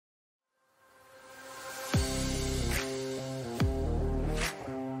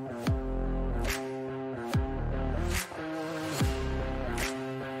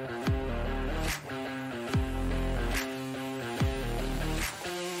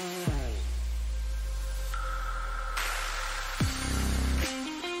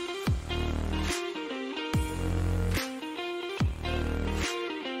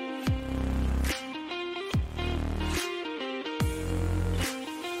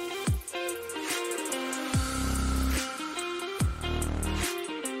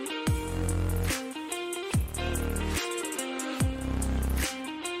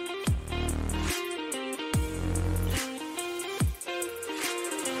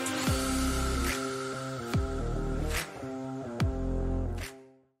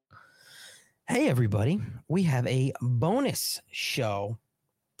Hey, everybody. We have a bonus show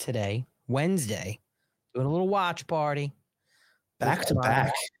today, Wednesday. Doing a little watch party. Back to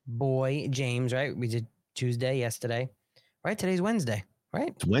back. Boy, James, right? We did Tuesday yesterday. Right? Today's Wednesday, right?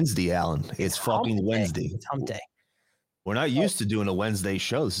 It's Wednesday, Alan. It's fucking hump day. Wednesday. It's hump day. We're not used to doing a Wednesday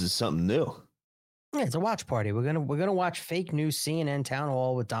show. This is something new. Yeah, it's a watch party. We're gonna watch fake news CNN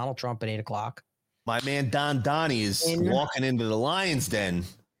Townhall with Donald Trump at 8:00. My man Don Donnie is walking into the lion's den.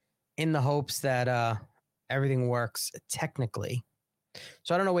 In the hopes that everything works technically.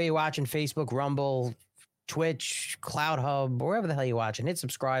 So I don't know where you're watching, Facebook, Rumble, Twitch, Cloud Hub, wherever the hell you're watching. Hit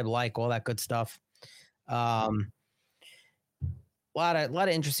subscribe, like, all that good stuff. A lot of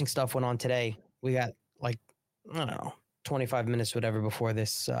interesting stuff went on today. We got I don't know, 25 minutes, whatever, before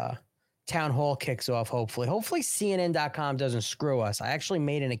this town hall kicks off, hopefully. Hopefully CNN.com doesn't screw us. I actually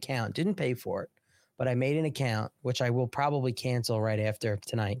made an account, didn't pay for it, but I made an account, which I will probably cancel right after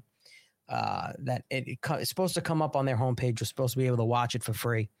tonight. That it's supposed to come up on their homepage. We're supposed to be able to watch it for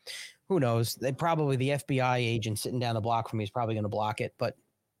free. Who knows? The FBI agent sitting down the block from me is probably going to block it, but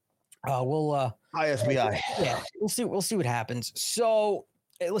we'll Hi, FBI. Yeah, we'll see what happens. So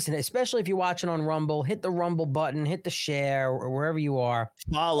listen, especially if you're watching on Rumble, hit the Rumble button, hit the share, or wherever you are.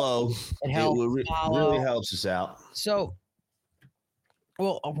 Follow. It helps. Really helps us out. So,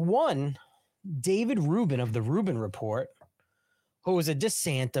 one, David Rubin of the Rubin Report, who was a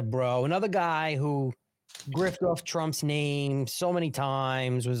DeSanta bro, another guy who grifted off Trump's name so many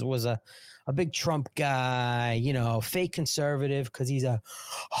times, was a big Trump guy, fake conservative because he's a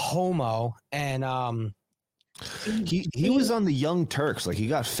homo. And he was on the Young Turks. Like, he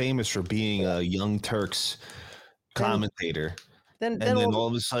got famous for being a Young Turks commentator. Then all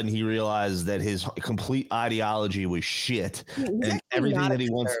of a sudden he realized that his complete ideology was shit, and everything that he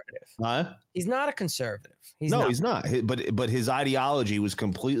wants. Huh? He's not a conservative. He's not. But his ideology was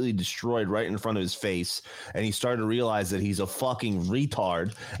completely destroyed right in front of his face, and he started to realize that he's a fucking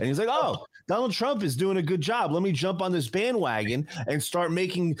retard. And he's like, "Oh, Donald Trump is doing a good job. Let me jump on this bandwagon and start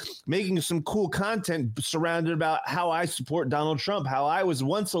making some cool content surrounded about how I support Donald Trump, how I was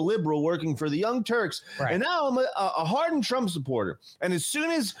once a liberal working for the Young Turks, right, and now I'm a hardened Trump supporter." And as soon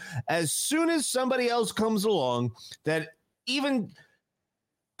as somebody else comes along that even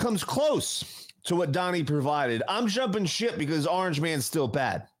comes close to what Donnie provided, I'm jumping ship because Orange Man's still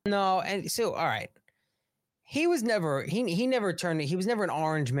bad. No, and so all right. He was never he never turned. He was never an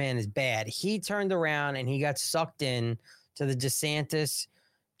Orange Man as bad. He turned around and he got sucked in to the DeSantis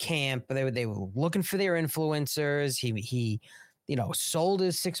camp. They were looking for their influencers. He sold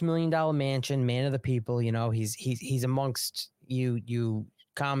his $6 million mansion, man of the people. He's amongst you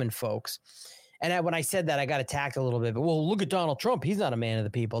common folks. And when I said that, I got attacked a little bit. But well, look at Donald Trump. He's not a man of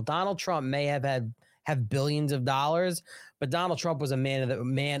the people. Donald Trump may have billions of dollars, but Donald Trump was a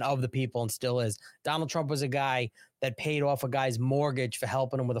man of the people and still is. Donald Trump was a guy that paid off a guy's mortgage for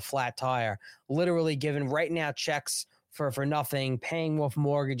helping him with a flat tire, literally writing out checks for nothing, paying off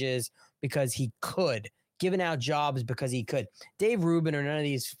mortgages because he could, giving out jobs because he could. Dave Rubin or none of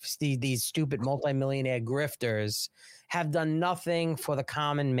these stupid multimillionaire grifters have done nothing for the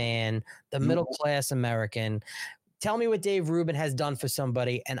common man, the middle class American. Tell me what Dave Rubin has done for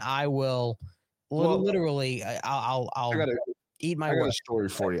somebody, and I will literally I'll eat my words. I got a story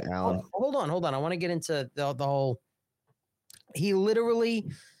for you, Alan. Hold on. I want to get into the whole. He was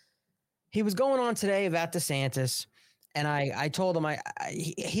going on today about DeSantis, and I told him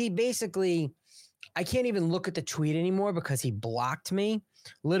he basically, I can't even look at the tweet anymore because he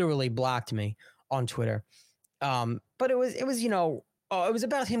literally blocked me on Twitter. But it was it was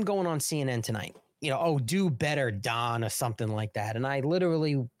about him going on CNN tonight. Do better, Don, or something like that. And I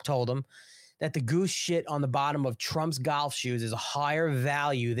literally told him that the goose shit on the bottom of Trump's golf shoes is a higher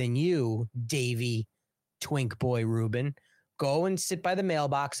value than you, Davey Twink Boy Rubin. Go and sit by the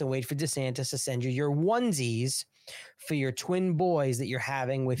mailbox and wait for DeSantis to send you your onesies for your twin boys that you're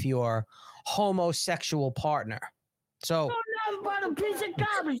having with your homosexual partner. So, about a piece of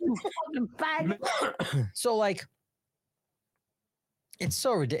garbage, you fucking faggot. So, it's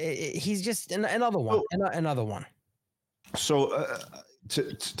so ridiculous. He's just another one. Another one. So,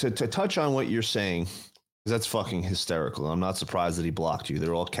 to touch on what you're saying, that's fucking hysterical. I'm not surprised that he blocked you.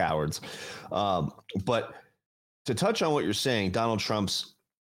 They're all cowards. But to touch on what you're saying, Donald Trump's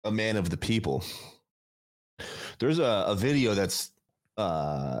a man of the people. There's a video that's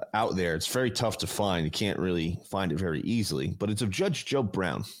out there. It's very tough to find. You can't really find it very easily, but it's of Judge Joe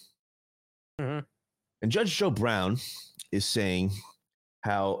Brown. Mm-hmm. And Judge Joe Brown is saying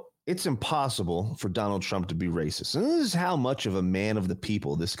how it's impossible for Donald Trump to be racist. And this is how much of a man of the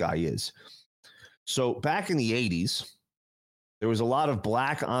people this guy is. So back in the 80s, there was a lot of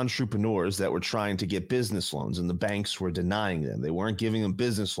black entrepreneurs that were trying to get business loans, and the banks were denying them. They weren't giving them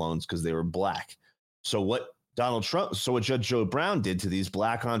business loans because they were black. So what Judge Joe Brown did to these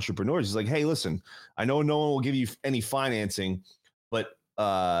black entrepreneurs is like, hey, listen, I know no one will give you any financing, but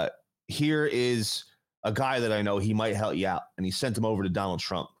here is a guy that I know, he might help you out. And he sent them over to Donald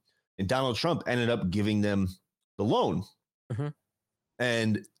Trump. And Donald Trump ended up giving them the loan. Mm-hmm.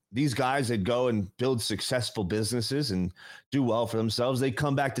 And these guys that go and build successful businesses and do well for themselves, they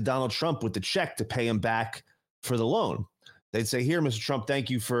come back to Donald Trump with the check to pay him back for the loan. They'd say, here, Mr. Trump, thank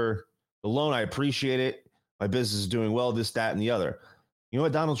you for the loan. I appreciate it. My business is doing well, this, that, and the other. You know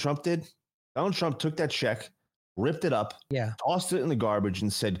what Donald Trump did? Donald Trump took that check, ripped it up, tossed it in the garbage,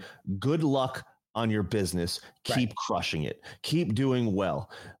 and said, good luck on your business. Keep crushing it. Keep doing well.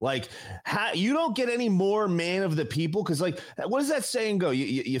 Like, you don't get any more man of the people, because, like, what does that saying go?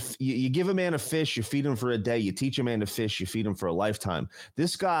 You give a man a fish, you feed him for a day. You teach a man to fish, you feed him for a lifetime.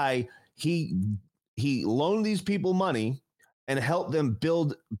 This guy, he loaned these people money and helped them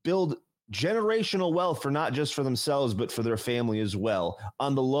build generational wealth for not just for themselves, but for their family as well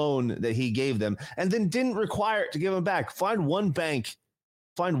on the loan that he gave them, and then didn't require it to give them back. Find one bank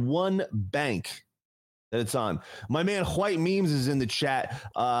that it's on. My man White Memes is in the chat.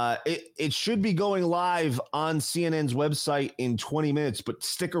 It should be going live on CNN's website in 20 minutes, but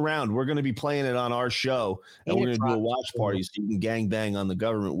stick around. We're going to be playing it on our show, and we're going to do a watch party so you can gang bang on the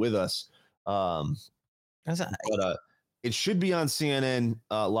government with us. It should be on CNN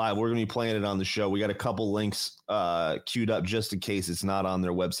live. We're going to be playing it on the show. We got a couple links queued up just in case it's not on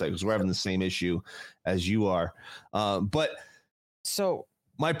their website, because we're having the same issue as you are. So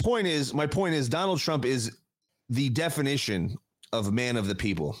my point is Donald Trump is the definition of man of the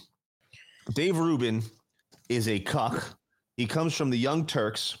people. Dave Rubin is a cuck. He comes from the Young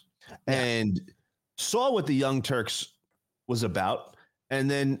Turks and saw what the Young Turks was about, and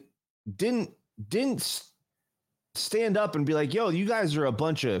then didn't stand up and be like, yo, you guys are a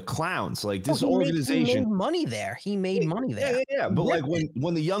bunch of clowns. Like, this organization. He made money there. Yeah. But like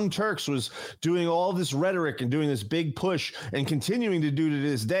when the Young Turks was doing all this rhetoric and doing this big push and continuing to do to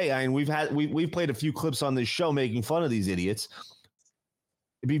this day. I mean, we've played a few clips on this show making fun of these idiots.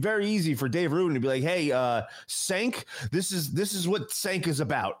 It'd be very easy for Dave Rubin to be like, hey, Sank, this is what Sank is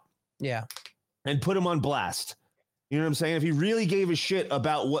about. Yeah. And put him on blast. You know what I'm saying? If he really gave a shit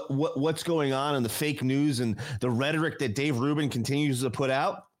about what's going on and the fake news and the rhetoric that Dave Rubin continues to put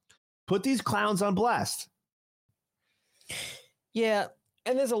out, put these clowns on blast. Yeah,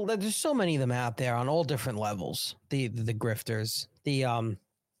 and there's so many of them out there on all different levels. The grifters,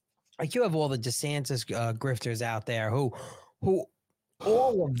 like you have all the DeSantis grifters out there who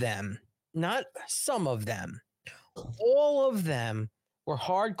all of them, not some of them, all of them were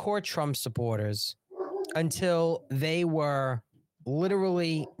hardcore Trump supporters until they were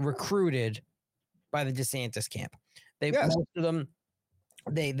literally recruited by the DeSantis camp. Most of them,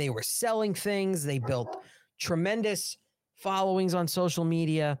 they were selling things. They built tremendous followings on social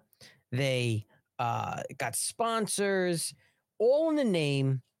media. They got sponsors, all in the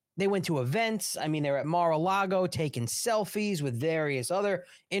name. They went to events. I mean, they're at Mar-a-Lago taking selfies with various other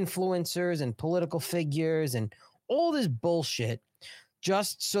influencers and political figures and all this bullshit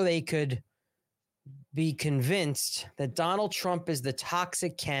just so they could be convinced that Donald Trump is the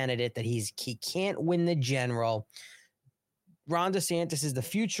toxic candidate, that he can't win the general. Ron DeSantis is the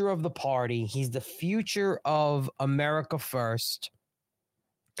future of the party. He's the future of America first.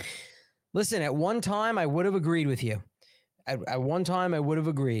 Listen, at one time, I would have agreed with you. At one time, I would have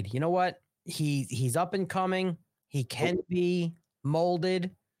agreed. You know what? He's up and coming. He can be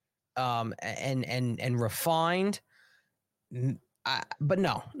molded and refined. But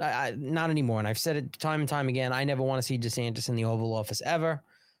no, not anymore. And I've said it time and time again. I never want to see DeSantis in the Oval Office ever.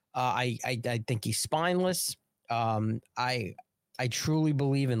 I think he's spineless. I truly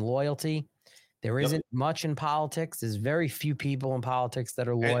believe in loyalty. There isn't much in politics. There's very few people in politics that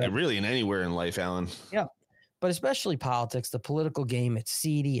are loyal. Really, in anywhere in life, Alan. Yeah, but especially politics, the political game. It's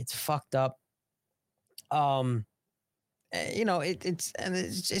seedy. It's fucked up.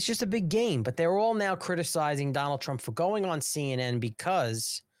 It's just a big game, but they're all now criticizing Donald Trump for going on CNN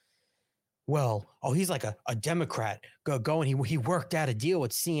because, he's like a Democrat going. He worked out a deal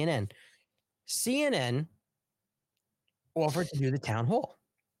with CNN. CNN offered to do the town hall.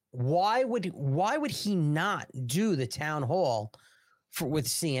 Why would he not do the town hall with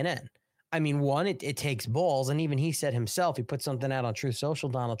CNN? I mean, one, it takes balls. And even he said himself, he put something out on Truth Social,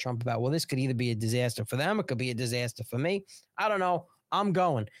 Donald Trump, about, this could either be a disaster for them. It could be a disaster for me. I don't know. I'm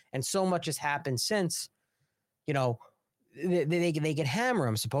going. And so much has happened since, they can hammer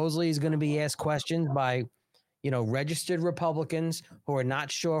him. Supposedly he's going to be asked questions by, registered Republicans who are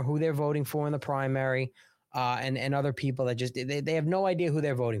not sure who they're voting for in the primary, and other people that just they have no idea who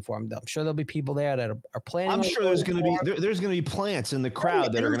they're voting for. I'm sure there'll be people there that are planning. I'm sure there's going to be plants in the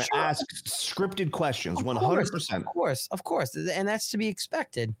crowd that are going to ask scripted questions. 100%. Of course, and that's to be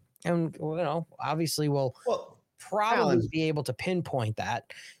expected. And obviously, we'll probably Alan, be able to pinpoint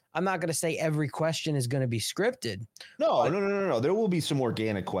that. I'm not going to say every question is going to be scripted. No. There will be some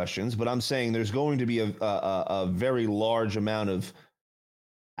organic questions, but I'm saying there's going to be a very large amount of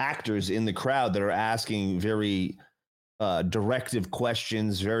actors in the crowd that are asking very directive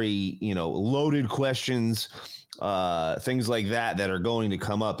questions, very loaded questions, things like that are going to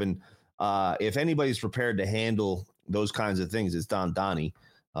come up. And if anybody's prepared to handle those kinds of things, it's Donnie.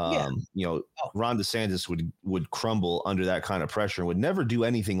 Ron DeSantis would crumble under that kind of pressure and would never do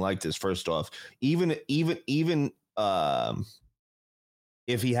anything like this. First off, even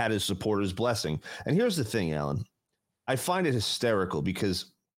if he had his supporters' blessing. And here's the thing, Alan, I find it hysterical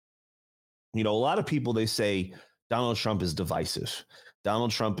because a lot of people, they say Donald Trump is divisive.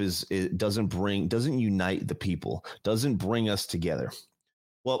 Donald Trump doesn't unite the people, doesn't bring us together.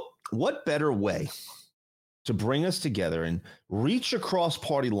 Well, what better way to bring us together and reach across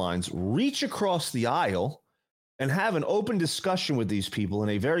party lines, reach across the aisle, and have an open discussion with these people in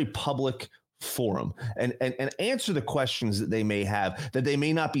a very public forum and answer the questions that they may have that they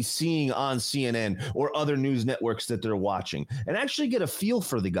may not be seeing on CNN or other news networks that they're watching, and actually get a feel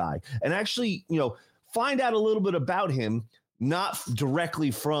for the guy and actually, find out a little bit about him, not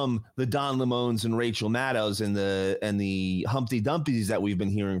directly from the Don Lemones and Rachel Maddows and the Humpty Dumptys that we've been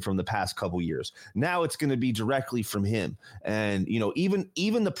hearing from the past couple years. Now it's going to be directly from him. And,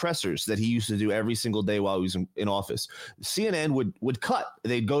 even the pressers that he used to do every single day while he was in office, CNN would cut.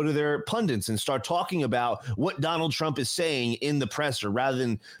 They'd go to their pundits and start talking about what Donald Trump is saying in the presser rather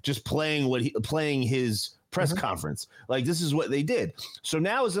than just playing his press conference. Like, this is what they did. So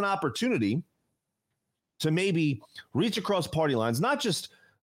now is an opportunity to maybe reach across party lines, not just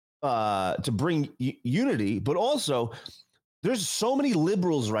to bring unity, but also there's so many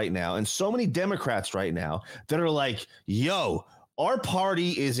liberals right now and so many Democrats right now that are like, yo, our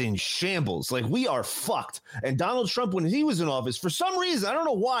party is in shambles. Like, we are fucked. And Donald Trump, when he was in office, for some reason, I don't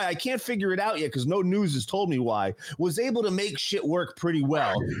know why, I can't figure it out yet because no news has told me why, was able to make shit work pretty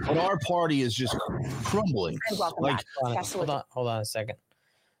well. But our party is just crumbling. Like, hold on a second.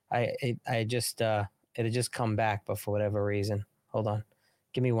 It had just come back, but for whatever reason, hold on,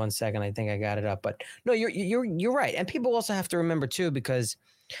 give me 1 second. I think I got it up, but no, you're right. And people also have to remember too, because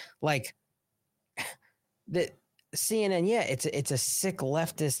like the CNN, it's a sick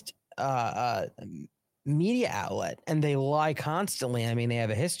leftist media outlet, and they lie constantly. I mean, they have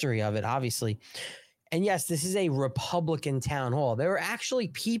a history of it, obviously. And yes, this is a Republican town hall. There are actually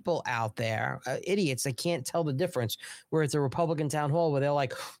people out there, idiots that can't tell the difference, where it's a Republican town hall where they're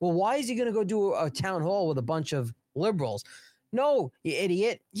like, well, why is he going to go do a town hall with a bunch of liberals? No, you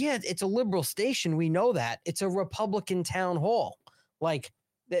idiot. Yeah, it's a liberal station. We know that. It's a Republican town hall. Like,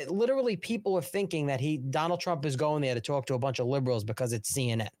 literally people are thinking that Donald Trump is going there to talk to a bunch of liberals because it's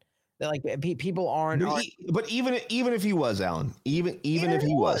CNN. They're like, people aren't. But even if he was, Alan, even if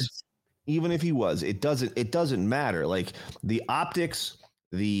he was. Even if he was, it doesn't matter. Like, the optics,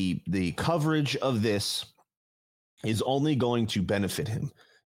 the coverage of this is only going to benefit him.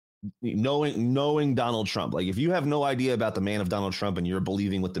 Knowing Donald Trump, like, if you have no idea about the man of Donald Trump and you're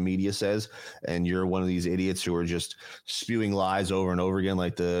believing what the media says, and you're one of these idiots who are just spewing lies over and over again,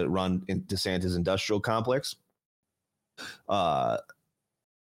 like the Ron DeSantis industrial complex,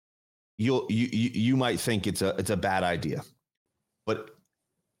 you might think it's a bad idea, but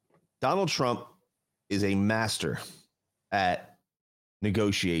Donald Trump is a master at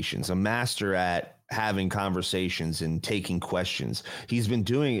negotiations, a master at having conversations and taking questions. He's been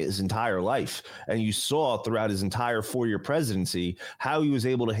doing it his entire life. And you saw throughout his entire 4-year presidency how he was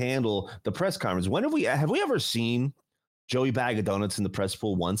able to handle the press conference. Have we ever seen Joey Bag of Donuts in the press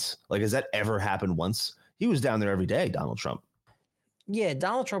pool once? Like, has that ever happened once? He was down there every day, Donald Trump. Yeah,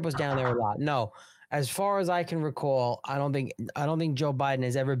 Donald Trump was down there a lot. No. As far as I can recall, I don't think Joe Biden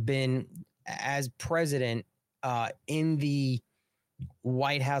has ever been as president in the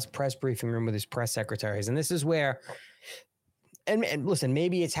White House press briefing room with his press secretaries. And this is where, and listen,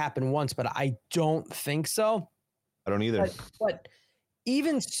 maybe it's happened once, but I don't think so. I don't either. But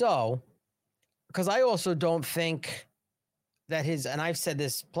even so, because I also don't think that and I've said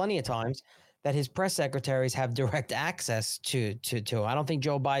this plenty of times, that his press secretaries have direct access to. I don't think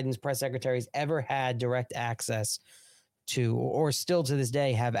Joe Biden's press secretaries ever had direct access to, or still to this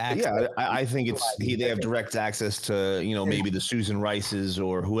day have access. Yeah, I think they have direct access to, maybe the Susan Rices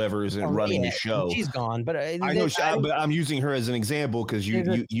or whoever is running the show. She's gone, but I know, but I'm using her as an example because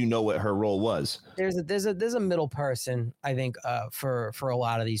you know what her role was. There's a middle person, I think, for a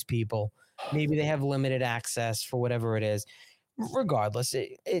lot of these people. Maybe they have limited access for whatever it is. Regardless,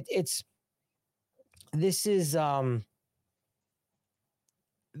 this is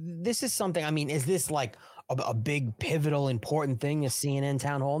something. I mean, is this like a big pivotal important thing, a CNN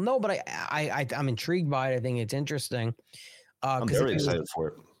town hall? No, but I'm intrigued by it. I think it's interesting. I'm very excited for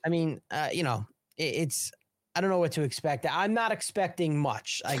it. I mean, it's I don't know what to expect. I'm not expecting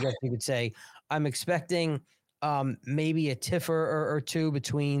much, I guess you could say. I'm expecting maybe a tiffer or two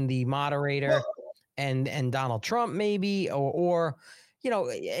between the moderator and Donald Trump, maybe, or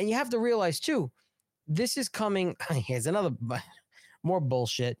and you have to realize too, this is coming. Here's another more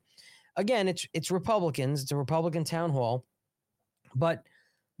bullshit. Again, it's Republicans. It's a Republican town hall, but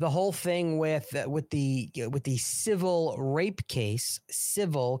the whole thing with the civil rape case,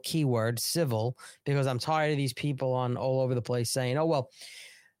 civil keyword civil, because I'm tired of these people on all over the place saying, oh, well,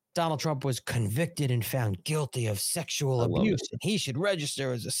 Donald Trump was convicted and found guilty of sexual abuse, and he should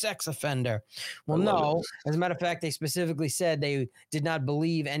register as a sex offender. Well, no, as a matter of fact, they specifically said they did not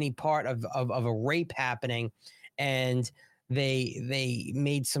believe any part of a rape happening, and they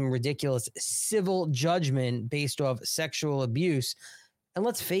made some ridiculous civil judgment based off sexual abuse. And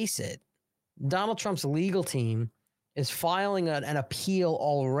let's face it, Donald Trump's legal team is filing an appeal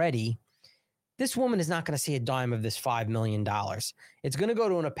already. This woman is not going to see a dime of this $5 million. It's going to go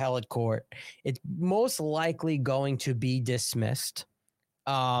to an appellate court. It's most likely going to be dismissed.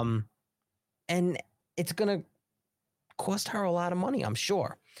 And it's going to cost her a lot of money, I'm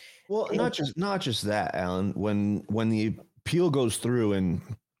sure. Well, not just that, Alan. When the appeal goes through and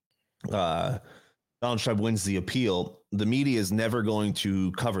Donald Trump wins the appeal, the media is never going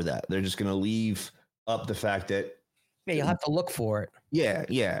to cover that. They're just going to leave up the fact that you'll have to look for it.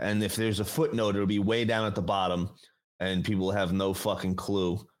 Yeah. And if there's a footnote, it'll be way down at the bottom, and people have no fucking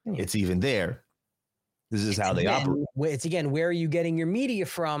clue it's even there. This is how they operate. It's again, where are you getting your media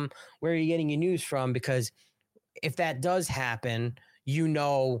from? Where are you getting your news from? Because if that does happen,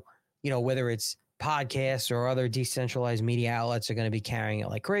 whether it's podcasts or other decentralized media outlets are going to be carrying it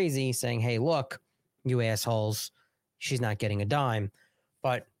like crazy, saying, hey, look, you assholes, she's not getting a dime.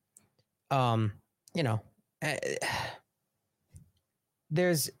 But,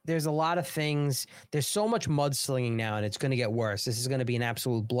 there's a lot of things. There's so much mudslinging now, and it's going to get worse. This is going to be an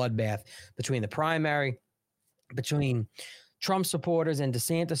absolute bloodbath between the primary, between Trump supporters and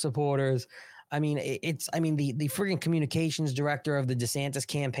DeSantis supporters. I mean, the freaking communications director of the DeSantis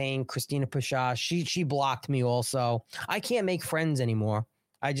campaign, Christina Pasha, she blocked me also. I can't make friends anymore.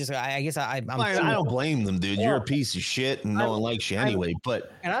 I guess I don't blame them, dude. You're a piece of shit, and no one likes you anyway.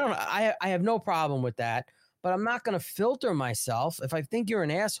 I have no problem with that. But I'm not going to filter myself. If I think you're an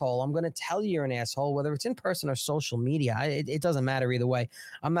asshole, I'm going to tell you you're an asshole, whether it's in person or social media. It doesn't matter either way.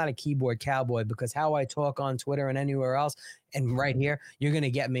 I'm not a keyboard cowboy, because how I talk on Twitter and anywhere else and right here, you're going to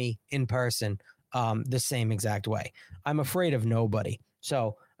get me in person the same exact way. I'm afraid of nobody.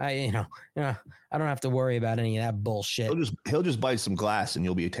 So I don't have to worry about any of that bullshit. He'll just bite some glass and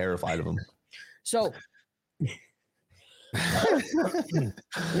you'll be terrified of him. So no,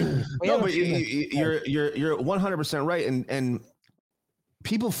 but you're 100% right, and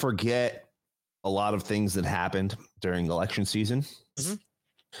people forget a lot of things that happened during election season. Mm-hmm.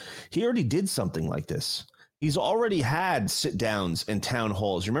 He already did something like this. He's already had sit downs and town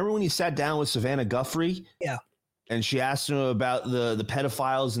halls. Remember when he sat down with Savannah Guthrie? Yeah, and she asked him about the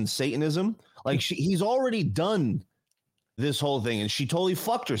pedophiles and Satanism. Like he's already done this whole thing, and she totally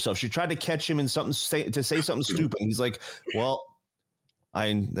fucked herself. She tried to catch him in something to say something stupid. He's like, well,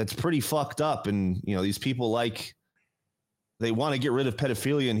 that's pretty fucked up. And these people they want to get rid of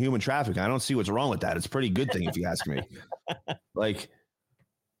pedophilia and human trafficking. I don't see what's wrong with that. It's a pretty good thing if you ask me. Like,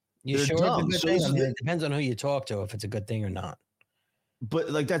 you sure it's a good thing? It depends on who you talk to if it's a good thing or not. But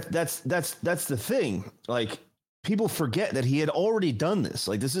like that's the thing. Like, people forget that he had already done this.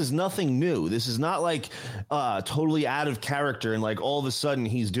 Like, this is nothing new. This is not like totally out of character and like all of a sudden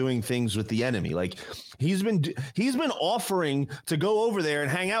he's doing things with the enemy. Like, he's been offering to go over there and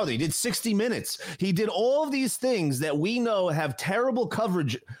hang out. He did 60 Minutes. He did all of these things that we know have terrible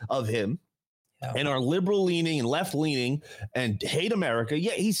coverage of him. Yeah. And are liberal leaning and left leaning and hate America,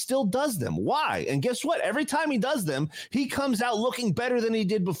 yet he still does them. Why? And guess what? Every time he does them, he comes out looking better than he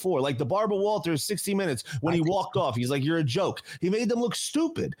did before. Like the Barbara Walters 60 Minutes when he walked off. He's like, you're a joke. He made them look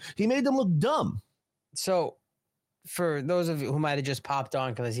stupid. He made them look dumb. So for those of you who might have just popped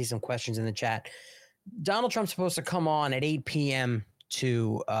on, because I see some questions in the chat, Donald Trump's supposed to come on at 8 p.m.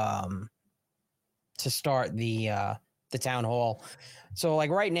 to start the town hall. So like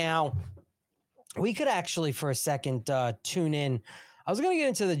right now, we could actually for a second tune in. I was going to get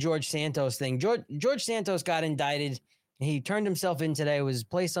into the George Santos thing. George Santos got indicted. He turned himself in today, was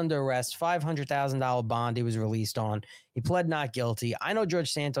placed under arrest, $500,000 bond he was released on. He pled not guilty. I know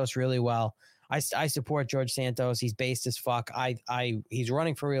George Santos really well. I support George Santos. He's based as fuck. He's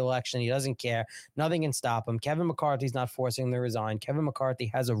running for re-election. He doesn't care. Nothing can stop him. Kevin McCarthy's not forcing him to resign. Kevin McCarthy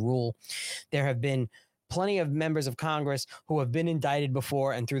has a rule. There have been plenty of members of Congress who have been indicted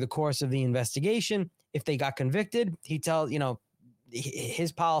before, and through the course of the investigation, if they got convicted, he tells,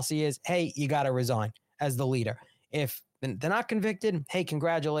 his policy is, hey, you got to resign as the leader. If they're not convicted, hey,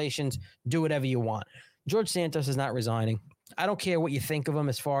 congratulations, do whatever you want. George Santos is not resigning. I don't care what you think of him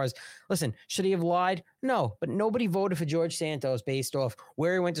as far as, listen, should he have lied? No, but nobody voted for George Santos based off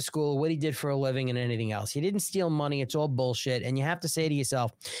where he went to school, what he did for a living, and anything else. He didn't steal money. It's all bullshit. And you have to say to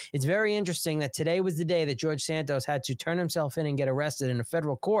yourself, it's very interesting that today was the day that George Santos had to turn himself in and get arrested in a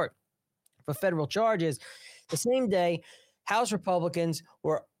federal court for federal charges. The same day, House Republicans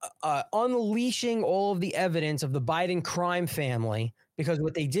were unleashing all of the evidence of the Biden crime family, because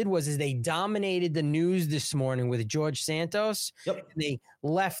what they did was they dominated the news this morning with George Santos. Yep. And they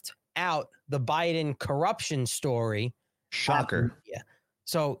left out the Biden corruption story. Shocker. Yeah.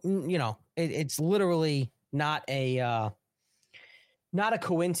 So, it's literally not a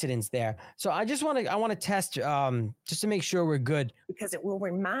coincidence there. So I want to test just to make sure we're good, because it will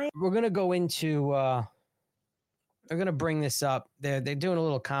remind. We're going to go into they're going to bring this up. They're doing a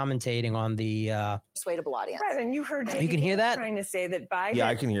little commentating on the persuadable audience. Right, and you heard you can hear that? Trying to say that Biden. Yeah,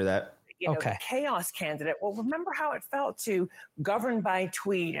 I can hear that. The chaos candidate. Well, remember how it felt to govern by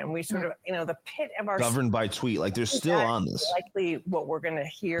tweet, and we sort of, the pit of our governed by tweet. Like they're still on this. Likely what we're going to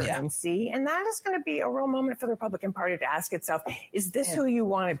hear and see, and that is going to be a real moment for the Republican Party to ask itself: is this who you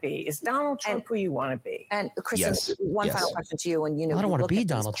want to be? Is Donald Trump who you want to be? And Kristen, one final question to you. And I don't want to be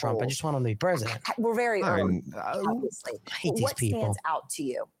Donald Trump. I just want him to be president. We're very early, I obviously. hate these what people. stands out to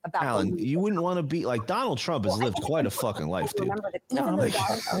you about Alan? You wouldn't want to be like Donald Trump has lived quite a fucking life, dude.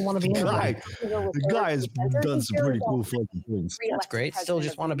 I want to be The guy has done some pretty cool fucking things. That's great. Still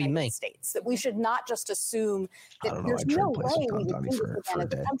just want to be me. States. That we should not just assume that there's no way we would do this again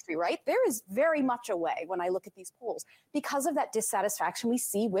as a country, right? There is very much a way when I look at these polls because of that dissatisfaction we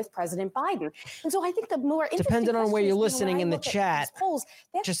see with President Biden. And so I think the more depending on where you're listening in the chat, polls,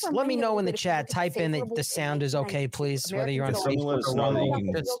 just let me know in the chat. Type in that the sound is okay, please. Whether you're on Facebook or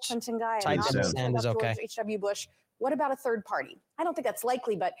type in the sound is okay. H.W. Bush. What about a third party? I don't think that's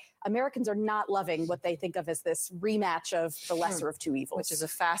likely, but Americans are not loving what they think of as this rematch of the lesser of two evils. Which is a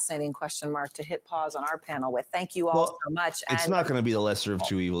fascinating question mark to hit pause on our panel with. Thank you all so much. It's not going to be the lesser of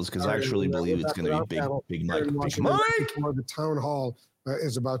two evils because I actually believe it's going to be Big Mike. Big Mike! The town hall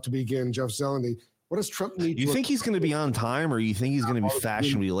is about to begin. Jeff Zeleny. What does Trump need? You think he's going to be on time, or you think he's going to be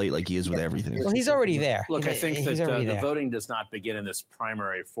fashionably late like he is with everything? Well, he's already there. Look, I think that the voting does not begin in this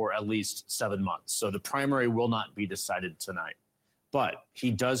primary for at least 7 months. So the primary will not be decided tonight. But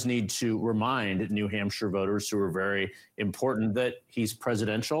he does need to remind New Hampshire voters who are very important that he's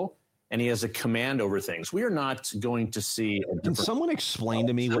presidential and he has a command over things. We are not going to see. Can someone explain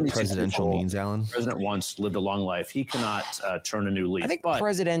to me what presidential means, Alan? The president once lived a long life. He cannot turn a new leaf. I think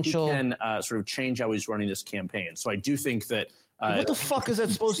presidential he can sort of change how he's running this campaign. So I do think that. What the fuck is that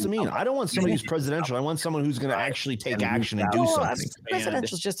supposed to mean? I don't want somebody who's presidential. I want someone who's going to actually take action and do something.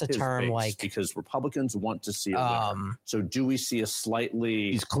 Presidential is just a term, like because Republicans want to see a winner. So do we see a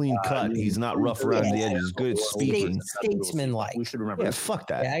slightly? He's clean cut. He's not rough around the edges. Good at speaking. Statesman-like. We should remember. Yeah, fuck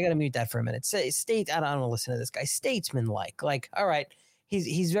that. Yeah, I got to mute that for a minute. I don't want to listen to this guy. Statesman-like. Like, all right,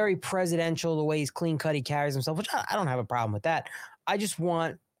 he's very presidential the way he's clean cut. He carries himself, which I don't have a problem with that. I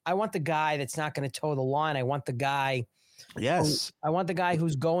want the guy that's not going to toe the line. I want the guy. Yes. I want the guy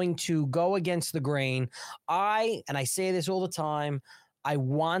who's going to go against the grain. And I say this all the time, I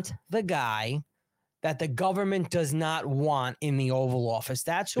want the guy that the government does not want in the Oval Office.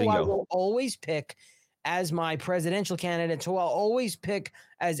 That's who I will always pick as my presidential candidate. So I'll always pick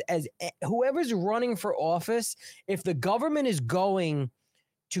as whoever's running for office. If the government is going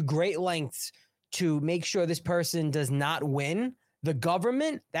to great lengths to make sure this person does not win, the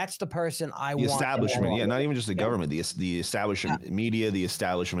government, that's the person I want. The establishment, not even just the government, the establishment media, the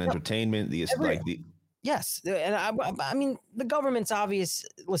establishment entertainment, Yes, and I mean the government's obvious.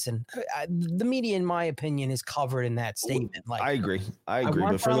 Listen, the media, in my opinion, is covered in that statement. Like, I agree,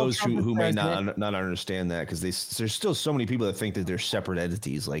 but for those who may not understand that, because there's still so many people that think that they're separate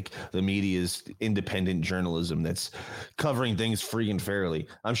entities. Like the media is independent journalism that's covering things free and fairly.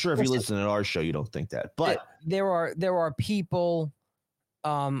 I'm sure if you listen to our show, you don't think that, but there are people.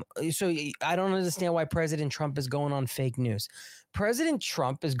 So I don't understand why President Trump is going on fake news. President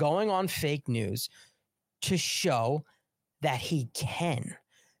Trump is going on fake news to show that he can.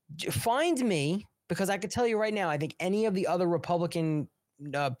 Find me, because I could tell you right now, I think any of the other Republican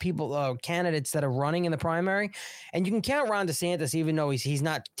candidates that are running in the primary, and you can count Ron DeSantis, even though he's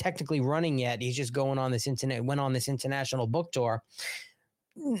not technically running yet. He's just went on this international book tour.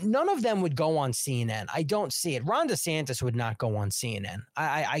 None of them would go on CNN. I don't see it. Ron DeSantis would not go on CNN.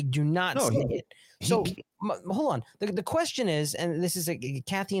 I do not see it. So hold on. The question is, and this is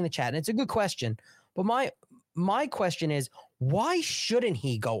Kathy in the chat, and it's a good question. But my question is, why shouldn't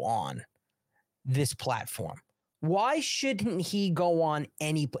he go on this platform? Why shouldn't he go on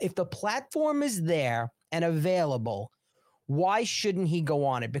if the platform is there and available, why shouldn't he go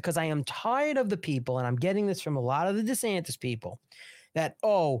on it? Because I am tired of the people, and I'm getting this from a lot of the DeSantis people, that,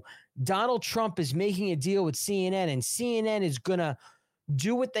 Donald Trump is making a deal with CNN and CNN is going to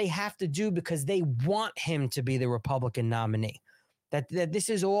do what they have to do because they want him to be the Republican nominee. That this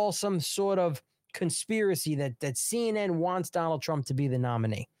is all some sort of conspiracy that CNN wants Donald Trump to be the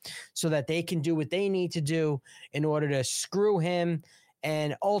nominee so that they can do what they need to do in order to screw him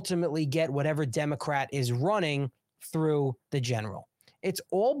and ultimately get whatever Democrat is running through the general. It's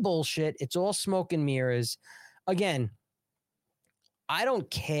all bullshit. It's all smoke and mirrors. Again, I don't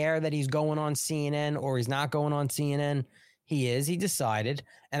care that he's going on CNN or he's not going on CNN. He decided.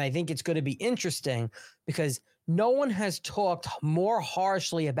 And I think it's going to be interesting because no one has talked more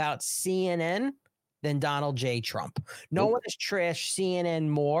harshly about CNN than Donald J. Trump. No one has trashed CNN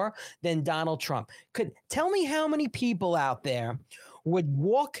more than Donald Trump. Tell me how many people out there would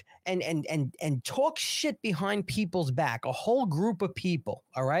walk and talk shit behind people's back, a whole group of people,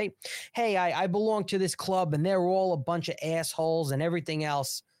 all right? Hey, I belong to this club and they're all a bunch of assholes and everything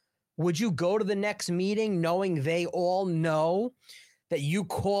else. Would you go to the next meeting knowing they all know that you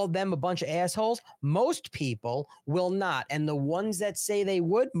called them a bunch of assholes? Most people will not. And the ones that say they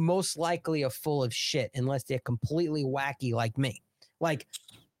would most likely are full of shit unless they're completely wacky like me. Like,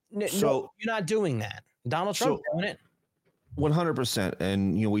 no, you're not doing that. Donald Trump doing it. 100%.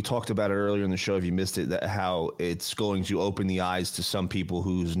 And, we talked about it earlier in the show, if you missed it, that how it's going to open the eyes to some people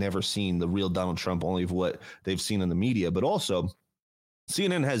who's never seen the real Donald Trump, only of what they've seen in the media. But also,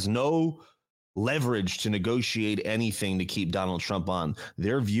 CNN has no leverage to negotiate anything to keep Donald Trump on.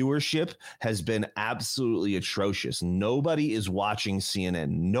 Their viewership has been absolutely atrocious. Nobody is watching CNN.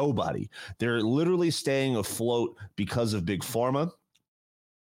 Nobody. They're literally staying afloat because of Big Pharma.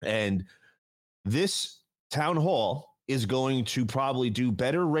 And this town hall is going to probably do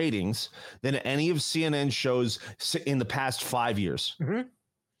better ratings than any of CNN shows in the past 5 years. Mm-hmm.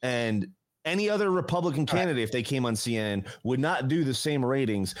 And any other Republican candidate, if they came on CNN, would not do the same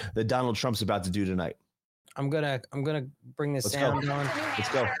ratings that Donald Trump's about to do tonight. I'm gonna bring this sound on. Let's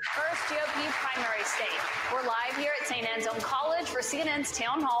go. First GOP primary state. We're live here at St. Anne's Own College for CNN's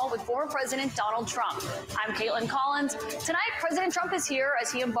Town Hall with former President Donald Trump. I'm Caitlin Collins. Tonight, President Trump is here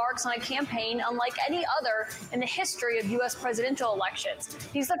as he embarks on a campaign unlike any other in the history of U.S. presidential elections.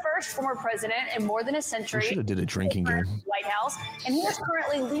 He's the first former president in more than a century. We should have did a drinking game. White House, and he is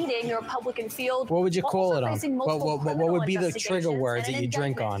currently leading the Republican field. What would you call it on? What would be the trigger words that you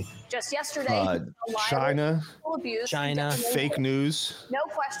drink on? Just yesterday, China, abuse, fake news. No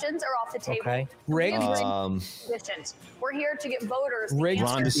questions are off the table. Okay. Rigged. We're here to get voters.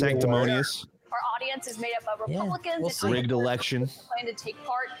 Ron DeSanctimonious. Our audience is made up of Republicans. Rigged election. Plan to take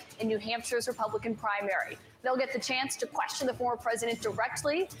part in New Hampshire's Republican primary. They'll get the chance to question the former president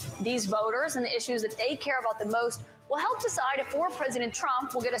directly. These voters and the issues that they care about the most will help decide if former President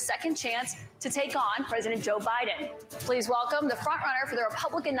Trump will get a second chance to take on President Joe Biden. Please welcome the frontrunner for the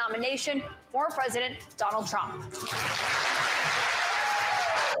Republican nomination, former President Donald Trump.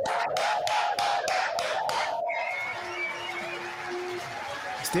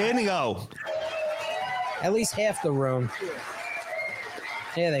 Standing O. At least half the room.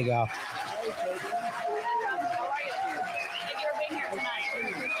 There they go.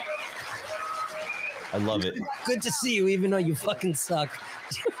 I love it. Good to see you, even though you fucking suck.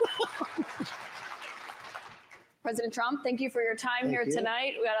 President Trump, thank you for your time here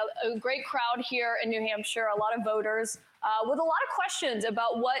tonight. We got a great crowd here in New Hampshire, a lot of voters. with a lot of questions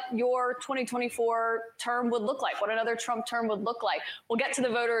about what your 2024 term would look like, what another Trump term would look like. We'll get to the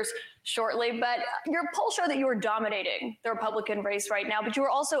voters shortly, but your polls show that you are dominating the Republican race right now, but you are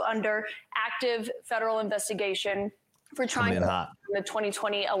also under active federal investigation for trying to the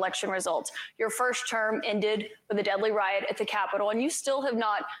 2020 election results. Your first term ended with a deadly riot at the Capitol, and you still have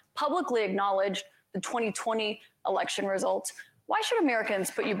not publicly acknowledged the 2020 election results. Why should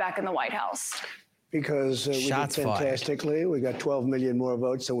Americans put you back in the White House? Because we did fantastically. We got 12 million more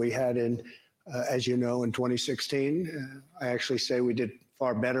votes than we had in, as you know, in 2016. I actually say we did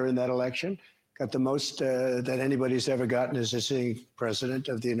far better in that election. Got the most that anybody's ever gotten as a sitting president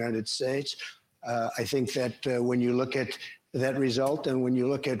of the United States. I think that when you look at that result and when you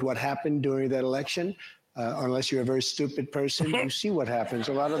look at what happened during that election, unless you're a very stupid person, you see what happens.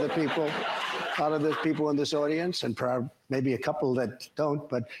 A lot of the people in this audience, and maybe a couple that don't,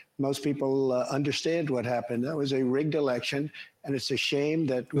 but most people understand what happened. That was a rigged election, and it's a shame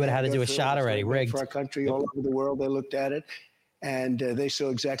that we would have had to do a shot already. Rigged for our country all over the world. They looked at it. And they saw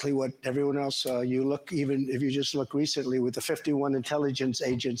exactly what everyone else saw. You look, even if you just look recently with the 51 intelligence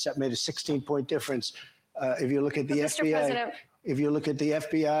agents, that made a 16-point difference. If you look at the FBI,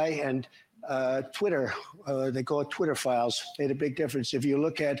 and Twitter, they call it Twitter files, made a big difference. If you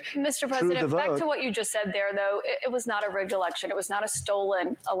look at Mr. President, back to what you just said there, though, it was not a rigged election. It was not a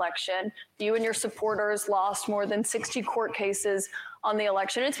stolen election. You and your supporters lost more than 60 court cases on the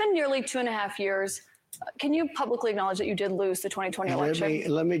election. It's been nearly 2.5 years. Can you publicly acknowledge that you did lose the 2020 election?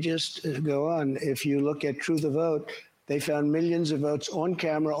 Let me just go on. If you look at True the Vote, they found millions of votes on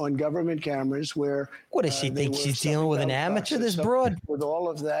camera, on government cameras where... What does she think? She's dealing with an amateur, this broad? With all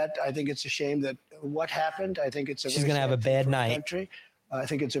of that, I think it's a shame that what happened. I think it's she's going to have a bad night. Country. I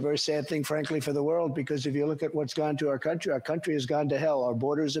think it's a very sad thing, frankly, for the world, because if you look at what's gone to our country has gone to hell. Our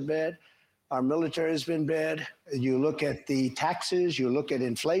borders are bad. Our military has been bad. You look at the taxes, you look at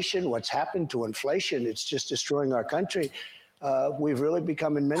inflation, what's happened to inflation, it's just destroying our country. We've really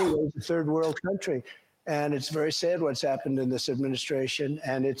become, in many ways, a third world country. And it's very sad what's happened in this administration.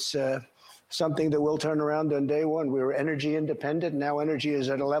 And it's something that will turn around on day one. We were energy independent. Now energy is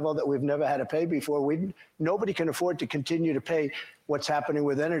at a level that we've never had to pay before. Nobody can afford to continue to pay what's happening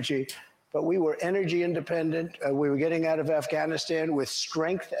with energy. But we were energy independent. We were getting out of Afghanistan with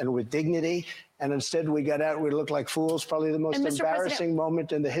strength and with dignity. And instead we got out, we looked like fools, probably the most embarrassing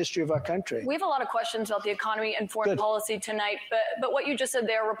moment in the history of our country. We have a lot of questions about the economy and foreign policy tonight. But what you just said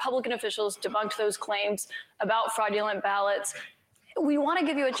there, Republican officials debunked those claims about fraudulent ballots. We want to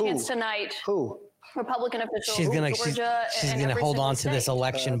give you a chance tonight. Who? Republican officials. She's going to hold on to this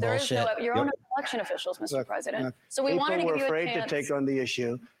election bullshit. Your own election officials, Mr. President. So we wanted to give you a chance. People were afraid to take on the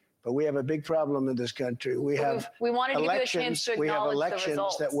issue. But we have a big problem in this country. We wanted to give you a chance to acknowledge the results. We have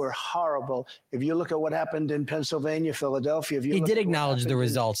elections that were horrible. If you look at what happened in Pennsylvania, Philadelphia, he did acknowledge the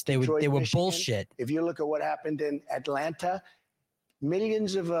results. They were bullshit. If you look at what happened in Atlanta,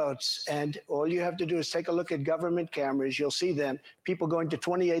 millions of votes, and all you have to do is take a look at government cameras. You'll see them. People going to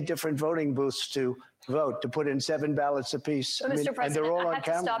 28 different voting booths to vote, to put in 7 ballots apiece. So, Mr. President, I have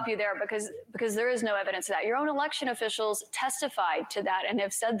to stop you there because there is no evidence of that. Your own election officials testified to that and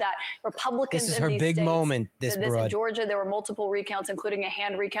have said that Republicans this is her big moment. This in Georgia, there were multiple recounts, including a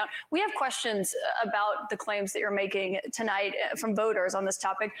hand recount. We have questions about the claims that you're making tonight from voters on this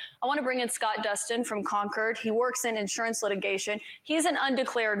topic. I want to bring in Scott Dustin from Concord. He works in insurance litigation. He's an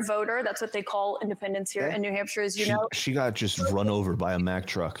undeclared voter. That's what they call independents here in New Hampshire, as you know. She got just run over by a Mack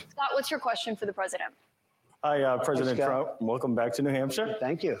truck. Scott, what's your question for the president? Hi, President Trump. Welcome back to New Hampshire.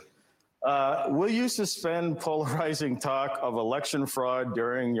 Thank you. Will you suspend polarizing talk of election fraud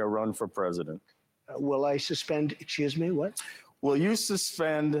during your run for president? Will I suspend, excuse me, what? Will you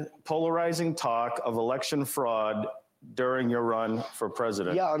suspend polarizing talk of election fraud during your run for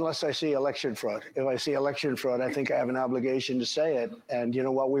president? Yeah, unless I see election fraud. If I see election fraud, I think I have an obligation to say it. And you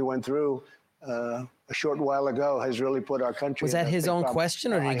know what we went through a short while ago has really put our country. Was that his own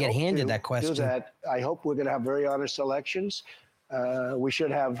question, or did he get handed that question? I hope we're going to have very honest elections. We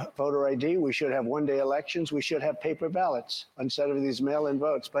should have voter ID. We should have one-day elections. We should have paper ballots instead of these mail-in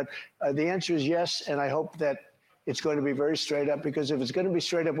votes. But the answer is yes, and I hope that it's going to be very straight up, because if it's going to be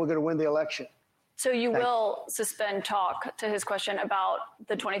straight up, we're going to win the election. So you will suspend talk to his question about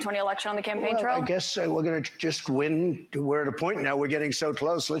the 2020 election on the campaign trail? I guess we're going to just win. We're at a point now. We're getting so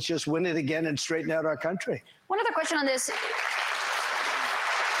close. Let's just win it again and straighten out our country. One other question on this.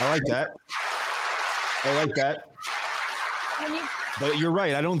 I like that. But you're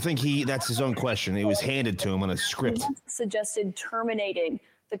right. I don't think that's his own question. It was handed to him on a script. Suggested terminating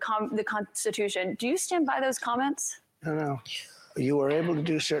the Constitution. Do you stand by those comments? No. you were able to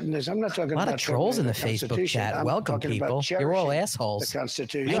do certain things. I'm not talking about a lot of trolls in the Facebook chat. I'm Welcome, people. You're all assholes. The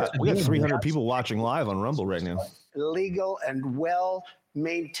Constitution. Yeah, we got 300 people watching live on Rumble right now. Legal and well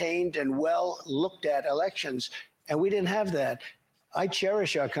maintained and well looked at elections, and we didn't have that. I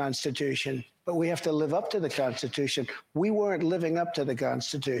cherish our Constitution, but we have to live up to the Constitution. We weren't living up to the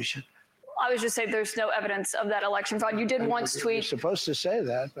Constitution. I was just saying there's no evidence of that election fraud. You did once tweet. You're supposed to say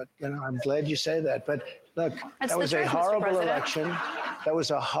that, but I'm glad you say that. But look, That's that was a horrible election. That was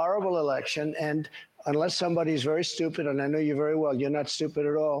a horrible election. And unless somebody's very stupid, and I know you very well, you're not stupid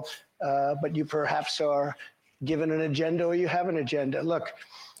at all, but you perhaps are given an agenda or you have an agenda. Look,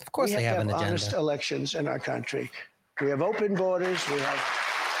 of course they have an agenda. Honest elections in our country. We have open borders. We have.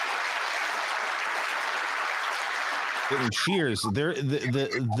 Getting cheers.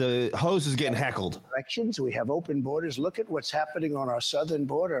 The hose is getting heckled. Elections. We have open borders. Look at what's happening on our southern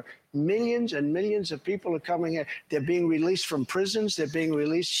border. Millions and millions of people are coming in. They're being released from prisons. They're being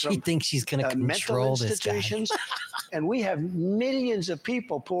released from. She thinks she's going to control mental institutions. this guy. And we have millions of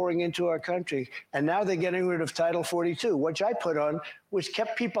people pouring into our country. And now they're getting rid of Title 42, which I put on, which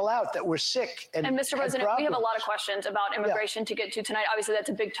kept people out that were sick. And Mr. President, we have a lot of questions about immigration to get to tonight. Obviously, that's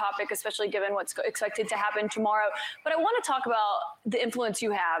a big topic, especially given what's expected to happen tomorrow. But I want to talk about the influence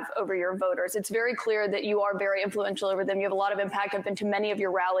you have over your voters. It's very clear that you are very influential over them. You have a lot of impact. I've been to many of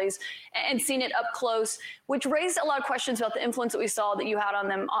your rallies and seen it up close, which raised a lot of questions about the influence that we saw that you had on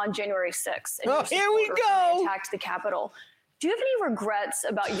them on January 6th. Oh, here we go. They attacked the Capitol. Do you have any regrets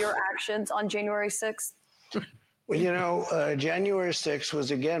about your actions on January 6th? Well, January 6th was,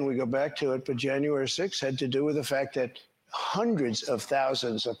 again, we go back to it, but January 6th had to do with the fact that hundreds of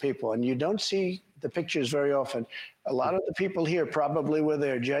thousands of people, and you don't see the pictures very often. A lot of the people here probably were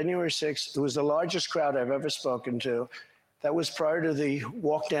there. January 6th, it was the largest crowd I've ever spoken to. That was prior to the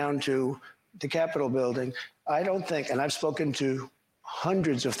walk down to the Capitol building. I don't think, and I've spoken to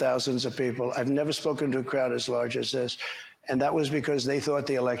hundreds of thousands of people. I've never spoken to a crowd as large as this. And that was because they thought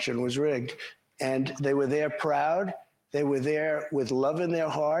the election was rigged. And they were there proud. They were there with love in their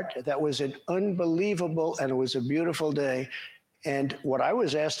heart. That was an unbelievable, and it was a beautiful day. And what I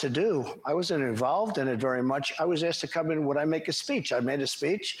was asked to do, I wasn't involved in it very much. I was asked to come in. Would I make a speech? I made a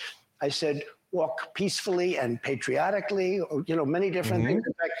speech. I said, walk peacefully and patriotically, or, many different things.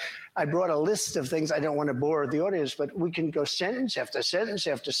 In fact, I brought a list of things. I don't want to bore the audience, but we can go sentence after sentence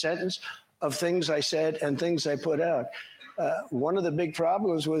after sentence of things I said and things I put out. One of the big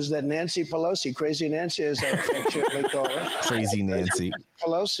problems was that Nancy Pelosi, Crazy Nancy, as I affectionately call her. Crazy Nancy.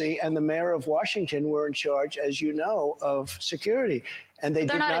 Pelosi and the mayor of Washington were in charge, as you know, of security. And they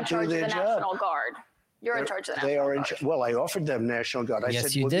did not do their job. They're not in charge of the National Guard. You're in charge of the National Guard. Well, I offered them National Guard. I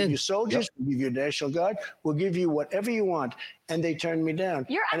said, we'll give you soldiers, we'll give you National Guard, we'll give you whatever you want. And they turned me down.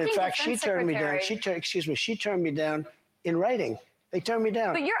 And in fact, she turned me down. She turned me down in writing. They turned me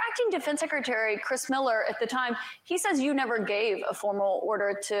down. But your acting defense secretary, Chris Miller, at the time, he says you never gave a formal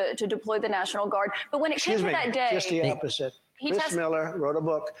order to deploy the National Guard. But when it came to that day, just the opposite. Chris Miller wrote a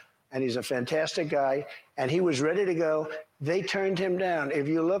book, and he's a fantastic guy, and he was ready to go. They turned him down. If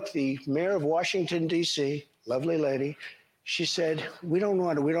you look, the mayor of Washington, D.C., lovely lady, she said, we don't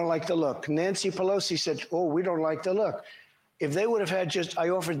want it. We don't like the look. Nancy Pelosi said, we don't like the look. If they would have had I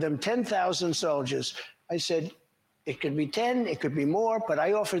offered them 10,000 soldiers. I said, it could be 10, it could be more, but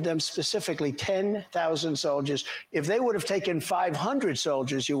I offered them specifically 10,000 soldiers. If they would have taken 500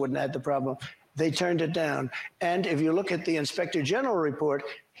 soldiers, you wouldn't have had the problem. They turned it down. And if you look at the Inspector General report,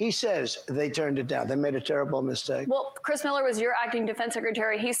 he says they turned it down. They made a terrible mistake. Well, Chris Miller was your acting defense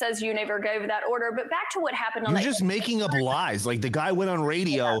secretary. He says you never gave that order. But back to what happened on You're just making up lies. Like the guy went on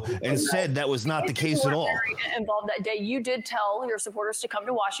radio and said that was not the case at all. Involved that day. You did tell your supporters to come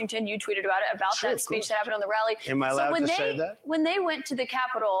to Washington. You tweeted about it, about that speech that happened on the rally. Am I allowed to say that? When they went to the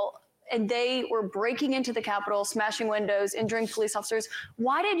Capitol and they were breaking into the Capitol, smashing windows, injuring police officers,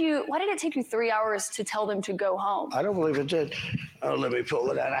 why did it take you 3 hours to tell them to go home? I don't believe it did. Oh, let me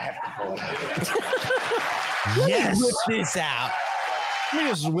pull it out. I have to pull it out. Yes. Whip this out. Let me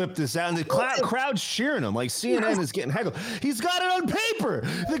just whip this out. And the crowd's cheering him. Like CNN is getting heckled. He's got it on paper.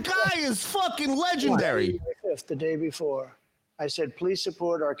 The guy is fucking legendary. The day before, I said, please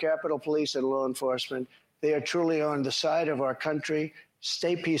support our Capitol Police and law enforcement. They are truly on the side of our country.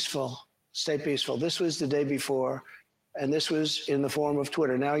 Stay peaceful. Stay peaceful. This was the day before, and this was in the form of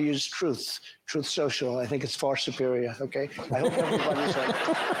Twitter. Now use Truth Social. I think it's far superior. Okay. I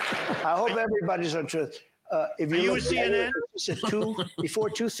hope everybody's on Truth. If you look CNN before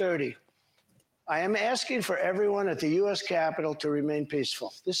 2:30, I am asking for everyone at the U.S. Capitol to remain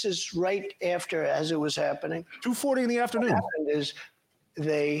peaceful. This is right after, as it was happening. 2:40 in the afternoon. What happened is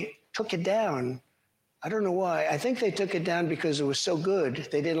they took it down. I don't know why. I think they took it down because it was so good.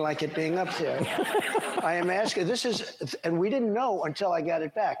 They didn't like it being up there. I am asking, and we didn't know until I got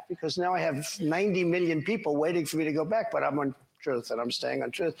it back, because now I have 90 million people waiting for me to go back, but I'm on truth and I'm staying on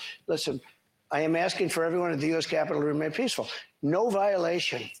truth. Listen, I am asking for everyone at the U.S. Capitol to remain peaceful. No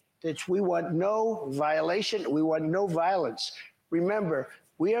violation. We want no violation. We want no violence. Remember,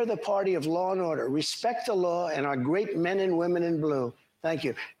 we are the party of law and order. Respect the law and our great men and women in blue. Thank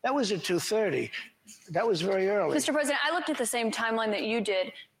you. That was at 2:30. That was very early. Mr. President, I looked at the same timeline that you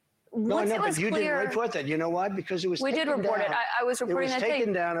did. No, Once I know, it was but you clear, didn't report that. You know why? Because it was we did taken report down. it. I was reporting it was that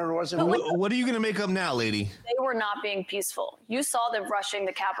taken day. down and it wasn't. What are you going to make up now, lady? They were not being peaceful. You saw them rushing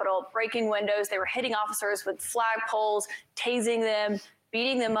the Capitol, breaking windows. They were hitting officers with flagpoles, tasing them,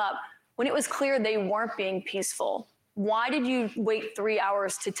 beating them up. When it was clear they weren't being peaceful, why did you wait 3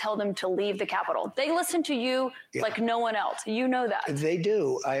 hours to tell them to leave the Capitol? They listen to you like no one else. You know that. They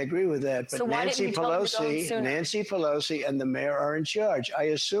do. I agree with that. But So why didn't you tell them to go home sooner? Nancy Pelosi and the mayor are in charge. I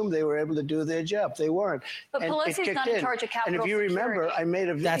assume they were able to do their job. They weren't. But And it Pelosi's kicked not in charge of Capitol And if you remember, security. I made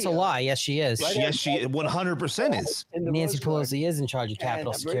a video. That's a lie. Yes, she is. Yes, she 100% is. Nancy Pelosi is in charge of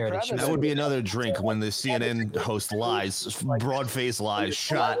Capitol I'm very security. proud of That would be another drink when the CNN host lies, broad-faced lies,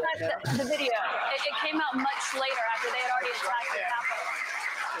 shot. The video. It came out much later after they had already attacked the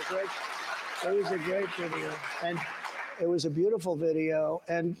Capitol. It was a great video. And it was a beautiful video.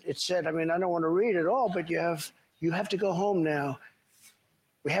 And it said, I mean, I don't want to read it all, but you have to go home now.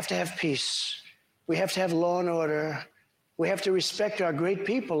 We have to have peace. We have to have law and order. We have to respect our great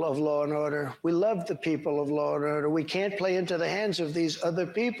people of law and order. We love the people of law and order. We can't play into the hands of these other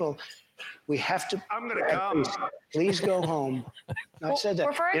people. We have to. I'm going to come. Please go home. I said that.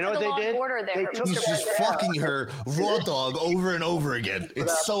 Referring You know to what the law they and did? order there, They took He's the just fucking her raw dog over and over again.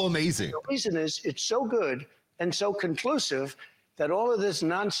 It's so amazing. The reason is it's so good and so conclusive that all of this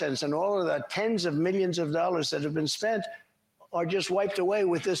nonsense and all of the tens of millions of dollars that have been spent are just wiped away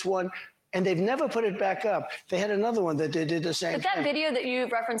with this one. And they've never put it back up. They had another one that they did the same But that thing. video that you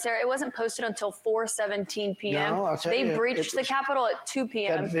referenced there, it wasn't posted until 4:17 p.m. No, I'll tell They you, breached the Capitol at 2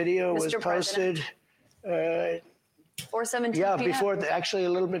 p.m. That video was Mr. President. posted, 4:17 yeah, p.m. actually a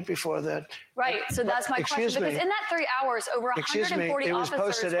little bit before that. Right. So that's my Excuse question. me. Because in that 3 hours, over Excuse me, 140 it was officers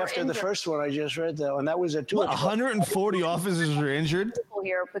posted were after the injured. first one I just read, though, and that was at 2 What, o'clock. 140 officers were injured?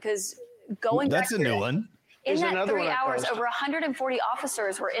 Here, because going That's back a to new it, one. In There's that another 3 one I hours, posted. over 140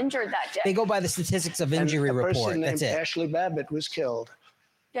 officers were injured that day. They go by the statistics of And injury a report. person That's named it. Ashley Babbitt was killed.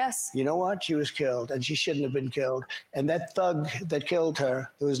 Yes. You know what? She was killed, and she shouldn't have been killed. And that thug that killed her,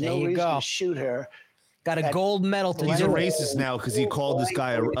 there was no There you reason go. to shoot her. Got a That- gold medal to He's a do it. racist now because he called this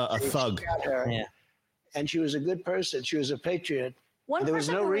guy a thug. Shot her. Yeah. And she was a good person. She was a patriot. One There was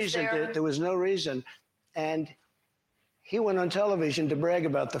person no who reason. there, There was no reason. And he went on television to brag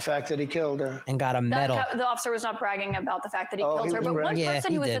about the fact that he killed her. And got a medal. the officer was not bragging about the fact that he Oh, killed he her. was But one bragging. Yeah,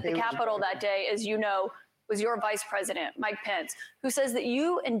 person he who was did. at the He was Capitol bragging. that day, as you know, was your vice president, Mike Pence, who says that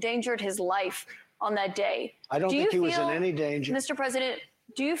you endangered his life on that day. I don't Do think you he was in feel, any danger. Mr. President,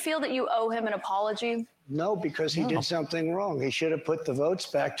 do you feel that you owe him an apology? No, because he did something wrong. He should have put the votes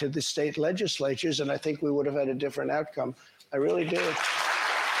back to the state legislatures, and I think we would have had a different outcome. I really do.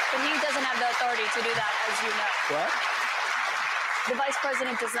 But he doesn't have the authority to do that, as you know. What? The vice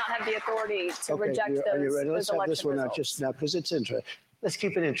president does not have the authority to reject are you those, ready? Let's those have this election one out results. just now because it's interesting. Let's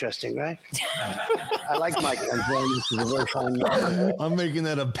keep it interesting, right? I like Mike. I'm very, this is a very fine man. I'm making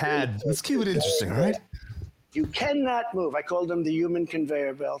that a pad. Let's keep it interesting, all right? You cannot move. I called him the human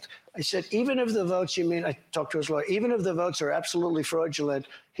conveyor belt. I said, even if the votes, I talked to his lawyer, even if the votes are absolutely fraudulent,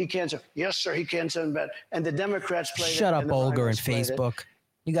 he can't say, yes, sir, he can't send back. And the Democrats played it. Shut up, and the Olga and Bidens played it. Facebook.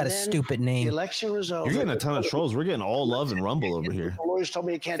 You got a Then stupid The name. election results. You're getting a ton of trolls. We're getting all love and rumble over here. The lawyers told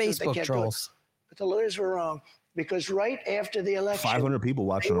me you can't do it. They Facebook can't trolls. do it. But the lawyers were wrong because right after the election, 500 people they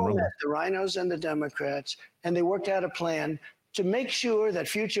watching on all rumble. met, the rhinos and the Democrats, and they worked out a plan to make sure that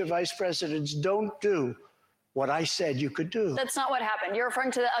future vice presidents don't do what I said you could do. That's not what happened. You're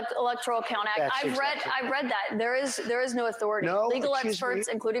referring to the Electoral Count Act. That's I've exactly read that. There is no authority. No, Legal excuse experts,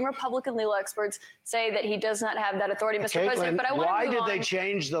 me. including Republican legal experts, say that he does not have that authority, Mr. President. Caitlin, But I want why to move did on. they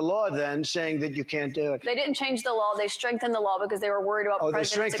change the law then, saying that you can't do it? They didn't change the law. They strengthened the law because they were worried about Oh, they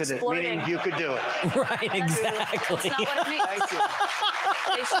presidents strengthened it, exploiting. meaning you could do it. Right, exactly. That's not what it means. Thank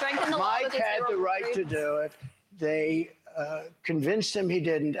you. They strengthened the law Mike because they had were the right worried. to do it. They convinced him he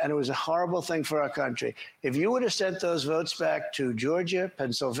didn't, and it was a horrible thing for our country. If you would have sent those votes back to Georgia,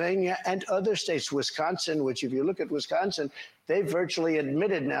 Pennsylvania, and other states, Wisconsin, which if you look at Wisconsin, they virtually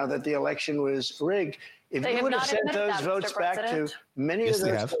admitted now that the election was rigged. If They you have would have not sent admitted those that, votes Mr. back to President. many Yes, of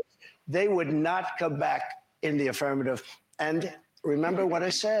they those have. states, they would not come back in the affirmative. And remember what I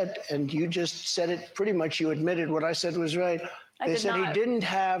said, and you just said it pretty much. You admitted what I said was right. They said he didn't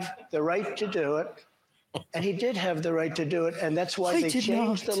have the right to do it, and he did have the right to do it, and that's why they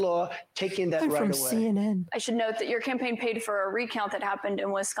changed the law, taking that right away. CNN. I should note that your campaign paid for a recount that happened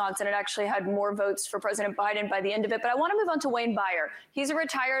in Wisconsin. It actually had more votes for President Biden by the end of it. But I want to move on to Wayne Byer. He's a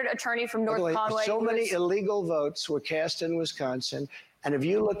retired attorney from North Conway. So many illegal votes were cast in Wisconsin. And if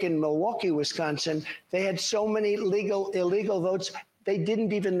you look in Milwaukee, Wisconsin, they had so many illegal votes, they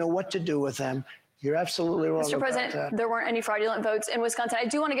didn't even know what to do with them. You're absolutely wrong. Mr. President, there weren't any fraudulent votes in Wisconsin. I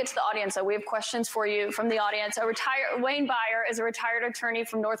do want to get to the audience, though. We have questions for you from the audience. Wayne Byer is a retired attorney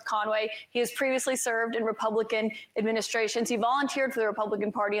from North Conway. He has previously served in Republican administrations. He volunteered for the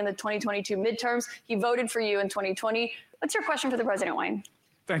Republican Party in the 2022 midterms. He voted for you in 2020. What's your question for the president, Wayne?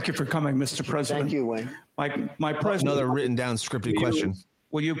 Thank you for coming, Mr. President. Thank you, Wayne. My president. Another written down scripted question.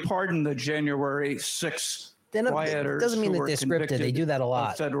 Will you pardon the January 6th rioters? Doesn't mean who that were they're scripted. They do that a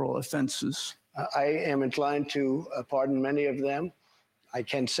lot. of federal offenses. I am inclined to pardon many of them. I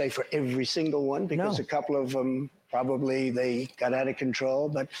can't say for every single one because a couple of them probably they got out of control.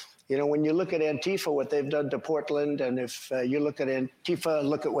 But, you know, when you look at Antifa, what they've done to Portland, and if you look at Antifa,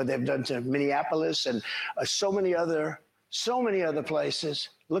 look at what they've done to Minneapolis and so many other places.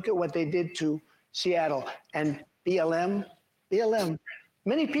 Look at what they did to Seattle and BLM.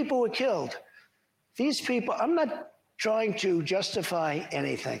 Many people were killed. These people, I'm not trying to justify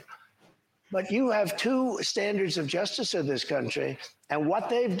anything. But you have two standards of justice in this country, and what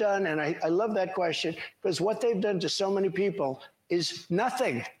they've done, and I love that question, because what they've done to so many people is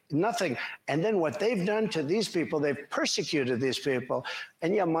nothing. And then what they've done to these people, they've persecuted these people.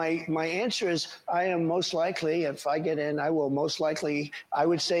 And yeah, my answer is I am most likely, if I get in, I will most likely, I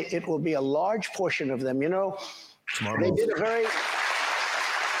would say it will be a large portion of them. You know, they did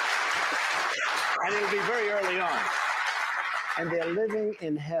and it'll be very early on. And they're living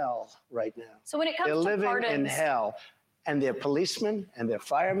in hell right now. So when it comes they're to living pardons, in hell. And they're policemen, and they're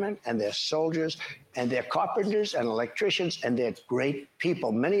firemen, and they're soldiers, and they're carpenters and electricians, and they're great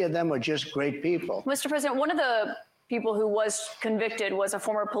people. Many of them are just great people. Mr. President, one of the people who was convicted was a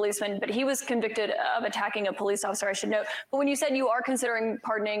former policeman, but he was convicted of attacking a police officer, I should note. But when you said you are considering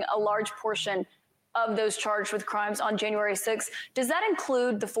pardoning a large portion of those charged with crimes on January 6th, does that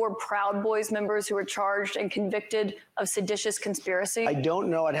include the 4 Proud Boys members who were charged and convicted of seditious conspiracy? I don't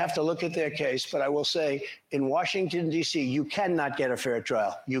know. I'd have to look at their case, but I will say in Washington, D.C., you cannot get a fair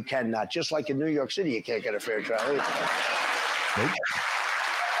trial. You cannot. Just like in New York City, you can't get a fair trial either. Nope.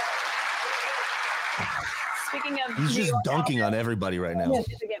 Speaking of He's New just York, dunking on everybody right now.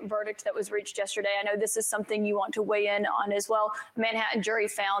 significant verdict that was reached yesterday. I know this is something you want to weigh in on as well. A Manhattan jury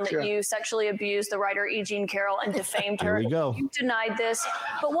found that you sexually abused the writer E. Jean Carroll and defamed her. Here we go. You denied this.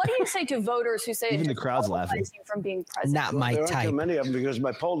 But what do you say to voters who say even the crowd's laughing from being president? Not my there type. aren't too many of them because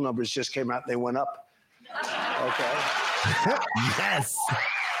my poll numbers just came out. They went up. Okay. Yes.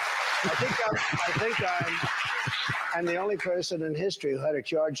 I think I'm the only person in history who had a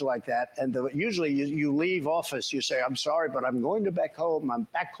charge like that. And usually you leave office, you say, I'm sorry, but I'm going to back home. I'm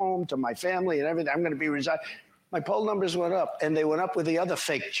back home to my family and everything. I'm going to be resigned. My poll numbers went up, and they went up with the other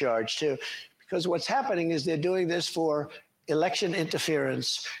fake charge too. Because what's happening is they're doing this for election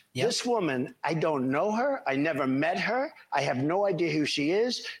interference. Yep. This woman, I don't know her. I never met her. I have no idea who she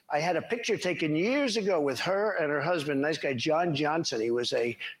is. I had a picture taken years ago with her and her husband, nice guy, John Johnson. He was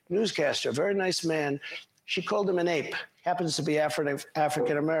a newscaster, very nice man. She called him an ape. Happens to be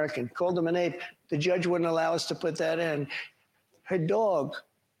African American. Called him an ape. The judge wouldn't allow us to put that in. Her dog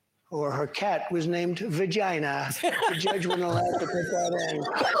or her cat was named Vagina. The judge wouldn't allow us to put that in.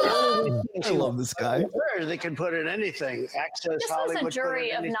 I love this guy. They can put in anything. Access This Hollywood. was a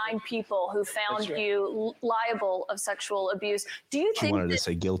jury of 9 people who found you liable of sexual abuse. Do you think wanted to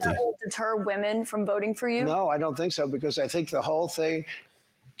say guilty. that will deter women from voting for you? No, I don't think so, because I think the whole thing,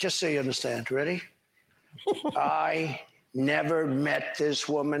 just so you understand, ready? I never met this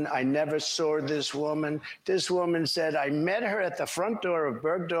woman. I never saw this woman. This woman said, I met her at the front door of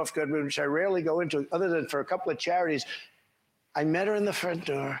Bergdorf Goodman, which I rarely go into other than for a couple of charities. I met her in the front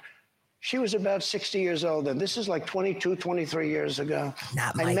door. She was about 60 years old, and this is like 22, 23 years ago.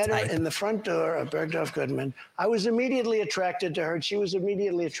 I met her in the front door of Bergdorf Goodman. I was immediately attracted to her, and she was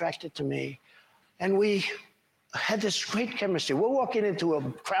immediately attracted to me. And we had this great chemistry. We're walking into a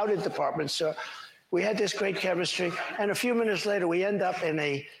crowded department store. We had this great chemistry, and a few minutes later, we end up in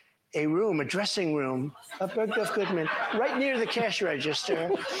a room, a dressing room of Bergdorf Goodman, right near the cash register.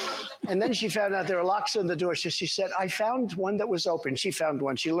 And then she found out there were locks on the door. So she said, I found one that was open. She found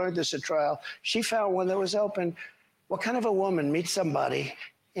one. She learned this at trial. She found one that was open. What kind of a woman meets somebody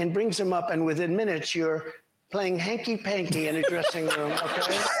and brings them up, and within minutes, you're playing hanky-panky in a dressing room,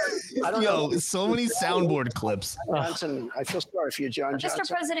 okay? I don't Yo, know. so many soundboard clips. Johnson, I feel sorry for you, John Johnson. Mr.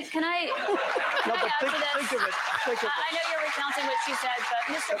 President, can I No, but add to this? think of it. Think of it. I know you're recounting what she said,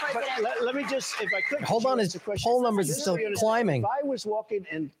 but Mr. President. But let me just, if I could. Hold on, his poll numbers are still climbing. If I was walking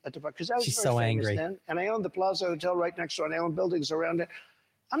in at the because I was She's very so famous angry. then, and I owned the Plaza Hotel right next door, and I owned buildings around it.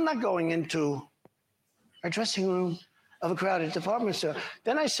 I'm not going into a dressing room of a crowded department store.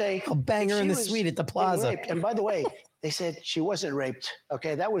 Then I say, I'll bang her in the suite at the Plaza. raped. And by the way, they said she wasn't raped.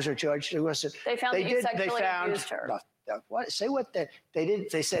 Okay, that was her charge. She wasn't. They found that you sexually abused her. What? Say what? They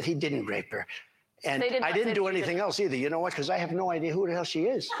did. They said he didn't rape her. And They did I not didn't say do she anything else either. You know what? Because I have no idea who the hell she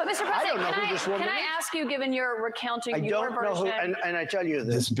is. But Mr. I don't President, know who this woman can I is. ask you, given your recounting I your don't know version? who, and I tell you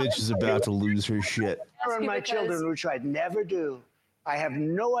this. This bitch is about to lose her shit. Her and my children, which I'd never do. I have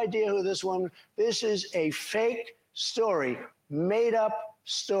no idea who this woman. This is a fake story, made up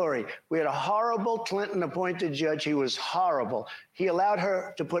story. We had a horrible Clinton-appointed judge. He was horrible. He allowed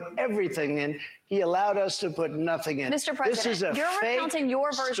her to put everything in. He allowed us to put nothing in. Mr. President, this is a you're fake recounting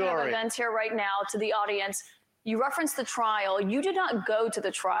your version of story. events here right now to the audience. You referenced the trial. You did not go to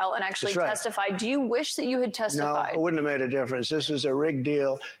the trial and actually That's right. testify. Do you wish that you had No, testified? it wouldn't have made a difference. This was a rigged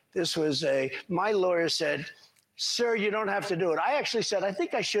deal. This was my lawyer said, sir, you don't have to do it. I actually said, I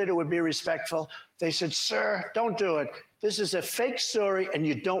think I should. It would be respectful. They said, sir, don't do it. This is a fake story, and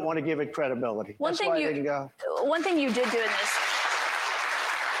you don't want to give it credibility. One That's thing why you I didn't go. One thing you did do in this.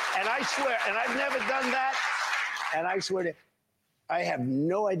 And I swear, and I've never done that, and I swear to, I have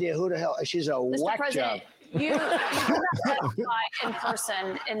no idea who the hell, she's a Mr. whack President, job. you did not testify in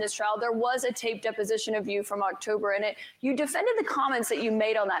person in this trial. There was a tape deposition of you from October in it. You defended the comments that you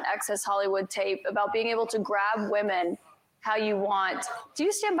made on that Access Hollywood tape about being able to grab women how you want. Do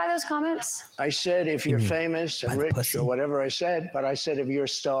you stand by those comments? I said, if you're famous and rich or whatever I said, but I said, if you're a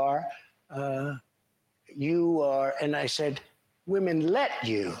star, you are, and I said, women let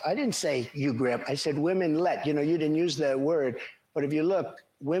you. I didn't say you grab, I said women let. You know, you didn't use that word, but if you look,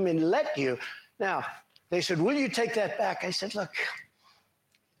 women let you. Now, they said, will you take that back? I said, look,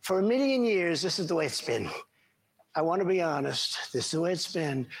 for a million years, this is the way it's been. I want to be honest. This is the way it's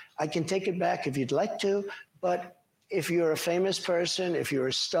been. I can take it back if you'd like to, but if you're a famous person, if you're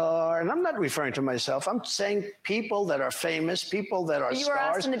a star, and I'm not referring to myself, I'm saying people that are famous, people that are You were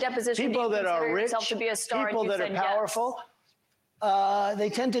asked stars, in the deposition, people do you that are consider rich, yourself to be a star, and people you that are said yes. powerful, they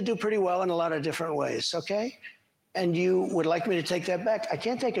tend to do pretty well in a lot of different ways, okay? And you would like me to take that back? I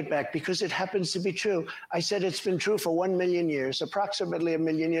can't take it back because it happens to be true. I said it's been true for 1 million years, approximately 1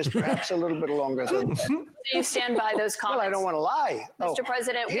 million years, perhaps a little bit longer than that. Do you stand by those comments? Well, I don't want to lie. Mr.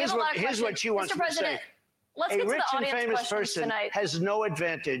 President, we have a lot of here's what questions. she wants Mr. me to say. President, let's A get to rich the and audience famous questions person tonight. has no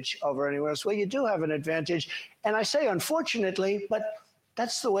advantage over anyone else. Well, you do have an advantage. And I say unfortunately, but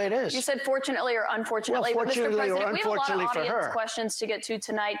that's the way it is. You said fortunately or unfortunately. Well, but Mr. fortunately or President, we have a lot of unfortunately for audience her. questions to get to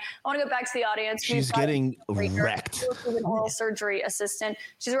tonight. I want to go back to the audience. She's We've got getting a speaker, wrecked. who's an oral surgery assistant.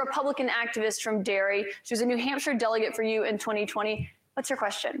 She's a Republican activist from Derry. She was a New Hampshire delegate for you in 2020. What's your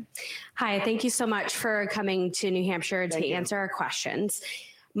question? Hi, thank you so much for coming to New Hampshire Thank to you. answer our questions.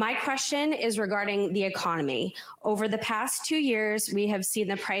 My question is regarding the economy. Over the past 2 years, we have seen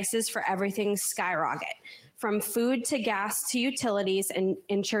the prices for everything skyrocket. From food to gas to utilities and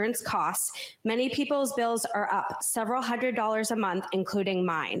insurance costs, many people's bills are up several $100s a month, including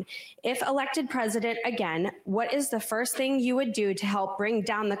mine. If elected president again, what is the first thing you would do to help bring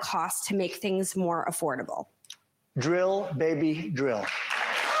down the cost to make things more affordable? Drill, baby, drill.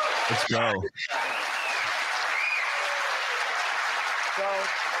 Let's go. So,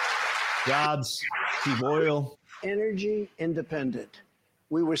 Jobs, cheap oil. energy independent.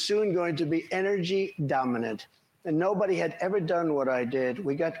 We were soon going to be energy dominant. And nobody had ever done what I did.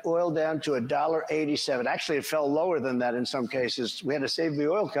 We got oil down to $1.87. Actually, it fell lower than that in some cases. We had to save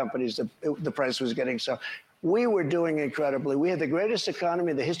the oil companies. The price was getting so. We were doing incredibly. We had the greatest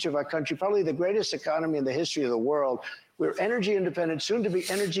economy in the history of our country, probably the greatest economy in the history of the world. We were energy independent, soon to be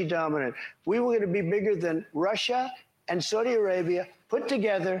energy dominant. We were going to be bigger than Russia and Saudi Arabia put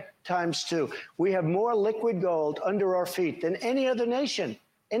together ×2. We have more liquid gold under our feet than any other nation.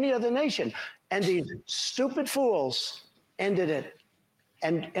 And these stupid fools ended it.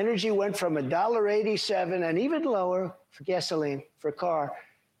 And energy went from $1.87 and even lower for gasoline, for a car.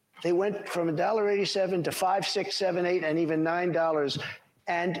 They went from $1.87 to $5, $6, $7, $8, and even $9.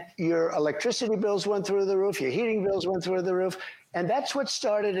 And your electricity bills went through the roof, your heating bills went through the roof. And that's what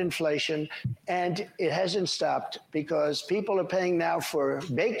started inflation. And it hasn't stopped because people are paying now for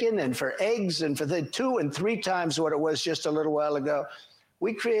bacon and for eggs and for the 2 and 3 times what it was just a little while ago.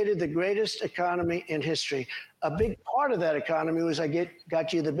 We created the greatest economy in history. A big part of that economy was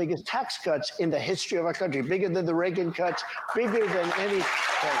got you the biggest tax cuts in the history of our country, bigger than the Reagan cuts, bigger than any.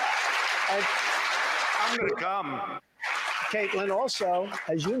 I'm going to come. Caitlin, also,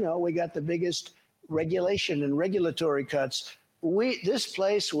 as you know, we got the biggest regulation and regulatory cuts. This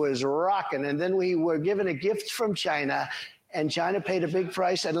place was rocking, and then we were given a gift from China, and China paid a big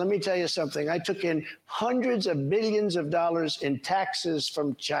price. And let me tell you something. I took in hundreds of billions of dollars in taxes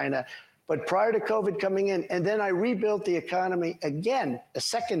from China, but prior to COVID coming in, and then I rebuilt the economy again, a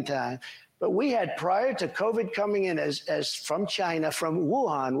second time. But we had, prior to COVID coming in as from China, from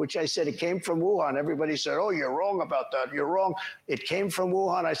Wuhan, which I said it came from Wuhan. Everybody said, oh, you're wrong about that. You're wrong. It came from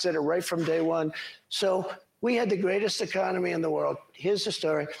Wuhan. I said it right from day one. So we had the greatest economy in the world. Here's the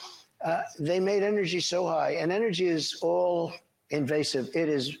story. They made energy so high, and energy is all invasive. It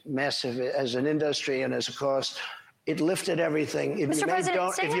is massive as an industry and as a cost. It lifted everything. Mr.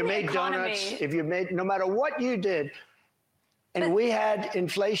 President, if you made donuts, no matter what you did, and we had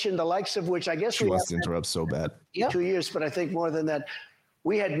inflation, the likes of which I guess she wants to interrupt so bad. 2 years, but I think more than that.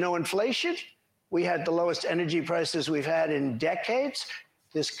 We had no inflation. We had the lowest energy prices we've had in decades.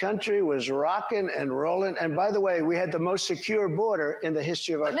 This country was rocking and rolling. And by the way, we had the most secure border in the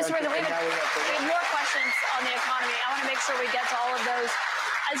history of our country. Mr. President, we have more questions on the economy. I want to make sure we get to all of those.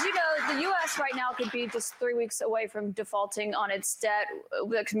 As you know, the U.S. right now could be just 3 weeks away from defaulting on its debt.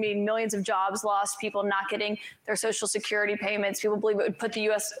 That could mean millions of jobs lost, people not getting their Social Security payments. People believe it would put the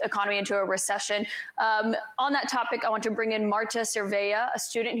U.S. economy into a recession. On that topic, I want to bring in Marta Cervella, a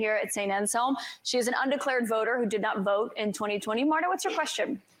student here at St. Anselm. She is an undeclared voter who did not vote in 2020. Marta, what's your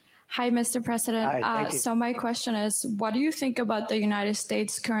question? Hi, Mr. President. Hi, so my question is, what do you think about the United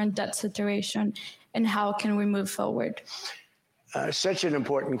States' current debt situation, and how can we move forward? Such an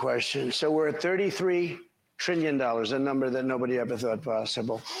important question. So we're at $33 trillion, a number that nobody ever thought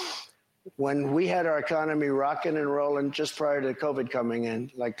possible. When we had our economy rocking and rolling just prior to COVID coming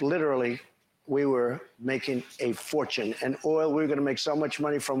in, like literally, we were making a fortune. And oil, we were going to make so much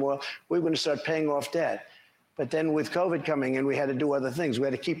money from oil, we were going to start paying off debt. But then with COVID coming in, we had to do other things. We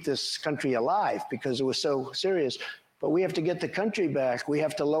had to keep this country alive because it was so serious. But we have to get the country back. We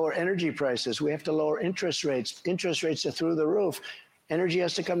have to lower energy prices. We have to lower interest rates. Interest rates are through the roof. Energy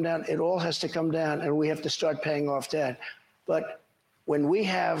has to come down. It all has to come down, and we have to start paying off debt. But when we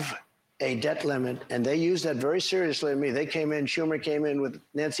have a debt limit, and they use that very seriously, they came in, Schumer came in with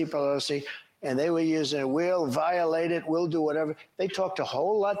Nancy Pelosi, and they were using, we'll violate it, we'll do whatever. They talked a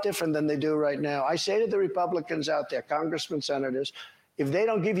whole lot different than they do right now. I say to the Republicans out there, congressmen, senators, if they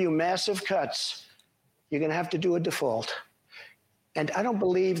don't give you massive cuts, you're going to have to do a default. And I don't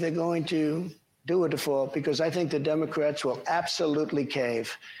believe they're going to do a default because I think the Democrats will absolutely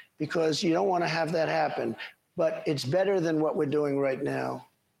cave because you don't want to have that happen. But it's better than what we're doing right now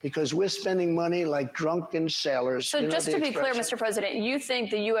because we're spending money like drunken sailors. So just to be clear, Mr. President, you think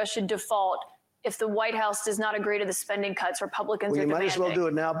the U.S. should default if the White House does not agree to the spending cuts Republicans are demanding? Well, you might as well do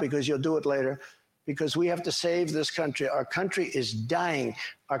it now because you'll do it later. Because we have to save this country. Our country is dying.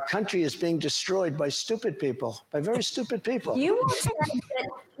 Our country is being destroyed by stupid people, by very stupid people. You said that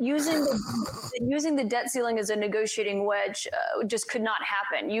using the debt ceiling as a negotiating wedge just could not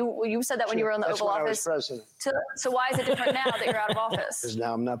happen. You said that when you were in the Oval Office. I was president. So why is it different now that you're out of office? Because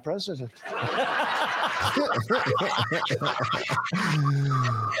now I'm not president.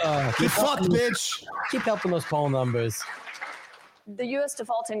 Get fucked, bitch. Keep helping those poll numbers. The U.S.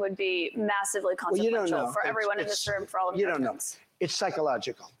 defaulting would be massively consequential for everyone in this room, for all Americans. You don't know. It's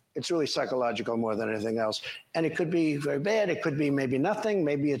psychological. It's really psychological more than anything else. And it could be very bad. It could be maybe nothing.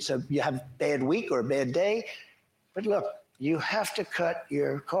 Maybe you have a bad week or a bad day. But look, you have to cut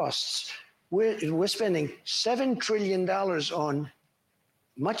your costs. We're spending $7 trillion on,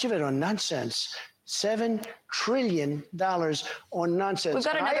 much of it on nonsense. $7 trillion on nonsense. We've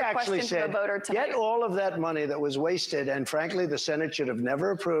got another question from a voter tonight. Get all of that money that was wasted, and frankly, the Senate should have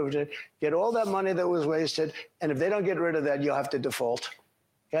never approved it. Get all that money that was wasted, and if they don't get rid of that, you'll have to default.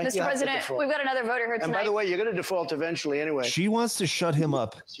 Okay? Mr. President, we've got another voter here tonight. And by the way, you're going to default eventually anyway. She wants to shut him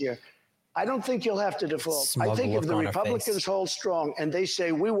up. I don't think you'll have to default. I think if the Republicans hold strong and they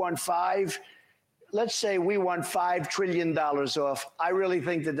say let's say we want $5 trillion off. I really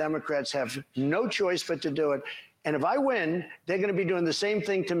think the Democrats have no choice but to do it. And if I win, they're going to be doing the same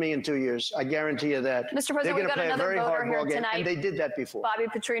thing to me in 2 years. I guarantee you that. Mr. President, we've got another voter here tonight. And they did that before. Bobby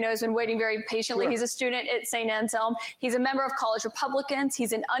Petrino has been waiting very patiently. He's a student at St. Anselm. He's a member of College Republicans.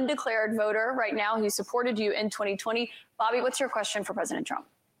 He's an undeclared voter right now. He supported you in 2020. Bobby, what's your question for President Trump?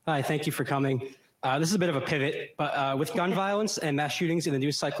 Hi, thank you for coming. This is a bit of a pivot, but with gun violence and mass shootings in the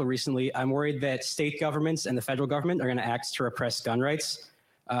news cycle recently, I'm worried that state governments and the federal government are going to act to repress gun rights.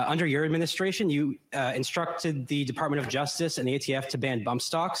 Under your administration, you instructed the Department of Justice and the ATF to ban bump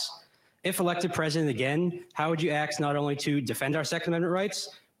stocks. If elected president again, how would you act not only to defend our Second Amendment rights,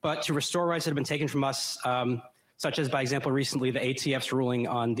 but to restore rights that have been taken from us, such as, by example, recently the ATF's ruling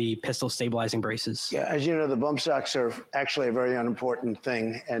on the pistol stabilizing braces? Yeah, as you know, the bump stocks are actually a very unimportant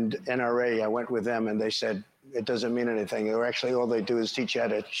thing. And NRA, I went with them and they said it doesn't mean anything. Or actually, all they do is teach you how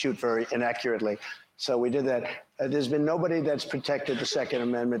to shoot very inaccurately. So we did that. There's been nobody that's protected the Second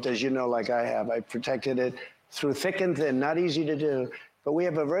Amendment, as you know, like I have. I protected it through thick and thin, not easy to do. But we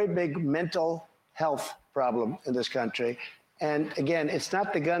have a very big mental health problem in this country. And again, it's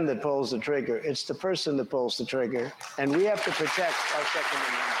not the gun that pulls the trigger. It's the person that pulls the trigger. And we have to protect our Second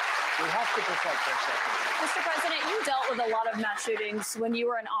Amendment. We have to protect our Second Amendment. Mr. President, you dealt with a lot of mass shootings when you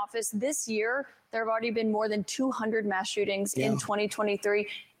were in office. This year, there have already been more than 200 mass shootings in 2023.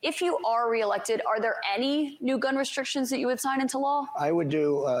 If you are reelected, are there any new gun restrictions that you would sign into law? I would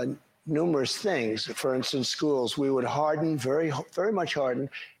do numerous things. For instance, schools, we would harden, very much harden.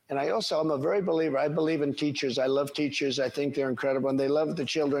 And I'm a very believer. I believe in teachers. I love teachers. I think they're incredible. And they love the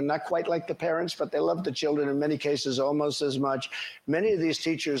children, not quite like the parents, but they love the children in many cases almost as much. Many of these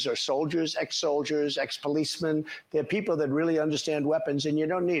teachers are soldiers, ex-policemen. They're people that really understand weapons. And you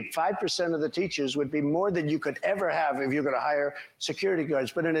don't need 5% of the teachers would be more than you could ever have if you're going to hire security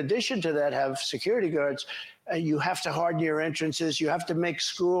guards. But in addition to that, have security guards. You have to harden your entrances. You have to make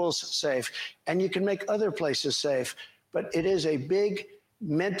schools safe. And you can make other places safe. But it is a big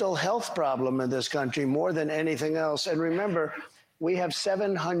mental health problem in this country more than anything else. And remember, we have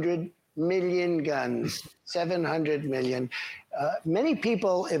 700 million guns, 700 million. Many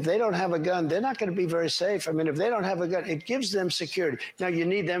people, if they don't have a gun, they're not going to be very safe. I mean, if they don't have a gun, it gives them security. Now, you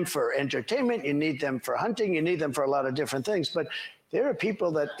need them for entertainment. You need them for hunting. You need them for a lot of different things. But there are people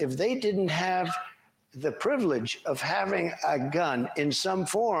that if they didn't have the privilege of having a gun in some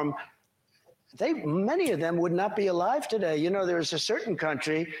form, many of them would not be alive today. You know, there's a certain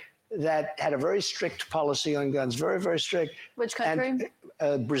country that had a very strict policy on guns, very, very strict. Which country?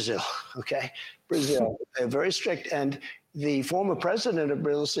 And, Brazil, okay? Brazil, very strict. And the former president of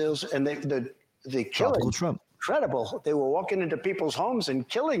Brazil, and the killing, Trump. Incredible. They were walking into people's homes and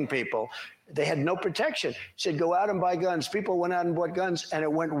killing people. They had no protection. He said, go out and buy guns. People went out and bought guns, and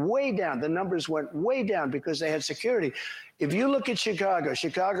it went way down. The numbers went way down because they had security. If you look at Chicago,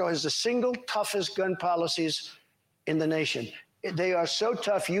 Chicago has the single toughest gun policies in the nation. They are so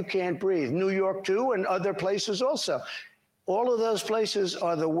tough you can't breathe. New York, too, and other places also. All of those places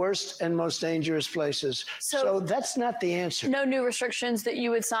are the worst and most dangerous places. So that's not the answer. No new restrictions that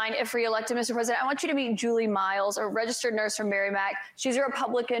you would sign if reelected, Mr. President. I want you to meet Julie Miles, a registered nurse from Merrimack. She's a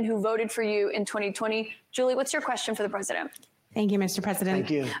Republican who voted for you in 2020. Julie, what's your question for the president? Thank you, Mr. President.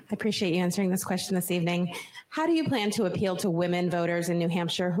 Thank you. I appreciate you answering this question this evening. How do you plan to appeal to women voters in New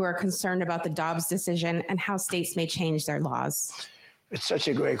Hampshire who are concerned about the Dobbs decision and how states may change their laws? It's such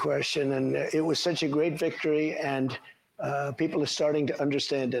a great question, and it was such a great victory, and people are starting to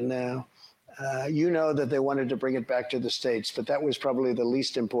understand it now. You know that they wanted to bring it back to the states, but that was probably the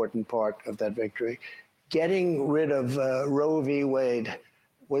least important part of that victory. Getting rid of Roe v. Wade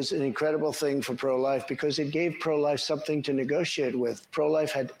was an incredible thing for pro-life because it gave pro-life something to negotiate with.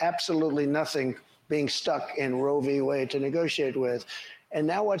 Pro-life had absolutely nothing being stuck in Roe v. Wade to negotiate with. And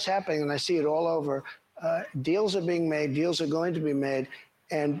now what's happening, and I see it all over, deals are being made, deals are going to be made.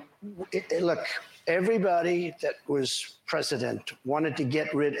 And look, everybody that was president wanted to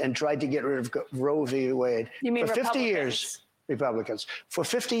get rid and tried to get rid of Roe v. Wade. You mean for 50 Republicans? years. Republicans. For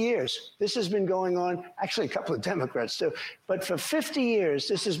 50 years, this has been going on. Actually, a couple of Democrats too. But for 50 years,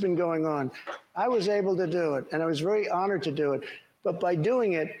 this has been going on. I was able to do it, and I was very honored to do it. But by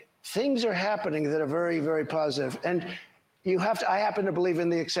doing it, things are happening that are very, very positive. And I happen to believe in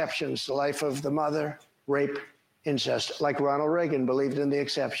the exceptions, the life of the mother, rape, incest, like Ronald Reagan believed in the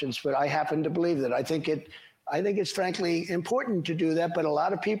exceptions. But I happen to believe that. I think it's frankly important to do that. But a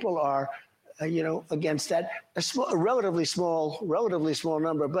lot of people are, against that. A relatively small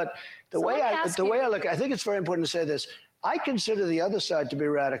number. But the way I look, I think it's very important to say this. I consider the other side to be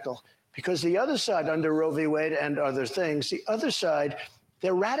radical because the other side, under Roe v. Wade and other things, the other side,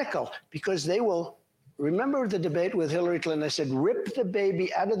 they're radical because they will. Remember the debate with Hillary Clinton? I said, rip the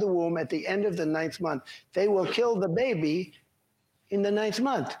baby out of the womb at the end of the 9th month. They will kill the baby in the 9th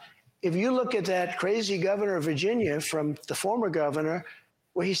month. If you look at that crazy governor of Virginia from the former governor,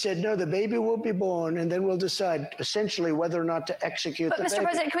 Well, he said, no, the baby will be born, and then we'll decide essentially whether or not to execute But the Mr. baby.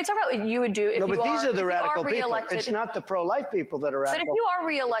 President, can we talk about what you would do if No, you but these are the if you radical people. reelected? It's not the pro-life people that are But radical. if you are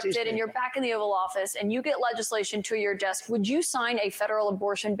reelected and you're back in the Oval Office and you get legislation to your desk, would you sign a federal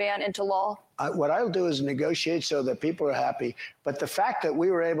abortion ban into law? What I'll do is negotiate so that people are happy. But the fact that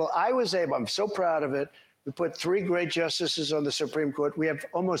I was able, I'm so proud of it. We put 3 great justices on the Supreme Court. We have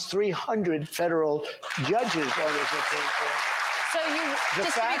almost 300 federal judges on the Supreme Court. So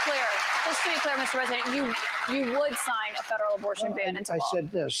just to be clear, Mr. President, you would sign a federal abortion ban into law.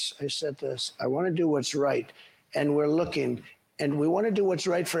 I said this. I want to do what's right. And we're looking, and we want to do what's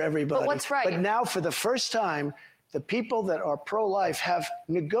right for everybody. But what's right? But now, for the first time, the people that are pro-life have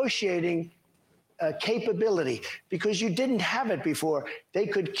negotiating capability, because you didn't have it before. They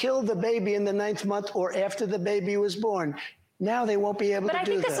could kill the baby in the 9th month or after the baby was born. Now they won't be able to do that.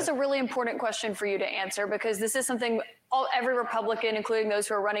 But I think this is a really important question for you to answer, because this is something every Republican, including those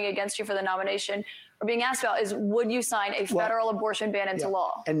who are running against you for the nomination, are being asked about is, would you sign a federal abortion ban into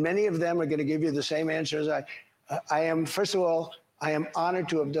law? And many of them are going to give you the same answer as I am. First of all, I am honored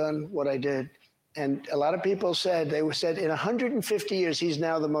to have done what I did. And a lot of people said in 150 years, he's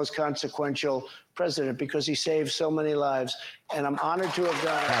now the most consequential president because he saved so many lives. And I'm honored to have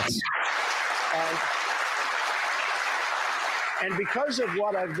done it. And because of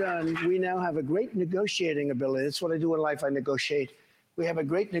what I've done, we now have a great negotiating ability. That's what I do in life. I negotiate. We have a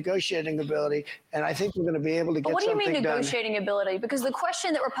great negotiating ability, and I think we're going to be able to get something done. What do you mean negotiating ability? Because the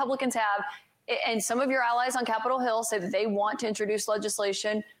question that Republicans have, and some of your allies on Capitol Hill say that they want to introduce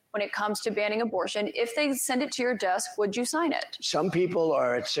legislation when it comes to banning abortion. If they send it to your desk, would you sign it? Some people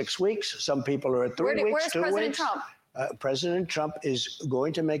are at 6 weeks. Some people are at 3 weeks, where's 2 President weeks. Trump? President Trump is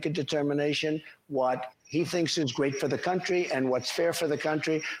going to make a determination what he thinks is great for the country and what's fair for the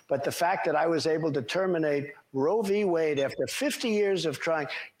country. But the fact that I was able to terminate Roe v. Wade after 50 years of trying,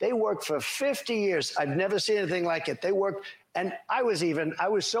 they worked for 50 years. I've never seen anything like it. They worked, and I was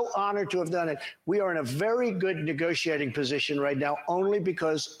so honored to have done it. We are in a very good negotiating position right now, only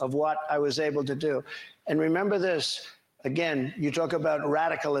because of what I was able to do. And remember this, again, you talk about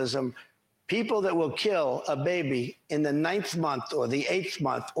radicalism. People that will kill a baby in the 9th month or the 8th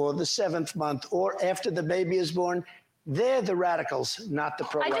month or the 7th month or after the baby is born, they're the radicals, not the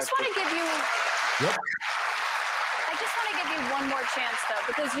pro-life. I just want to give you one more chance, though,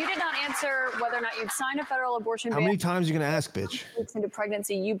 because you did not answer whether or not you'd sign a federal abortion ban. How many times are you going to ask, bitch? Weeks into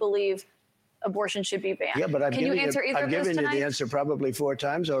pregnancy, you believe abortion should be banned. Yeah, but I've given you the answer probably 4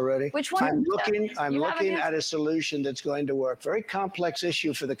 times already. Which one? I'm looking at a solution that's going to work. Very complex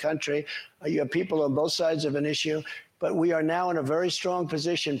issue for the country. You have people on both sides of an issue, but we are now in a very strong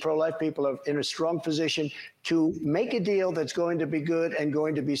position. Pro-life people are in a strong position to make a deal that's going to be good and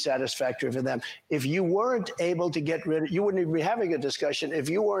going to be satisfactory for them. If you weren't able to get rid of, you wouldn't even be having a discussion. If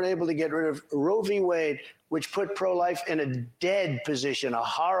you weren't able to get rid of Roe v. Wade, which put pro-life in a dead position, a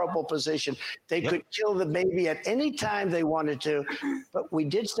horrible position. They could kill the baby at any time they wanted to, but we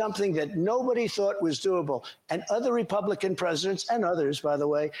did something that nobody thought was doable. And other Republican presidents, and others, by the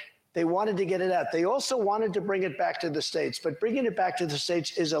way, they wanted to get it out. They also wanted to bring it back to the states, but bringing it back to the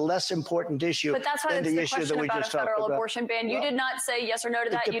states is a less important issue But that's why than it's the the issue question that we about just a talked federal about. abortion ban. You did not say yes or no to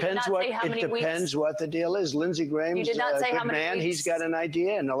that. You did not say how many It weeks. depends what the deal is. Lindsey Graham's You did not say a how good many man. weeks. He's got an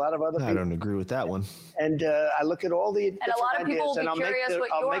idea, and a lot of other people. I don't agree with that one. And I look at all the And a lot of people will be I'll curious what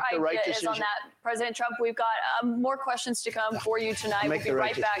your make the right idea is on decision. that. President Trump, we've got more questions to come for you tonight. We'll make be the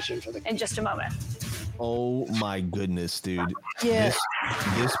right right back decision for the in just a moment. Oh my goodness, dude. Yeah.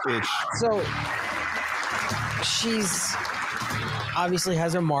 This bitch. So she's obviously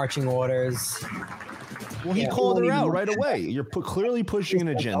has her marching orders. Well, he called her out right away. You're clearly pushing an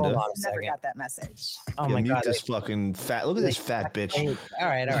agenda. Hold on a Never second. got that message. Oh Yeah, my mute God. this fucking fat. Look at this fat bitch. All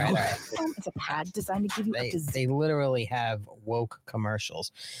right. It's a pad designed to give you a They literally have woke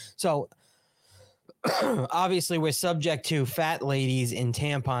commercials. So obviously we're subject to fat ladies in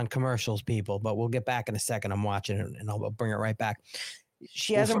tampon commercials, people, but we'll get back in a second. I'm watching it and I'll bring it right back.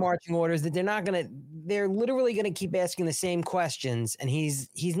 She has her marching orders that they're literally going to keep asking the same questions, and he's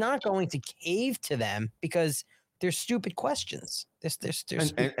not going to cave to them because they're stupid questions.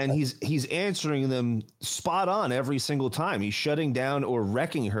 And he's answering them spot on every single time. He's shutting down or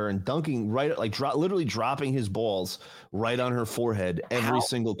wrecking her and dunking literally dropping his balls right on her forehead every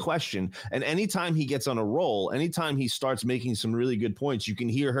single question. And anytime he gets on a roll, anytime he starts making some really good points, you can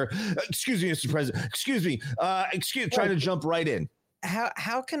hear her, excuse me, Mr. President, excuse me, trying to jump right in.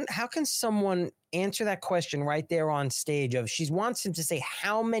 How can someone answer that question right there on stage? She wants him to say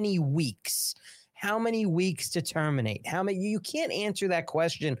how many weeks, how many weeks to terminate? How many? You can't answer that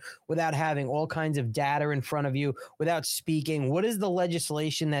question without having all kinds of data in front of you, without speaking. What is the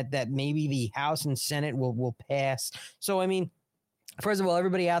legislation that maybe the House and Senate will pass? So, I mean, first of all,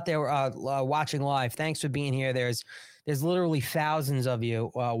 everybody out there watching live, thanks for being here. There's literally thousands of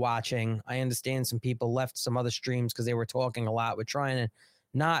you watching. I understand some people left some other streams because they were talking a lot. We're trying to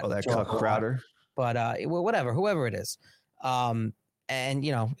not that talk Cuck Crowder, but whatever, whoever it is. And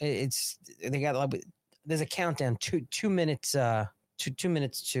you know, there's a countdown, two minutes to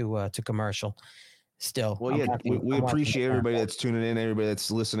commercial. Still, well, yeah, we appreciate everybody that's tuning in, everybody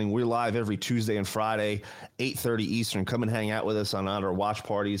that's listening. We're live every Tuesday and Friday, 8:30 Eastern. Come and hang out with us on our watch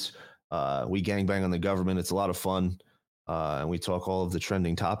parties. We gangbang on the government. It's a lot of fun, and we talk all of the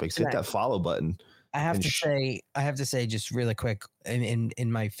trending topics. Hit that follow button. I have to say, just really quick, in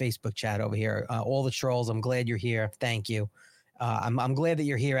my Facebook chat over here, all the trolls, I'm glad you're here. Thank you. I'm glad that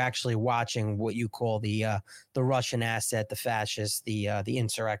you're here actually watching what you call the Russian asset, the fascists, the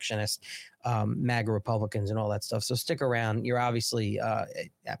insurrectionists, MAGA Republicans and all that stuff. So stick around. You're obviously,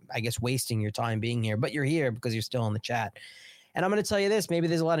 I guess, wasting your time being here, but you're here because you're still in the chat. And I'm going to tell you this, maybe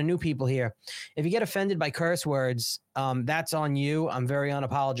there's a lot of new people here. If you get offended by curse words, that's on you. I'm very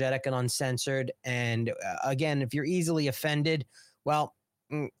unapologetic and uncensored. And again, if you're easily offended, well,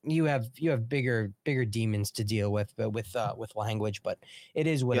 you have bigger demons to deal with language, but it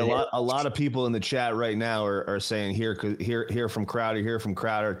is what it is. A lot of people in the chat right now are saying hear from Crowder.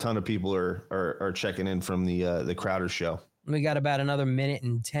 A ton of people are checking in from the Crowder show. We got about another minute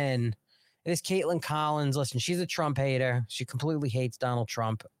and 10. This Caitlin Collins, listen, she's a Trump hater. She completely hates Donald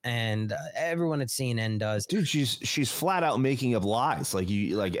Trump, and everyone at CNN does. Dude, she's flat out making up lies,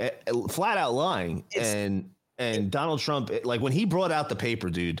 flat out lying. And Donald Trump, like when he brought out the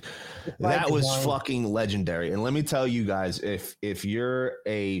paper, dude, that was fucking legendary. And let me tell you guys, if you're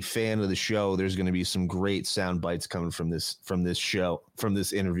a fan of the show, there's going to be some great sound bites coming from this show, from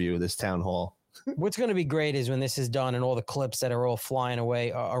this interview, this town hall. What's going to be great is when this is done and all the clips that are all flying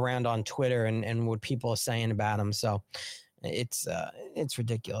away around on Twitter and what people are saying about him. So it's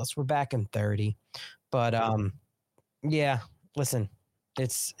ridiculous. We're back in 30, but yeah, listen,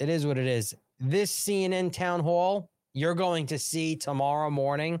 it is what it is. This CNN town hall, you're going to see tomorrow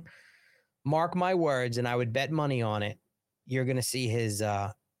morning. Mark my words, and I would bet money on it. You're going to see his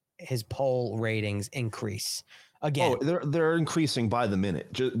poll ratings increase again. Oh, they're increasing by the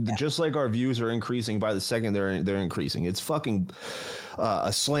minute. Just like our views are increasing by the second. They're increasing. It's fucking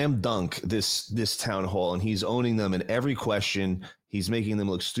a slam dunk. This town hall, and he's owning them in every question. He's making them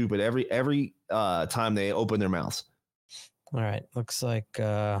look stupid every time they open their mouths. All right, looks like.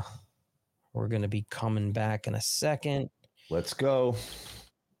 We're going to be coming back in a second. Let's go.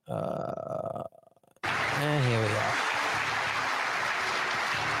 And here we are.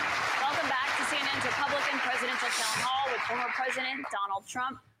 Welcome back to CNN's Republican Presidential Town Hall with former President Donald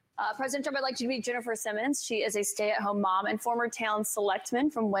Trump. President Trump, I'd like you to meet Jennifer Simmons. She is a stay-at-home mom and former town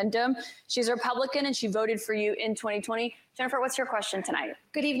selectman from Wyndham. She's a Republican, and she voted for you in 2020. Jennifer, what's your question tonight?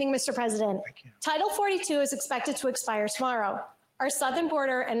 Good evening, Mr. President. Title 42 is expected to expire tomorrow. Our southern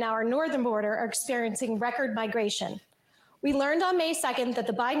border and now our northern border are experiencing record migration. We learned on May 2nd that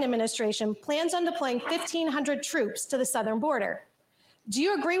the Biden administration plans on deploying 1,500 troops to the southern border. Do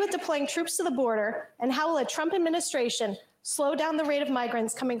you agree with deploying troops to the border, and how will a Trump administration slow down the rate of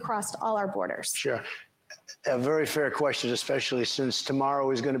migrants coming across all our borders? Sure. A very fair question, especially since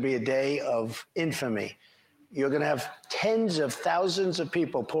tomorrow is going to be a day of infamy. You're going to have tens of thousands of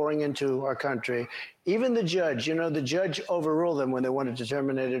people pouring into our country. Even the judge, the judge overruled them when they wanted to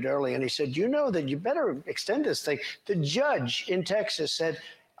terminate it early. And he said, that you better extend this thing. The judge in Texas said,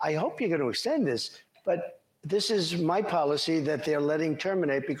 I hope you're going to extend this, but this is my policy that they're letting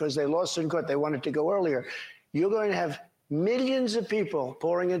terminate because they lost in court. They wanted to go earlier. You're going to have millions of people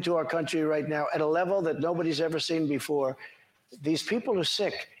pouring into our country right now at a level that nobody's ever seen before. These people are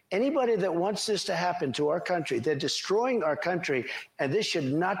sick. Anybody that wants this to happen to our country, they're destroying our country, and this should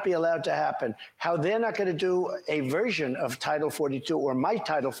not be allowed to happen. How they're not going to do a version of Title 42 or my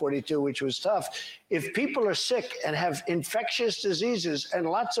Title 42, which was tough. If people are sick and have infectious diseases and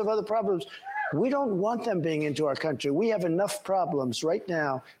lots of other problems, we don't want them being into our country. We have enough problems right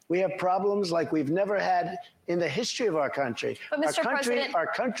now. We have problems like we've never had in the history of our country. But Mr. President, our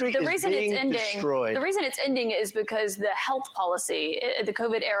country is being destroyed. The reason it's ending is because the health policy, the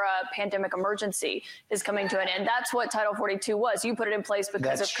COVID era pandemic emergency is coming to an end. That's what Title 42 was. You put it in place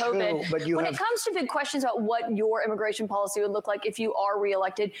because That's of COVID. true, but when it comes to big questions about what your immigration policy would look like if you are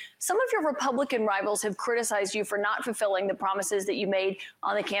reelected, some of your Republican rivals have criticized you for not fulfilling the promises that you made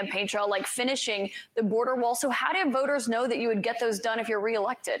on the campaign trail, like finishing the border wall. So how did voters know that you would get those done if you're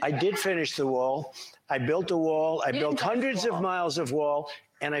reelected? I did finish the wall. I built a wall. I built hundreds of miles of wall,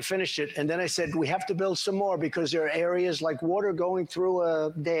 and I finished it. And then I said, we have to build some more because there are areas like water going through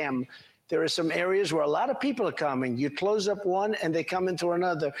a dam. There are some areas where a lot of people are coming. You close up one and they come into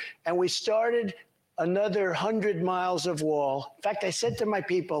another. And we started another 100 miles of wall. In fact, I said to my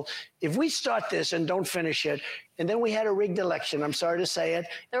people, if we start this and don't finish it, and then we had a rigged election, I'm sorry to say it.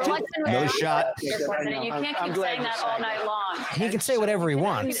 The election was No shot. Mr. President. You can't keep saying that all night long. He can say whatever he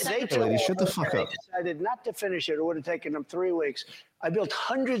wants. They shut the fuck up. Decided not to finish it. It would have taken them 3 weeks. I built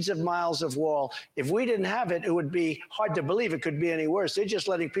hundreds of miles of wall. If we didn't have it, it would be hard to believe it could be any worse. They're just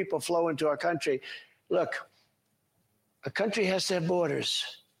letting people flow into our country. Look, a country has to have borders.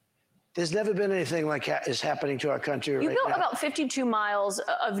 There's never been anything like is happening to our country right now. You built about 52 miles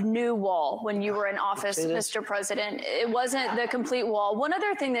of new wall when you were in office, Mr. President. It wasn't the complete wall. One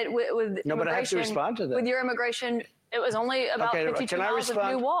other thing that with No, but I have to respond to that. With your immigration, it was only about 52 miles of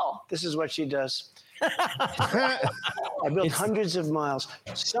new wall. This is what she does. I built hundreds of miles.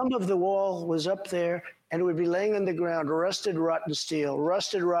 Some of the wall was up there, and it would be laying on the ground, rusted, rotten steel,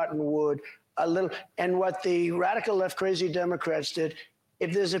 rusted, rotten wood, a little. And what the radical left, crazy Democrats did,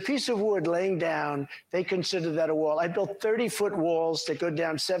 if there's a piece of wood laying down, they consider that a wall. I built 30-foot walls that go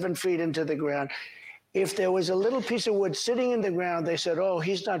down 7 feet into the ground. If there was a little piece of wood sitting in the ground, they said, oh,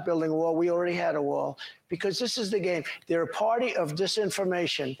 he's not building a wall. We already had a wall. Because this is the game. They're a party of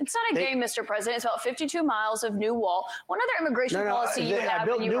disinformation. It's not a game, Mr. President. It's about 52 miles of new wall. One other immigration policy you had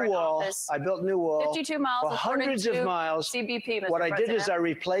when you were in office. I built new wall. 52 miles for hundreds of miles. CBP, Mr. What I President. did is I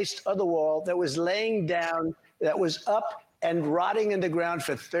replaced other wall that was laying down, that was up and rotting in the ground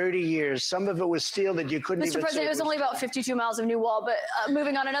for 30 years. Some of it was steel that you couldn't even see. Mr. President, it was only about 52 miles of new wall, but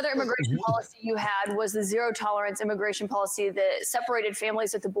moving on, another immigration policy you had was the zero tolerance immigration policy that separated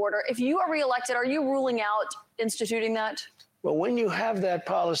families at the border. If you are reelected, are you ruling out instituting that? Well, when you have that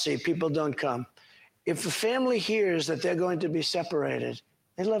policy, people don't come. If a family hears that they're going to be separated,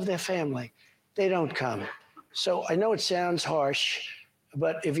 they love their family. They don't come. So I know it sounds harsh,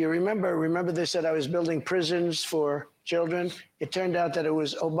 but if you remember they said I was building prisons for children. It turned out that it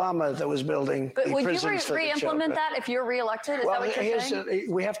was Obama that was building but the would prisons you re-implement that if you're reelected? Is that what you're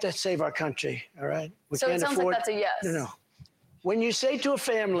saying? We have to save our country, all right? We so can't it sounds afford, like that's a yes. No. When you say to a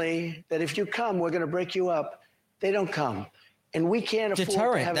family that if you come, we're going to break you up, they don't come. And we can't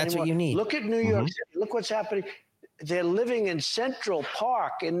afford to have that's any what more. you need. Look at New York City. Look what's happening. They're living in Central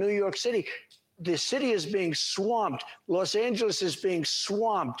Park in New York City. The city is being swamped. Los Angeles is being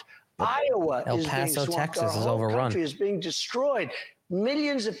swamped. Iowa El is Paso, being swamped. Texas Our is whole overrun. country is being destroyed.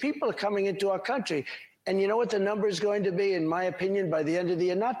 Millions of people are coming into our country. And you know what the number is going to be, in my opinion, by the end of the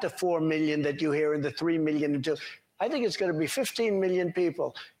year? Not the 4 million that you hear and the 3 million. I think it's going to be 15 million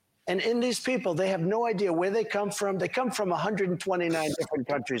people. And in these people, they have no idea where they come from. They come from 129 different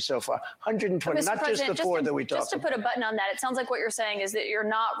countries so far. 120, not just the 4 that we talked about. Just to put a button on that, it sounds like what you're saying is that you're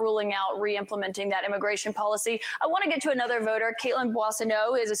not ruling out re-implementing that immigration policy. I want to get to another voter. Caitlin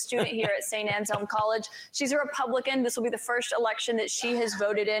Boissonneau is a student here at St. Anselm College. She's a Republican. This will be the first election that she has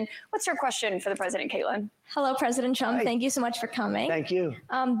voted in. What's your question for the president, Caitlin? Hello, President Trump. Hi. Thank you so much for coming. Thank you.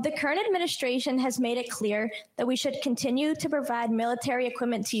 The current administration has made it clear that we should continue to provide military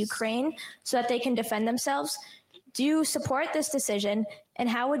equipment to Ukraine so that they can defend themselves. Do you support this decision? And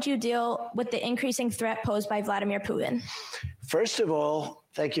how would you deal with the increasing threat posed by Vladimir Putin? First of all,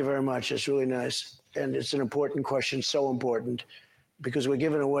 thank you very much. It's really nice. And it's an important question, so important, because we're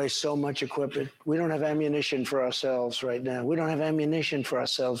giving away so much equipment. We don't have ammunition for ourselves right now. We don't have ammunition for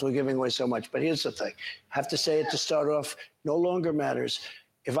ourselves. We're giving away so much. But here's the thing. I have to say it to start off, no longer matters.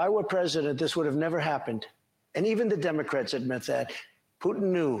 If I were president, this would have never happened. And even the Democrats admit that.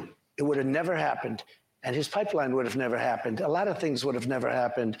 Putin knew it would have never happened. And his pipeline would have never happened. A lot of things would have never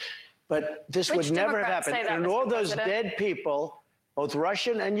happened. But this would never have happened. And all those dead people, both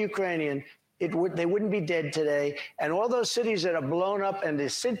Russian and Ukrainian, they wouldn't be dead today. And all those cities that are blown up and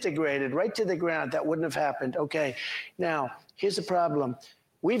disintegrated right to the ground, that wouldn't have happened. Okay, now, here's the problem.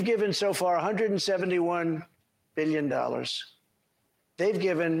 We've given so far $171 billion. They've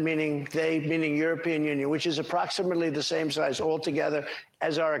given, meaning European Union, which is approximately the same size altogether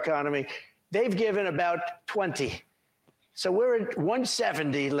as our economy. They've given about 20. So we're at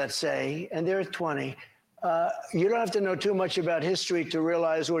 170, let's say, and they're at 20. You don't have to know too much about history to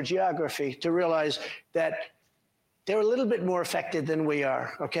realize, or geography, to realize that they're a little bit more affected than we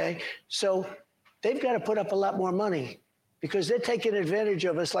are, okay? So they've got to put up a lot more money because they're taking advantage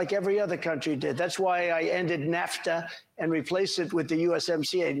of us like every other country did. That's why I ended NAFTA and replaced it with the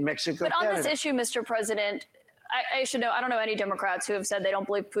USMCA in Mexico. But on Canada. this issue, Mr. President, I should know, I don't know any Democrats who have said they don't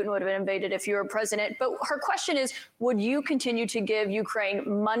believe Putin would have invaded if you were president. But her question is, would you continue to give Ukraine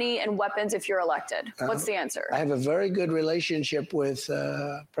money and weapons if you're elected? What's the answer? I have a very good relationship with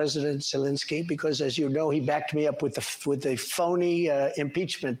President Zelensky because, as you know, he backed me up with the phony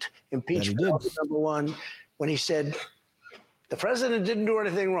impeachment number one, when he said the president didn't do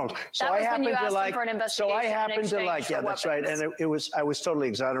anything wrong. So I happen to like. So I happen to like. Yeah, that's right. And I was totally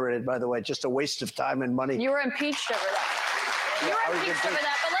exonerated, by the way. Just a waste of time and money. You were impeached over that. You were impeached over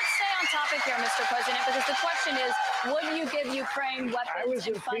that. But let's stay on topic here, Mr. President, because the question is, would you give Ukraine weapons I was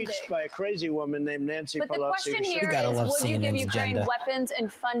and funding? impeached by a crazy woman named Nancy Pelosi. But the question here is, would you give Ukraine weapons and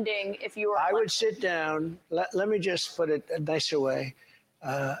funding if you were elected? I would sit down. Let me just put it a nicer way.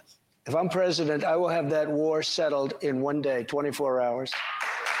 If I'm president, I will have that war settled in one day, 24 hours.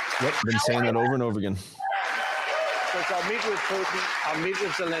 Yep, been saying that over and over again. Because I'll meet with Putin, I'll meet with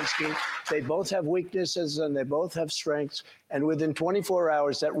Zelensky. They both have weaknesses and they both have strengths. And within 24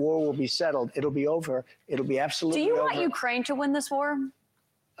 hours, that war will be settled. It'll be over. It'll be absolutely over. Do you want Ukraine to win this war?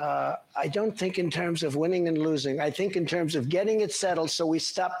 I don't think in terms of winning and losing. I think in terms of getting it settled so we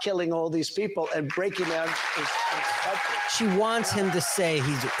stop killing all these people and breaking down his country. She wants him to say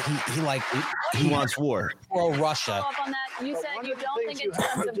he wants war. Or Russia. Follow up on that. You said you don't think in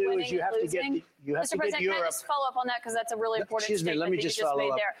terms of winning and losing. Mr. President, can I just follow up on that because that's a really important statement let me that just you just follow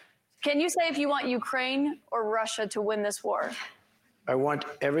made up. there. Can you say if you want Ukraine or Russia to win this war? I want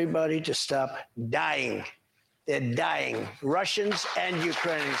everybody to stop dying. They're dying, Russians and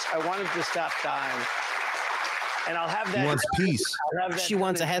Ukrainians. I want them to stop dying. And I'll have that. He wants peace. She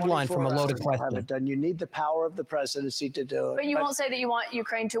wants a headline from a loaded question. Have it done. You need the power of the presidency to do it. But you won't say that you want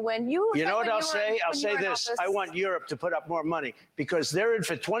Ukraine to win. You know what I'll say? I'll say this. I want Europe to put up more money because they're in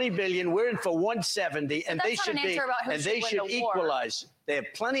for 20 billion. We're in for 170, and they should be. And they should equalize. They have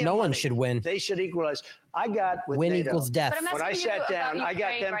plenty of money. No one should win. They should equalize. I got with win NATO. equals death. When I sat down, I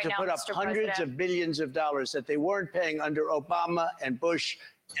got them to put up hundreds of billions of dollars that they weren't paying under Obama and Bush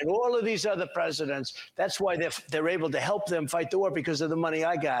and all of these other presidents. That's why they're able to help them fight the war because of the money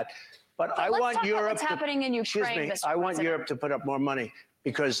I got. But I want Europe. What's happening in Ukraine, excuse me. Mr. I want President. Europe to put up more money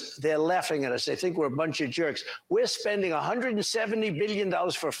because they're laughing at us. They think we're a bunch of jerks. We're spending $170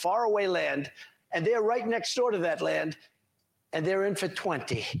 billion for faraway land, and they're right next door to that land, and they're in for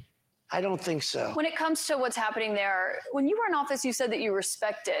 20. I don't think so. When it comes to what's happening there, when you were in office, you said that you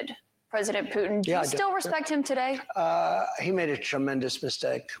respected President Putin. Do you still respect him today? He made a tremendous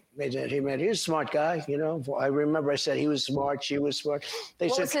mistake. He's a smart guy, you know. I remember I said he was smart, she was smart.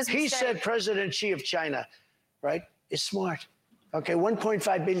 He said President Xi of China, right, is smart. Okay,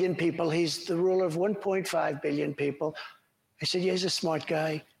 1.5 billion people. He's the ruler of 1.5 billion people. I said, yeah, he's a smart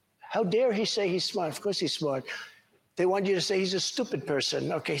guy. How dare he say he's smart? Of course he's smart. They want you to say he's a stupid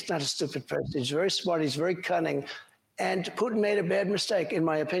person. Okay, he's not a stupid person. He's very smart. He's very cunning. And Putin made a bad mistake, in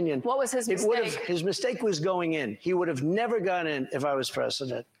my opinion. What was his mistake? His mistake was going in. He would have never gone in if I was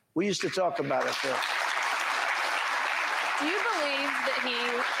president. We used to talk about it, Phil. Do you believe that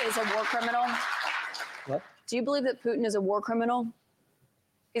he is a war criminal? What? Do you believe that Putin is a war criminal?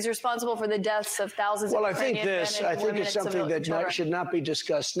 He's responsible for the deaths of thousands of Ukrainian men and women and I think it's something that should not be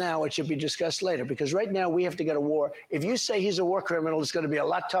discussed now. It should be discussed later because right now we have to get a war. If you say he's a war criminal, it's going to be a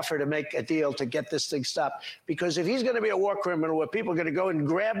lot tougher to make a deal to get this thing stopped. Because if he's going to be a war criminal where people are going to go and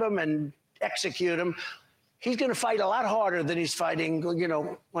grab him and execute him, he's going to fight a lot harder than he's fighting, you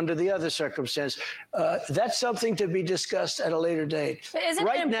know, under the other circumstance. That's something to be discussed at a later date.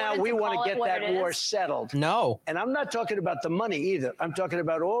 Right now, we want to get that war settled. No. And I'm not talking about the money either. I'm talking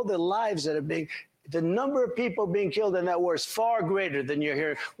about all the lives that are being, the number of people being killed in that war is far greater than you're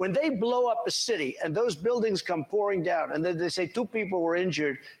hearing. When they blow up a city and those buildings come pouring down and then they say 2 people were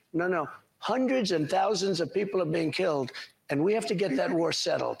injured, no, hundreds and thousands of people are being killed. And we have to get that war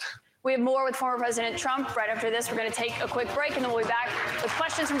settled. We have more with former President Trump. Right after this, we're going to take a quick break, and then we'll be back with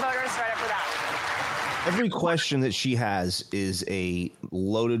questions from voters right after that. Every question that she has is a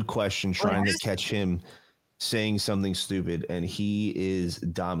loaded question trying to catch him saying something stupid, and he is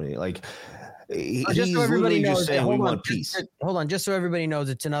dominating. Like, he's literally just saying we want peace. Hold on, just so everybody knows,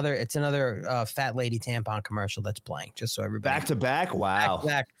 it's another fat lady tampon commercial that's playing. Just so everybody back to back. Wow,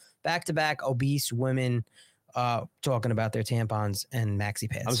 back to back obese women talking about their tampons and maxi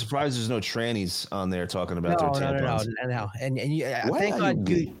pads. I'm surprised there's no trannies on there talking about their tampons. No. And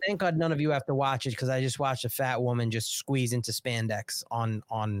thank God none of you have to watch it because I just watched a fat woman just squeeze into spandex on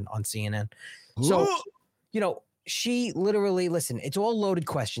CNN. So, she literally, listen, it's all loaded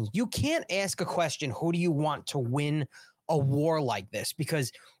questions. You can't ask a question, who do you want to win a war like this?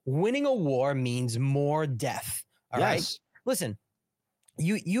 Because winning a war means more death. All right. Listen,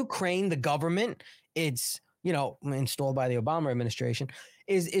 Ukraine, the government, it's, installed by the Obama administration,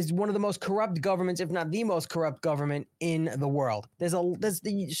 is one of the most corrupt governments, if not the most corrupt government in the world. There's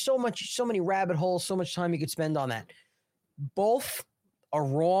so many rabbit holes, so much time you could spend on that. Both are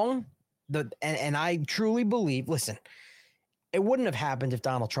wrong. And I truly believe, listen, it wouldn't have happened if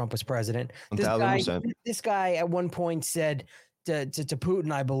Donald Trump was president. This guy at one point said to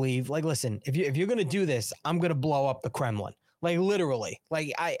Putin, I believe, like, listen, if you're going to do this, I'm going to blow up the Kremlin. Like, literally,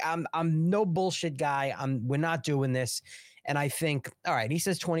 like I'm no bullshit guy. We're not doing this. And I think, all right, he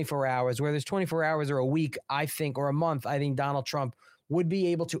says 24 hours, whether it's 24 hours or a week, I think, or a month, I think Donald Trump would be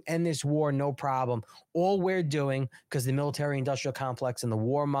able to end this war, no problem. All we're doing, because the military industrial complex and the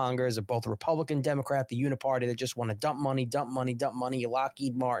warmongers are both Republican, Democrat, the uniparty that just want to dump money, your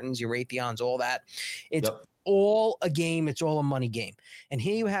Lockheed Martins, your Raytheons, all that. It's all a game. It's all a money game. And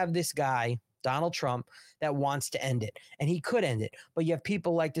here you have this guy, Donald Trump, that wants to end it. And he could end it. But you have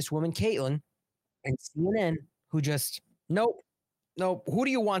people like this woman, Caitlin, and CNN, who just, nope. Who do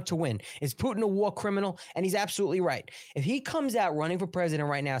you want to win? Is Putin a war criminal? And he's absolutely right. If he comes out running for president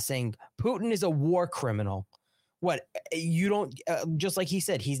right now saying Putin is a war criminal, what, you don't, just like he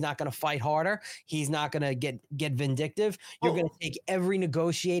said, he's not going to fight harder. He's not going to get vindictive. You're going to take every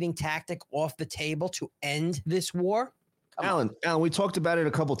negotiating tactic off the table to end this war? Alan, we talked about it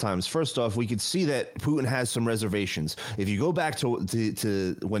a couple times. First off, we could see that Putin has some reservations. If you go back to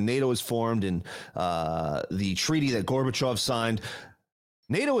when NATO was formed and the treaty that Gorbachev signed,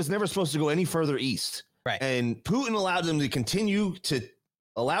 NATO was never supposed to go any further east. Right. And Putin allowed them to continue to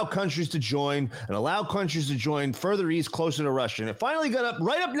allow countries to join further east, closer to Russia. And it finally got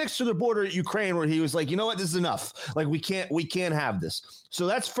right up next to the border at Ukraine, where he was like, you know what, this is enough. Like, we can't have this. So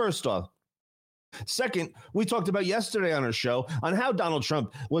that's first off. Second, we talked about yesterday on our show on how Donald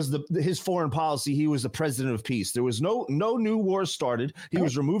Trump was his foreign policy. He was the president of peace. There was no new wars started. He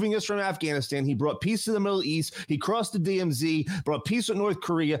was removing us from Afghanistan. He brought peace to the Middle East. He crossed the DMZ, brought peace with North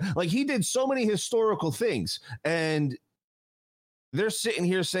Korea. Like, he did so many historical things. And they're sitting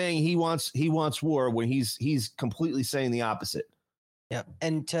here saying he wants war when he's completely saying the opposite. Yeah.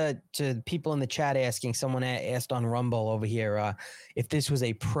 And to people in the chat asking, someone asked on Rumble over here, if this was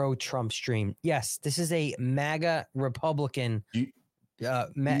a pro-Trump stream. Yes, this is a MAGA Republican. Do you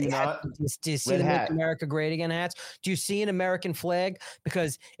see the Make America Great Again hats? Do you see an American flag?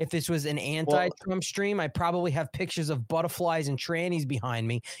 Because if this was an anti-Trump stream, I probably have pictures of butterflies and trannies behind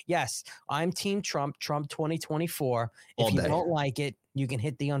me. Yes, I'm Team Trump 2024. If you don't like it, you can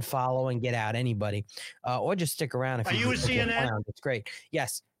hit the unfollow and get out, anybody. Or just stick around. Are you a CNN? It's great.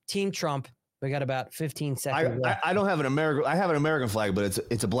 Yes, Team Trump. We got about 15 seconds left. I don't have an American. I have an American flag, but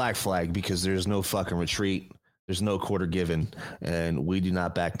it's a black flag because there's no fucking retreat. There's no quarter given, and we do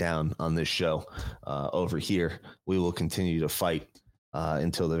not back down on this show. Over here, we will continue to fight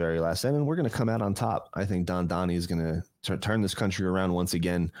until the very last end, and we're going to come out on top. I think Don Donnie is going to turn this country around once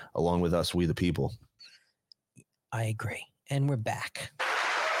again, along with us, we the people. I agree. And we're back.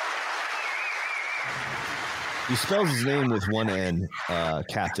 He spells his name with one N,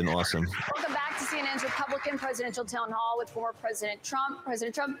 Captain Awesome. Welcome back to CNN's Republican Presidential Town Hall with former President Trump.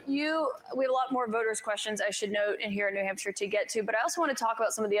 President Trump, we have a lot more voters' questions, I should note, in here in New Hampshire to get to, but I also want to talk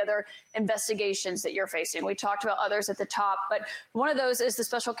about some of the other investigations that you're facing. We talked about others at the top, but one of those is the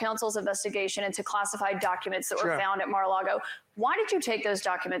special counsel's investigation into classified documents that were found at Mar-a-Lago. Why did you take those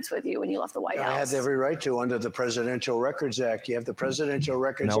documents with you when you left the White House? I had every right to under the Presidential Records Act. You have the Presidential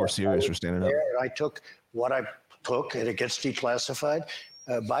Records Act. Now we're serious. We're standing up. I took what I took, and it gets declassified.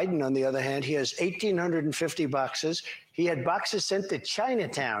 Biden, on the other hand, he has 1,850 boxes. He had boxes sent to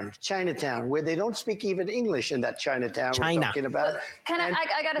Chinatown, where they don't speak even English in that Chinatown we're talking about. I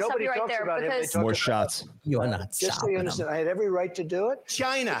got to stop you right there because more shots. You are not just so you understand, I had every right to do it.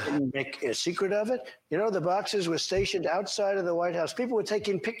 China. I didn't make a secret of it. You know, the boxes were stationed outside of the White House. People were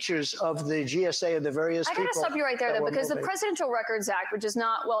taking pictures of the GSA of the various people. I got to stop you right there, though, because the Presidential Records Act, which is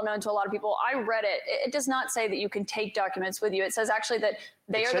not well known to a lot of people, I read it. It does not say that you can take documents with you. It says actually that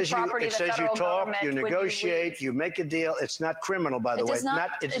they are the property of the federal government. It says you talk, you negotiate, you make a deal. It's not criminal, by the way.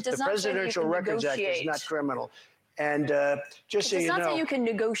 The Presidential Records Act is not criminal. And just so you know, it does not say you can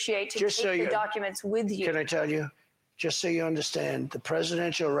negotiate to take the documents with you. Can I tell you? Just so you understand, the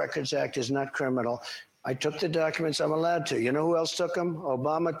Presidential Records Act is not criminal. I took the documents. I'm allowed to. You know who else took them?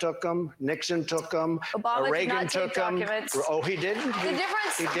 Obama took them. Nixon took them. Obama did Reagan not took take them. documents. Oh, he didn't? The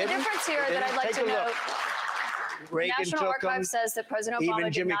difference here that I'd like Take to a look. note. Reagan National took them. Archives says that President Obama Even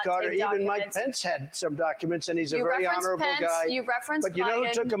did Jimmy not Carter, take even Mike documents. Pence had some documents, and he's a You very referenced honorable Pence, guy. you referenced But you know who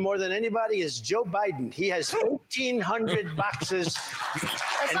Biden. took them more than anybody is Joe Biden. He has 1,800 boxes,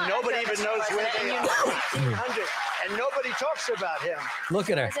 and not nobody accurate, even Mr. knows where President, they and are. you know 1,800, and nobody talks about him. Look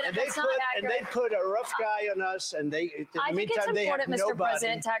at her. President, And they that's not put accurate. a rough guy on us, and they. In the I think it's meantime, they have important, Mr. nobody.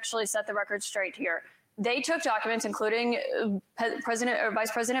 President, to actually set the record straight here. They took documents, including President or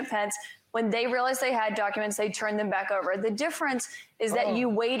Vice President Pence. When they realized they had documents, they turned them back over. The difference is that you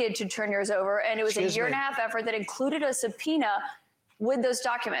waited to turn yours over, and it was a year and a half effort that included a subpoena with those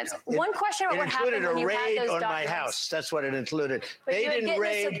documents. One question about what happened when you had those documents. It included a raid on my house. That's what it included. But They didn't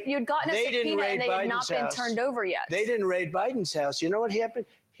raid. You'd gotten a They didn't subpoena, raid and they had not Biden's been house. turned over yet. They didn't raid Biden's house. You know what happened?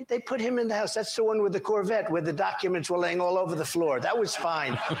 They put him in the house. That's the one with the Corvette where the documents were laying all over the floor. That was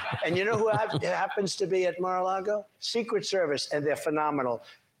fine. And you know who happens to be at Mar-a-Lago? Secret Service, and they're phenomenal.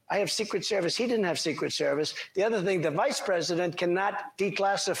 I have Secret Service. He didn't have Secret Service. The other thing, the vice president cannot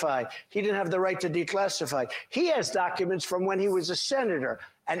declassify. He didn't have the right to declassify. He has documents from when he was a senator.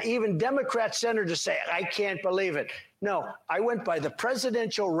 And even Democrat senators say, I can't believe it. No, I went by the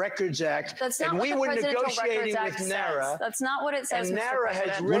Presidential Records Act. That's not and what we the were Presidential negotiating Records with Act NARA. says. That's not what it says, And Mr. NARA has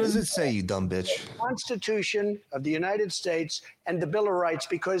President. What does it say, you dumb bitch? The Constitution of the United States and the Bill of Rights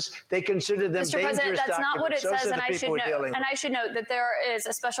because they consider them Mr. dangerous President, that's not what it documents. says, Those are and the I people should we're note. dealing And with. I should note that there is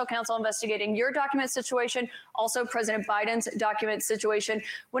a special counsel investigating your document situation, also President Biden's document situation.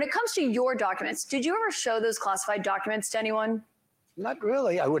 When it comes to your documents, did you ever show those classified documents to anyone? Not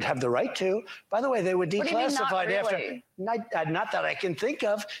really. I would have the right to. By the way, they were What do you mean, not declassified really? after. Not that I can think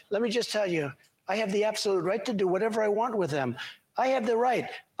of. Let me just tell you, I have the absolute right to do whatever I want with them. I have the right.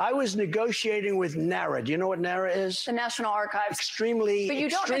 I was negotiating with NARA. Do you know what NARA is? The National Archives. Extremely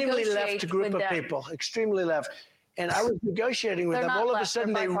negotiate left group with of them. people. Extremely left. And I was negotiating with They're them. not All of a left,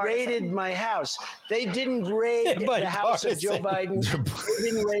 sudden, they're they bipartisan. raided my house. They didn't raid the house of Joe Biden. They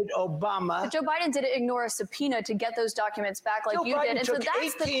didn't raid Obama. But Joe Biden didn't ignore a subpoena to get those documents back like Joe you Biden did. And so took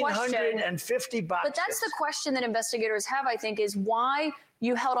that's the question. 1,850 boxes. But that's the question that investigators have, I think, is why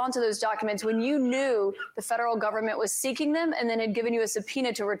you held on to those documents when you knew the federal government was seeking them and then had given you a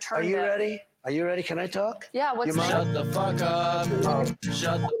subpoena to return Are them. you ready? Are you ready? Can I talk? Yeah, what's You mind? Shut the fuck up. I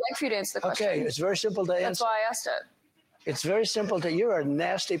would like for you to answer the question. Okay, it's very simple to answer. That's why I asked it. It's very simple to. You're a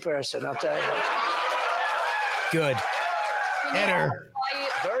nasty person, I'll tell you. Good. Hit her.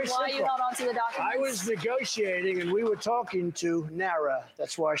 Very Why you simple. held on to the documents? I was negotiating, and we were talking to NARA,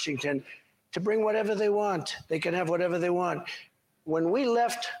 that's Washington, to bring whatever they want. They can have whatever they want. When we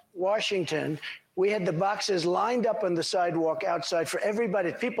left Washington, we had the boxes lined up on the sidewalk outside for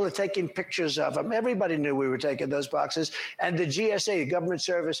everybody. People are taking pictures of them. Everybody knew we were taking those boxes. And the GSA, the government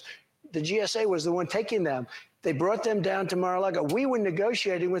service, the GSA was the one taking them. They brought them down to Mar-a-Lago. We were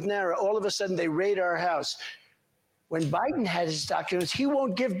negotiating with NARA. All of a sudden, they raid our house. When Biden had his documents, he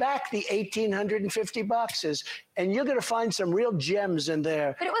won't give back the 1,850 boxes. And you're going to find some real gems in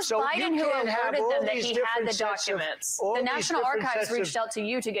there. But it was So Biden you who can't have alerted all them that these he had different the sets of- documents. all The these National different Archives sets of- reached out to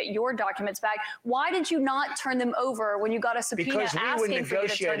you to get your documents back. Why did you not turn them over when you got a subpoena Because we were asking for you to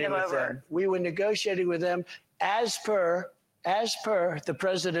turn negotiating them with over? them. We were negotiating with them as per the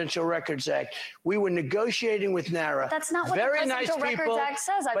Presidential Records Act. We were negotiating with NARA. That's not what the Very nice Presidential Records people, Act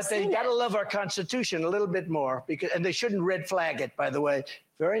says. I've but they seen got to it. love our Constitution a little bit more, and they shouldn't red flag it, by the way.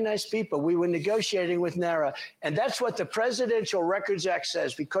 Very nice people. We were negotiating with NARA, and that's what the Presidential Records Act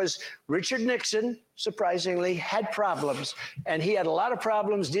says, because Richard Nixon, surprisingly, had problems, and he had a lot of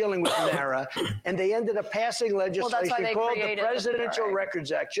problems dealing with NARA, and they ended up passing legislation they called the created the Presidential PRA.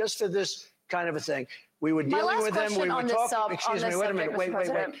 Records Act just for this kind of a thing. We were My dealing last with them. We question were on this talking. Excuse me. Wait a minute. subject, Wait. Mr.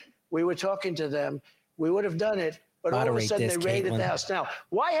 President. We were talking to them. We would have done it, but all of a Moderate sudden this, they raided Caitlin. the house. Now,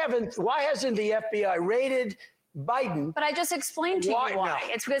 why hasn't the FBI raided Biden? But I just explained to you why. No.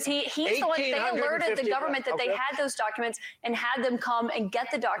 It's because he's the one, they alerted the 1,850 government that they okay. had those documents and had them come and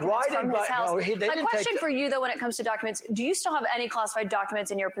get the documents Why from did his Biden- house. no, they My didn't take question the- for you, though, when it comes to documents, do you still have any classified documents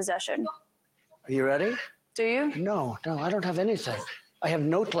in your possession? Are you ready? Do you? No, I don't have anything. I have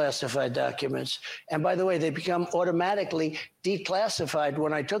no classified documents. And by the way, they become automatically declassified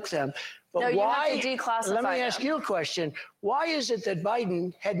when I took them. But No, you why? have to declassify Let me them. ask you a question. Why is it that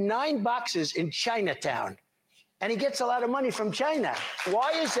Biden had 9 boxes in Chinatown? and he gets a lot of money from China.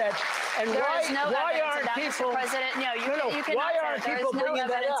 Why is that? And There why, is no why evidence aren't of that, people? Mr. President. No, you cannot why say aren't that. There people is no bringing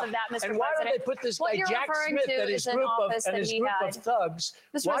that evidence up? of that, Mr. And why don't President. they put this What guy you're Jack referring Smith to and his is an group office that he had. of thugs?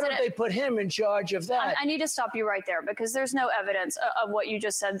 Mr. Why don't President, they put him in charge of that? I need to stop you right there because there's no evidence of what you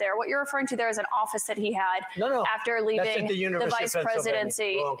just said there. What you're referring to there is an office that he had after That's leaving at the University vice of Pennsylvania.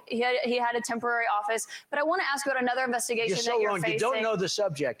 presidency. Wrong. He had a temporary office. But I want to ask you about another investigation You're so that you're wrong. facing. You don't know the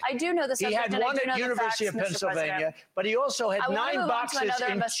subject. I do know the subject. He had and one I do know at the University facts, of Mr. Pennsylvania, President. but he also had I want 9 to move boxes on to another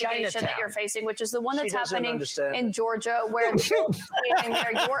in investigation that Chinatown. you're facing, which is the one She that's doesn't happening understand. in Georgia, where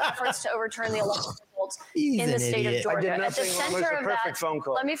your efforts to overturn the election results in the state of Georgia. I did At the nothing wrong. It was center a of perfect that, phone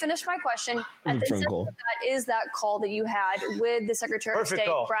call. let me finish my question. At the phone center call. of that is that call that you had with the Secretary of Perfect State,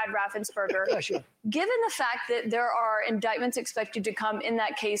 call. Brad Raffensperger. Yeah, sure. Given the fact that there are indictments expected to come in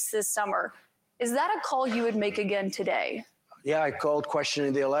that case this summer, is that a call you would make again today? Yeah, I called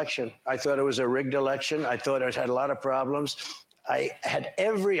questioning the election. I thought it was a rigged election. I thought it had a lot of problems. I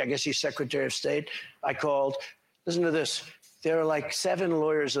guess he's Secretary of State. I called. Listen to this. There are like 7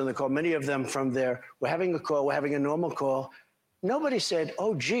 lawyers on the call, many of them from there. We're having a call. We're having a normal call. Nobody said,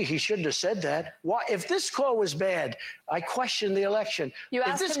 oh, gee, he shouldn't have said that. Why? If this call was bad, I questioned the election. You if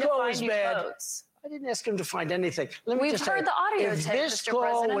asked this him to call find was you bad, votes. I didn't ask him to find anything. Let me We've just heard say, the audio if tape, this Mr. call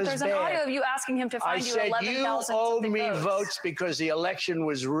President. was There's an bad, audio of you asking him to I find you said, 11,000 you owe something me votes. votes because the election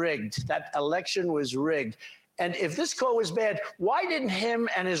was rigged. That election was rigged. And if this call was bad, why didn't him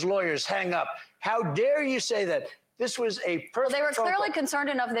and his lawyers hang up? How dare you say that? This was a perfect Well, they were phone clearly call. concerned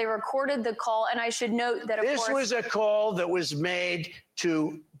enough. They recorded the call, and I should note that, of This course, was a call that was made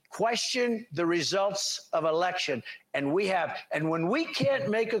to question the results of election. And when we can't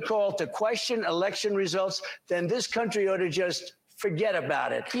make a call to question election results, then this country ought to just forget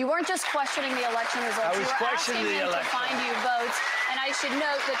about it. you weren't just questioning the election results. I was You were questioning asking the him to election. find you votes. And I should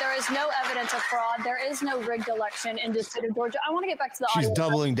note that there is no evidence of fraud. There is no rigged election in the state of Georgia. I want to get back to the She's audio.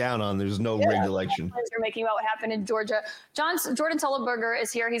 doubling down on there's no rigged election. You're making about what happened in Georgia. Jordan Sullenberger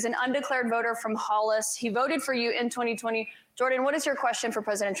is here. He's an undeclared voter from Hollis. He voted for you in 2020. Jordan, what is your question for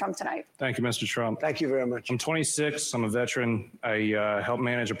President Trump tonight? Thank you, Mr. Trump. Thank you very much. I'm 26. I'm a veteran. I help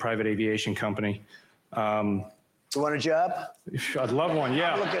manage a private aviation company. You want a job? I'd love one.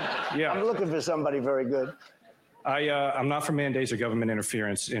 Yeah. I'm looking for somebody very good. I'm not for mandates or government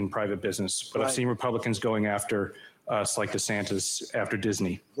interference in private business, but I've Right. seen Republicans going after us like DeSantis after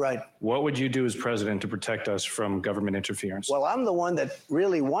Disney. Right. What would you do as president to protect us from government interference? Well, I'm the one that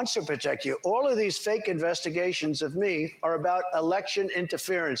really wants to protect you. All of these fake investigations of me are about election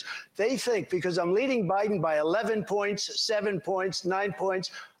interference. They think because I'm leading Biden by 11 points, 7 points, 9 points,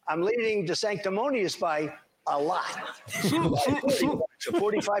 I'm leading DeSanctimonious by a lot.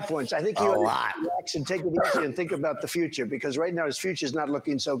 45 points. I think you ought to relax and take it easy and think about the future because right now his future is not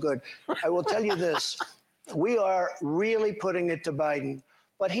looking so good. I will tell you this. We are really putting it to Biden,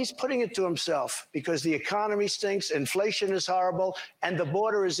 but he's putting it to himself because the economy stinks, inflation is horrible, and the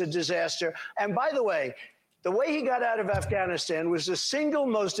border is a disaster. And by the way he got out of Afghanistan was the single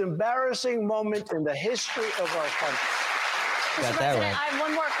most embarrassing moment in the history of our country. Mr. President, I have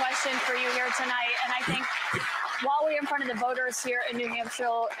one more question for you here tonight, and I think while we're in front of the voters here in New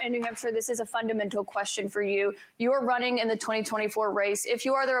Hampshire, this is a fundamental question for you. You are running in the 2024 race. If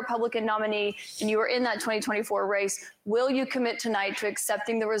you are the Republican nominee and you are in that 2024 race, will you commit tonight to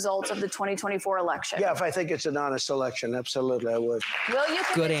accepting the results of the 2024or election? Yeah, if I think it's an honest election, absolutely, I would. Will you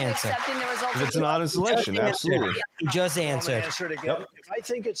commit Good to answer. accepting the results If of it's an honest election, absolutely. Just I'm gonna answered. answer it again. If I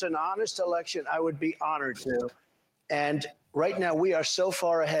think it's an honest election, I would be honored to. And right now, we are so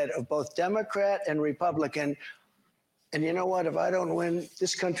far ahead of both Democrat and Republican. And you know what? If I don't win,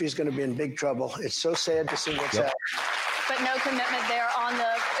 this country is going to be in big trouble. It's so sad to see what's happening. But no commitment there on the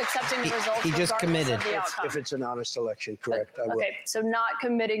accepting the results. he just regardless committed. Of the outcome. If it's an honest election, correct, I will. Okay, so not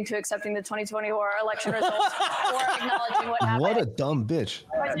committing to accepting the 2024 election results or acknowledging what happened. What a dumb bitch.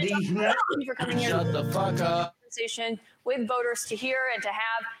 President Trump, thank you for coming here. Shut the fuck up. Conversation with voters to hear and to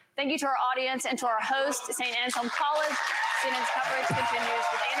have. Thank you to our audience and to our host, St. Anselm College. CNN's coverage continues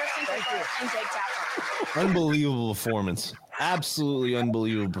with Anderson Cooper and Jake Tapper. Unbelievable performance. Absolutely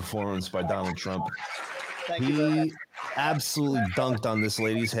unbelievable performance by Donald Trump. He absolutely dunked on this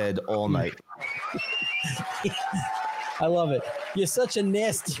lady's head all night. I love it. You're such a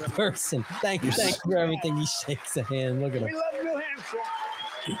nasty person. Thank you for everything. He shakes a hand. Look at him. We love New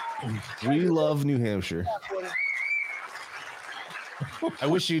Hampshire. We love New Hampshire. I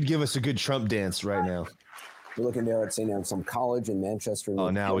wish you'd give us a good Trump dance right now. We're looking there at St. Anselm College in Manchester. Oh,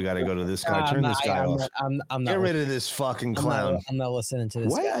 now we got to go to this guy. Turn this guy off. I'm not Get rid of this fucking clown. I'm not listening to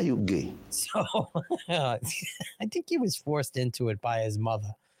this. Why guy. are you gay? So I think he was forced into it by his mother.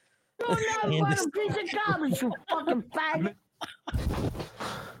 You're not a piece of garbage, you fucking faggot.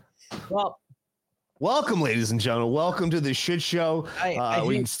 Well, welcome, ladies and gentlemen. Welcome to the shit show.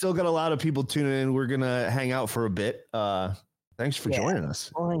 We still got a lot of people tuning in. We're gonna hang out for a bit. Thanks for joining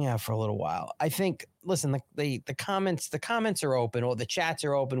us. We'll hang out for a little while. I think. Listen, the comments are open, or the chats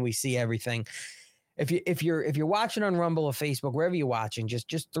are open. We see everything. If you're watching on Rumble or Facebook, wherever you're watching,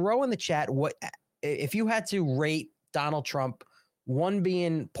 just throw in the chat what if you had to rate Donald Trump, 1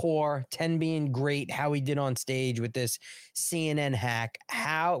 being poor, 10 being great, how he did on stage with this CNN hack.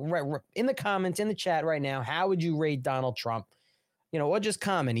 How in the comments in the chat right now, how would you rate Donald Trump? Or just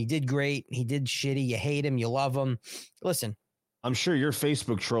comment. He did great. He did shitty. You hate him. You love him. Listen, I'm sure your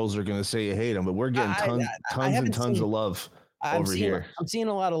Facebook trolls are going to say you hate him, but we're getting tons and tons of love over here. I'm seeing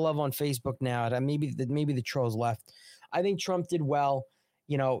a lot of love on Facebook now. Maybe the trolls left. I think Trump did well.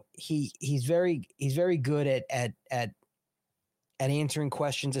 He's very good at answering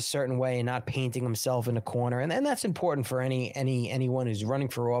questions a certain way and not painting himself in a corner. And that's important for anyone who's running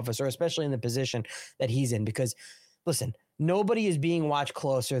for office, or especially in the position that he's in, because listen, nobody is being watched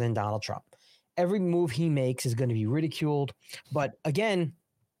closer than Donald Trump. Every move he makes is going to be ridiculed. But again,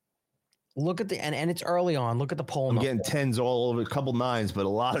 look at and it's early on. Look at the poll. I'm getting 10s all over, a couple 9s, but a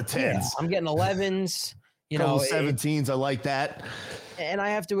lot of 10s. Yeah, I'm getting 11s. Couple 17s. I like that. And I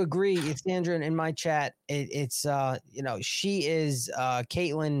have to agree. It's Sandra in my chat. It's she is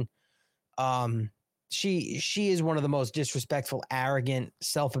Caitlin. She is one of the most disrespectful, arrogant,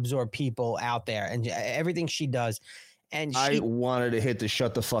 self-absorbed people out there, and everything she does. And I wanted to hit the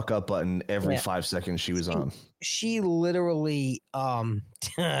shut the fuck up button every 5 seconds she was on. She literally,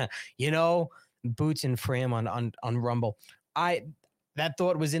 Boots and Fram on Rumble. That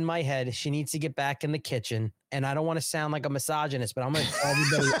thought was in my head. She needs to get back in the kitchen. And I don't want to sound like a misogynist, but I'm going to tell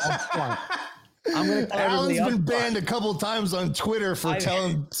everybody up front. Alan's been banned a couple times on Twitter for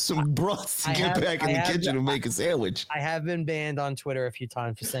telling some broths to get back in the kitchen and make a sandwich. I have been banned on Twitter a few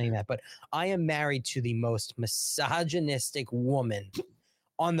times for saying that, but I am married to the most misogynistic woman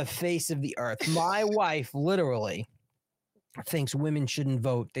on the face of the earth. My wife literally thinks women shouldn't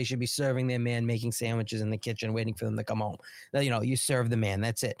vote. They should be serving their man, making sandwiches in the kitchen, waiting for them to come home. You serve the man.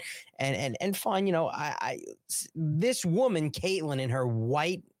 That's it. And fine. This woman, Caitlin, in her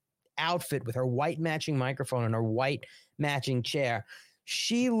white outfit with her white matching microphone and her white matching chair,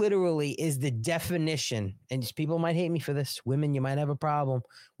 she literally is the definition. And people might hate me for this. Women, you might have a problem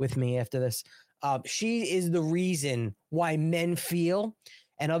with me after this. She is the reason why men feel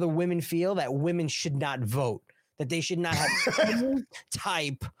and other women feel that women should not vote, that they should not have any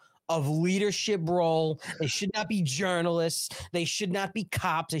type of leadership role. They should not be journalists. They should not be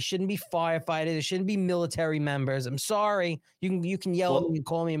cops. They shouldn't be firefighters. They shouldn't be military members. I'm sorry. You can yell at me and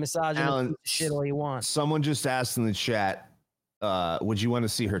call me a misogynist. Alan, shit all you want. Someone just asked in the chat, would you want to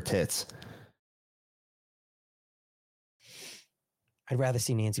see her tits? I'd rather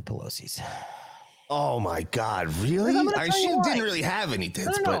see Nancy Pelosi's. Oh my God! Really? She didn't really have any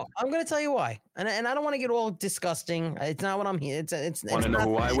tits. No. But I'm going to tell you why, and I don't want to get all disgusting. It's not what I'm here. It's want to know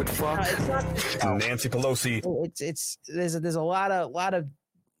who I would fuck? Nancy Pelosi. There's a lot of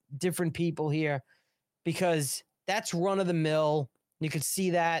different people here, because that's run of the mill. You could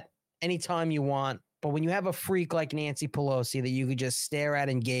see that anytime you want. But when you have a freak like Nancy Pelosi that you could just stare at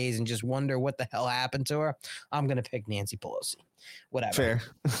and gaze and just wonder what the hell happened to her, I'm going to pick Nancy Pelosi. Whatever.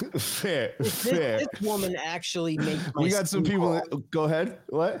 Fair. This woman actually makes my we got some people. Go ahead.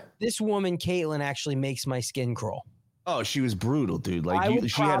 What? This woman, Caitlin, actually makes my skin crawl. Oh, she was brutal, dude.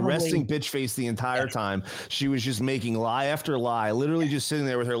 She had resting bitch face the entire time. She was just making lie after lie, literally just sitting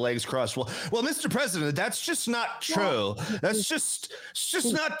there with her legs crossed. Well, Mr. President, that's just not true. It's just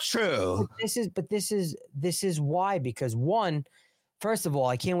not true. This is why, because one, first of all,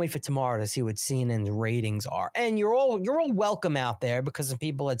 I can't wait for tomorrow to see what CNN's ratings are. And you're all welcome out there, because some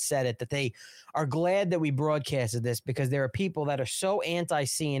people had said it, that they are glad that we broadcasted this, because there are people that are so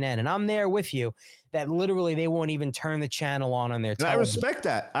anti-CNN, and I'm there with you, that literally they won't even turn the channel on their television. I respect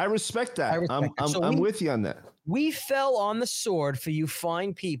that. I'm with you on that. We fell on the sword for you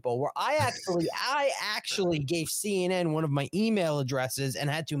fine people, where I actually gave CNN one of my email addresses and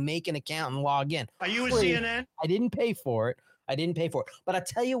had to make an account and log in. Are you a CNN? I didn't pay for it. But I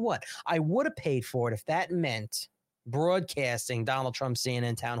tell you what, I would have paid for it if that meant broadcasting Donald Trump's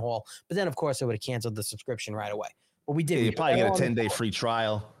CNN town hall. But then, of course, I would have canceled the subscription right away. But we did. Yeah, you probably get a 10-day free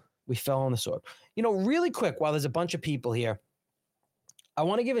trial. We fell on the sword. Really quick, while there's a bunch of people here, I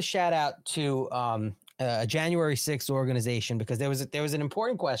want to give a shout out to a January 6th organization, because there was an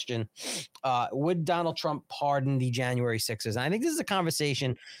important question. Would Donald Trump pardon the January 6ers? And I think this is a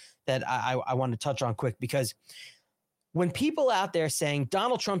conversation that I want to touch on quick, because when people out there saying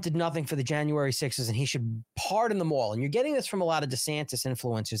Donald Trump did nothing for the January 6th and he should pardon them all, and you're getting this from a lot of DeSantis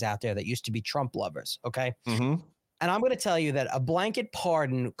influencers out there that used to be Trump lovers, okay? Mm-hmm. And I'm going to tell you that a blanket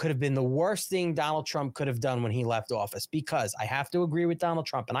pardon could have been the worst thing Donald Trump could have done when he left office, because I have to agree with Donald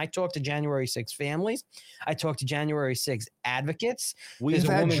Trump. And I talked to January 6 families. I talked to January 6 advocates. We've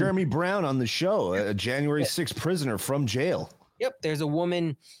had Jeremy Brown on the show, a January 6 prisoner from jail. Yep. There's a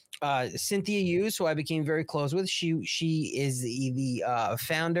woman, Cynthia Hughes, who I became very close with. She is the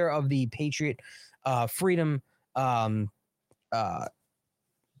founder of the Patriot Freedom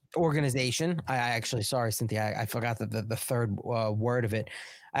organization. I actually, sorry, Cynthia, I forgot the third word of it.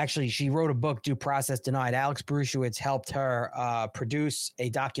 Actually, she wrote a book, Due Process Denied. Alex Brusiewicz helped her produce a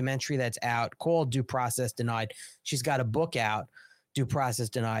documentary that's out called Due Process Denied. She's got a book out, Due Process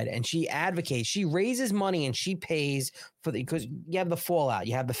Denied, and she advocates. She raises money and she pays for because you have the fallout.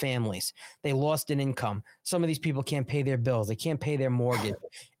 You have the families. They lost an income. Some of these people can't pay their bills. They can't pay their mortgage,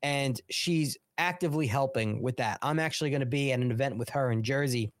 and she's actively helping with that. I'm actually going to be at an event with her in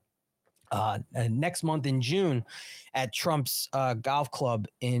Jersey next month in June at Trump's golf club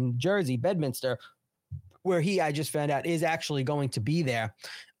in Jersey, Bedminster, where I just found out is actually going to be there.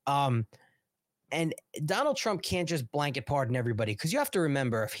 And Donald Trump can't just blanket pardon everybody, because you have to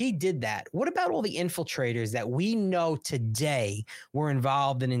remember, if he did that, what about all the infiltrators that we know today were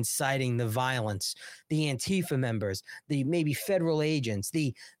involved in inciting the violence, the Antifa members, the maybe federal agents,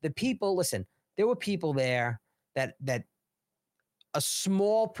 the people? Listen, there were people there that a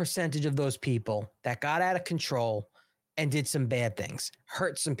small percentage of those people that got out of control and did some bad things,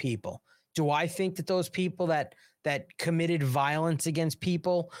 hurt some people. Do I think that those people that committed violence against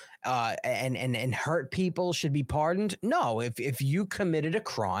people and hurt people should be pardoned? No. If you committed a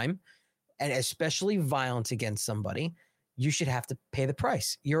crime, and especially violence against somebody, you should have to pay the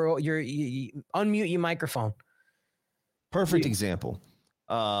price. You unmute your microphone. Perfect example.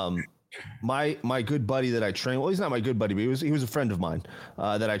 My good buddy that I trained. Well, he's not my good buddy, but he was a friend of mine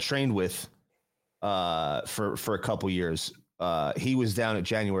that I trained with for a couple years. He was down at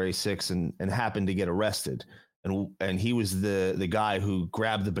January 6th and happened to get arrested. And he was the guy who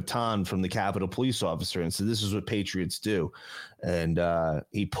grabbed the baton from the Capitol police officer and said, "This is what patriots do." And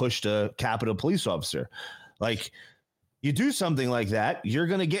he pushed a Capitol police officer. Like, you do something like that, you're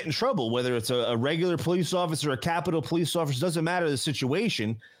going to get in trouble, whether it's a regular police officer, a Capitol police officer, doesn't matter the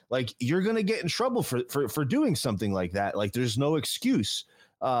situation. Like, you're going to get in trouble for doing something like that. Like, there's no excuse.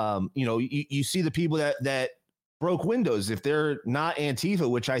 You see the people that broke windows. If they're not Antifa,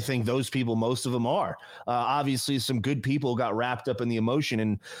 which I think those people, most of them are, obviously some good people got wrapped up in the emotion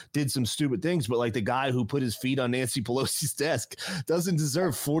and did some stupid things. But like the guy who put his feet on Nancy Pelosi's desk doesn't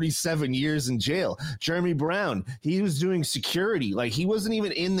deserve 47 years in jail. Jeremy Brown, he was doing security. Like, he wasn't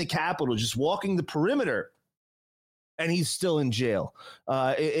even in the Capitol, just walking the perimeter, and he's still in jail.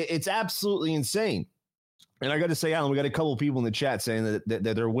 It's absolutely insane. And I got to say, Alan, we got a couple of people in the chat saying that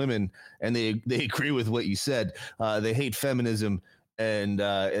they're women and they agree with what you said. They hate feminism and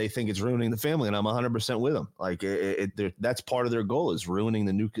they think it's ruining the family. And I'm 100% with them. Like, that's part of their goal, is ruining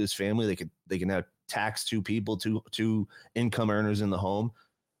the nucleus family. They can now tax two people, two income earners in the home.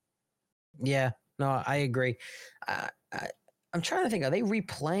 Yeah, no, I agree. I'm trying to think. Are they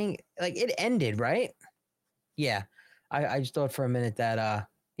replaying? Like, it ended, right? Yeah. I just thought for a minute that,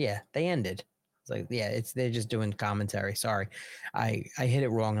 they ended. It's like, they're just doing commentary. Sorry, I hit it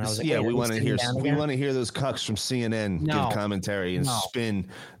wrong. And I was like, we want to hear those cucks from CNN give commentary and spin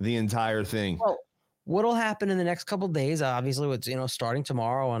the entire thing. Well, what'll happen in the next couple of days? Obviously, what's starting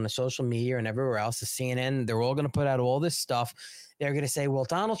tomorrow on the social media and everywhere else, the CNN, they're all going to put out all this stuff. They're going to say, well,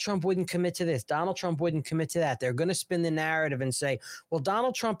 Donald Trump wouldn't commit to this. Donald Trump wouldn't commit to that. They're going to spin the narrative and say, well,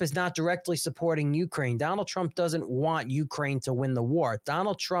 Donald Trump is not directly supporting Ukraine. Donald Trump doesn't want Ukraine to win the war.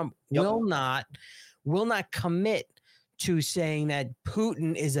 Donald Trump will not commit to saying that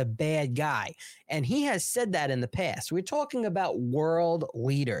Putin is a bad guy. And he has said that in the past. We're talking about world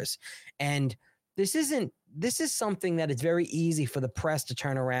leaders. And this is something that it's very easy for the press to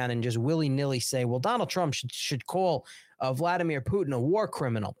turn around and just willy-nilly say, well, Donald Trump should call Vladimir Putin a war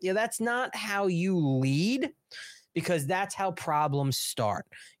criminal. Yeah, that's not how you lead, because that's how problems start.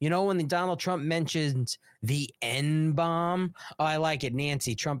 When Donald Trump mentions the N-bomb, I like it.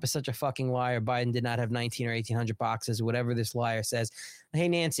 Nancy, Trump is such a fucking liar. Biden did not have 19 or 1,800 boxes, whatever this liar says. Hey,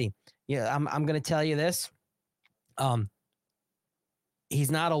 Nancy, I'm going to tell you this.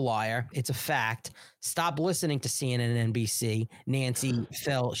 He's not a liar. It's a fact. Stop listening to CNN and NBC, Nancy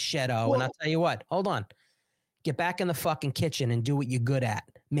Felcheto. And I'll tell you what, hold on. Get back in the fucking kitchen and do what you're good at,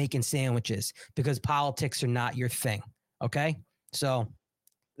 making sandwiches, because politics are not your thing. Okay? So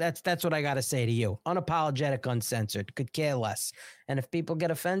That's what I got to say to you. Unapologetic, uncensored, could care less. And if people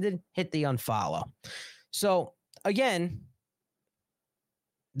get offended, hit the unfollow. So again,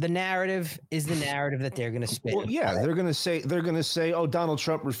 the narrative is the narrative that they're going to spin. Well, yeah, they're going to say, oh, Donald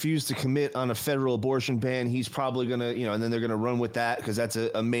Trump refused to commit on a federal abortion ban. He's probably going to, and then they're going to run with that because that's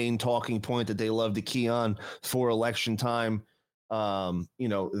a main talking point that they love to key on for election time. They're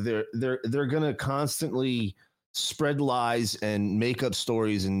going to constantly spread lies and make up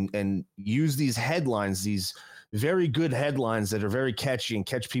stories and use these headlines, these very good headlines that are very catchy and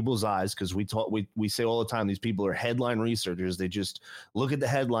catch people's eyes, because we say all the time these people are headline researchers. They just look at the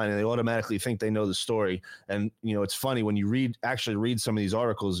headline and they automatically think they know the story. And it's funny when you actually read some of these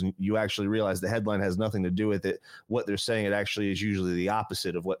articles and you actually realize the headline has nothing to do with it. What they're saying, it actually is usually the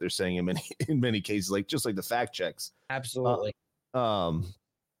opposite of what they're saying in many cases, just like the fact checks. Absolutely.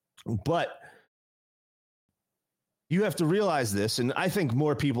 But you have to realize this, and I think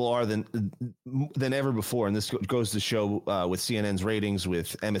more people are than ever before. And this goes to show with CNN's ratings,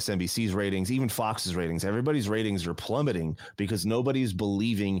 with MSNBC's ratings, even Fox's ratings. Everybody's ratings are plummeting because nobody's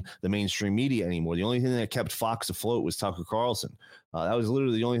believing the mainstream media anymore. The only thing that kept Fox afloat was Tucker Carlson. That was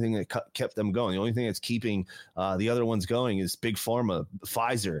literally the only thing that kept them going. The only thing that's keeping the other ones going is Big Pharma,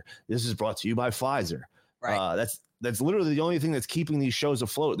 Pfizer. This is brought to you by Pfizer. Right. That's literally the only thing that's keeping these shows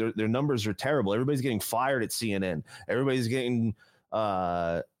afloat. Their numbers are terrible. Everybody's getting fired at CNN. Everybody's getting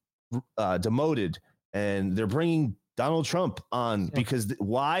demoted, and they're bringing Donald Trump on because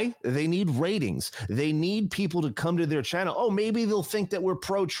why? They need ratings. They need people to come to their channel. Oh, maybe they'll think that we're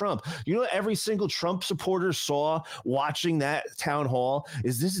pro-Trump. Every single Trump supporter saw watching that town hall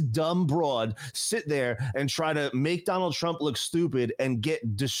is this dumb broad sit there and try to make Donald Trump look stupid and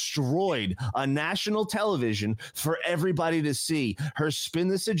get destroyed on national television for everybody to see. Her spin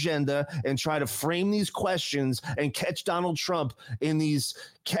this agenda and try to frame these questions and catch Donald Trump in these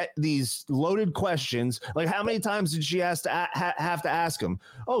loaded questions. Like, how many times did she have to ask him,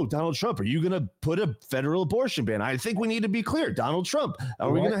 oh, Donald Trump, are you going to put a federal abortion ban? I think we need to be clear. Donald Trump,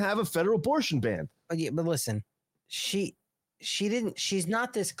 are we going to have a federal abortion ban? Yeah, but listen, she's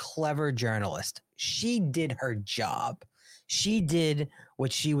not this clever journalist. She did her job. She did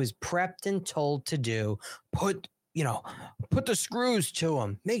what she was prepped and told to do. Put the screws to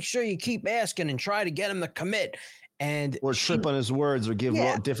him. Make sure you keep asking and try to get him to commit. Or trip on his words or give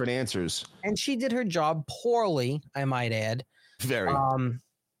different answers. And she did her job poorly, I might add. Very.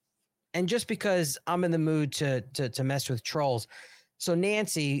 And just because I'm in the mood to mess with trolls. So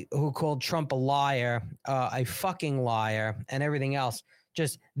Nancy, who called Trump a liar, a fucking liar, and everything else,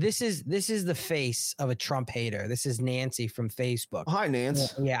 just this is the face of a Trump hater. This is Nancy from Facebook. Hi,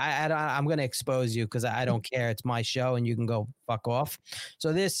 Nance. Yeah, I'm going to expose you because I don't care. It's my show, and you can go fuck off.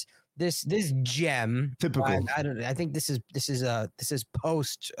 So this gem, typical. I think this is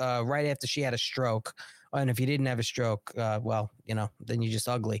post right after she had a stroke, and if you didn't have a stroke, then you're just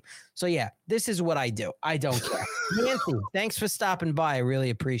ugly. So yeah, this is what I do. I don't care. Nancy, thanks for stopping by. I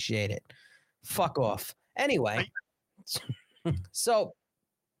really appreciate it. Fuck off. Anyway, so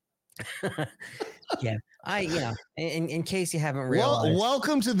yeah, in case you haven't realized.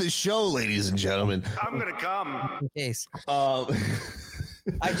 Welcome to the show, ladies and gentlemen. I'm gonna come. In case.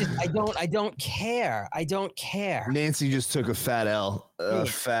 I don't care. I don't care. Nancy just took a fat L,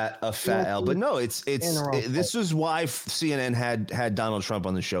 fat L. But no, this is why CNN had Donald Trump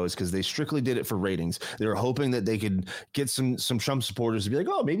on the show, is because they strictly did it for ratings. They were hoping that they could get some Trump supporters to be like,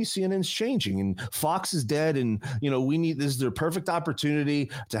 oh, maybe CNN's changing and Fox is dead, and this is their perfect opportunity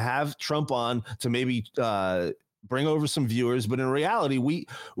to have Trump on to maybe bring over some viewers. But in reality,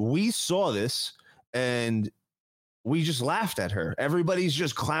 we saw this and we just laughed at her. Everybody's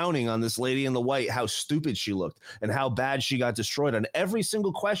just clowning on this lady in the white, how stupid she looked and how bad she got destroyed on every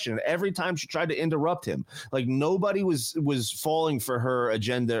single question. Every time she tried to interrupt him, like nobody was falling for her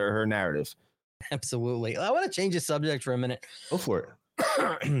agenda or her narrative. Absolutely. I want to change the subject for a minute. Go for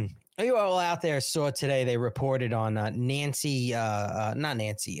it. You all out there saw today, they reported on Nancy, not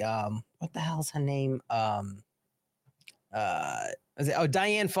Nancy. What the hell's her name? Dianne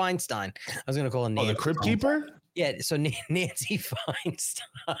Feinstein. I was going to call her Nancy. The Crypt Keeper? Yeah, so Nancy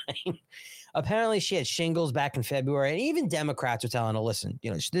Feinstein, apparently she had shingles back in February, and even Democrats were telling her, listen,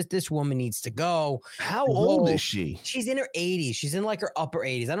 this woman needs to go. How old is she? She's in her 80s. She's in like her upper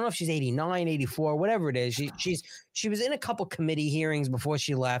 80s. I don't know if she's 89, 84, whatever it is. She was in a couple committee hearings before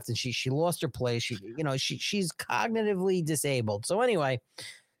she left, and she lost her place. She's cognitively disabled. So anyway,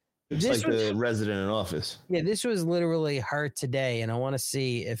 It's like the resident in office. Yeah, this was literally her today, and I want to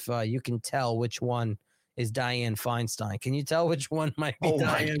see if you can tell which one is Dianne Feinstein. Can you tell which one might be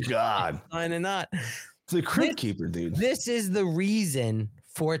Dianne God. Feinstein and not? It's the Crypt Keeper, dude. This is the reason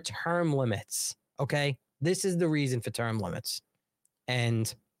for term limits. Okay. This is the reason for term limits.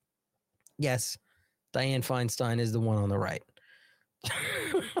 And yes, Dianne Feinstein is the one on the right.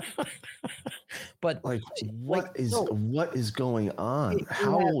 But like, what is going on?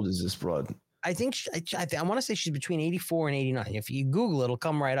 How old is this broad? I think I want to say she's between 84 and 89. If you Google it, it'll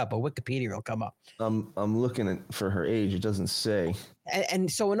come right up. Or Wikipedia will come up. I'm looking for her age. It doesn't say.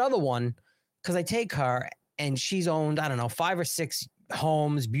 And so another one, because I take her and she's owned, I don't know, 5 or 6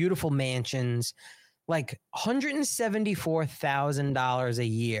 homes, beautiful mansions, like $174,000 a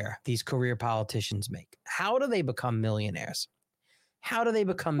year. These career politicians make. How do they become millionaires? How do they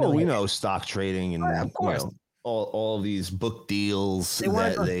become millionaires? Well, we know stock trading and of course. All these book deals They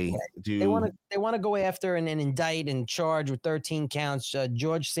want to go after and indict and charge with 13 counts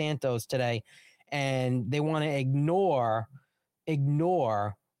George Santos today, and they want to ignore.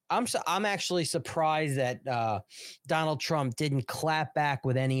 I'm actually surprised that Donald Trump didn't clap back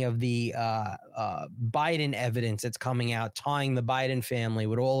with any of the Biden evidence that's coming out, tying the Biden family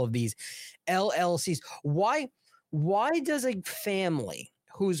with all of these LLCs. Why does a family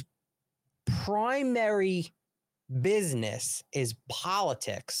whose primary business is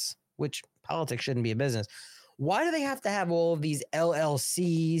politics, which politics shouldn't be a business, why do they have to have all of these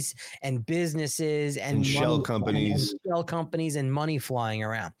LLCs and businesses and shell companies and money flying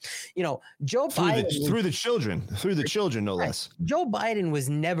around? You know, Joe Biden through the children, no less. Joe Biden was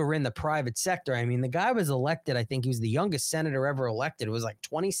never in the private sector. I mean, the guy was elected. I think he was the youngest senator ever elected. It was like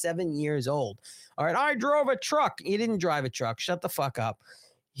 27 years old. All right, I drove a truck. He didn't drive a truck. Shut the fuck up.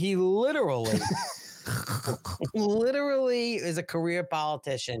 He literally is a career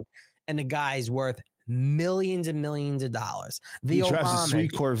politician, and the guy's worth millions and millions of dollars. He drives a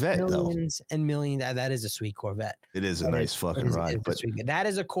sweet Corvette, millions and millions. That is a sweet Corvette. It is a nice fucking ride. But that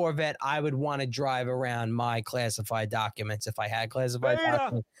is a Corvette I would want to drive around my classified documents. If I had classified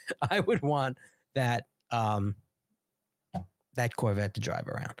documents, I would want that that Corvette to drive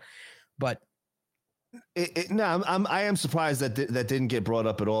around. But I am surprised that that didn't get brought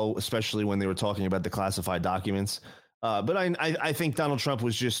up at all, especially when they were talking about the classified documents. But I think Donald Trump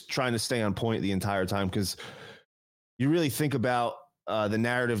was just trying to stay on point the entire time, because you really think about the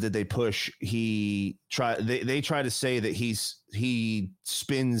narrative that they push. They try to say that he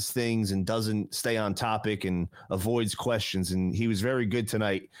spins things and doesn't stay on topic and avoids questions. And he was very good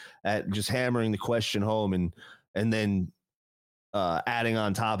tonight at just hammering the question home and then adding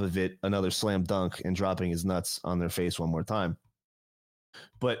on top of it another slam dunk and dropping his nuts on their face one more time.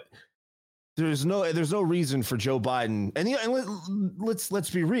 But there's no reason for Joe Biden, and let's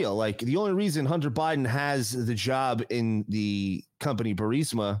be real. Like, the only reason Hunter Biden has the job in the company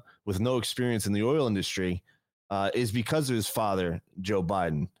Burisma with no experience in the oil industry is because of his father, Joe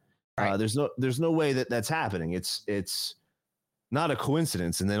Biden. Right. There's no way that that's happening. It's not a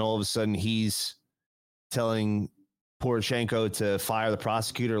coincidence. And then all of a sudden he's telling Poroshenko to fire the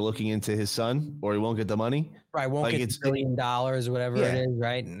prosecutor looking into his son, or he won't get the money. Right, won't get $1 billion, whatever it is,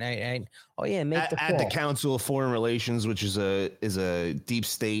 right? And oh yeah, at the Council of Foreign Relations, which is a deep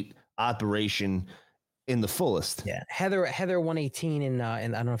state operation in the fullest. Yeah, Heather 118 and I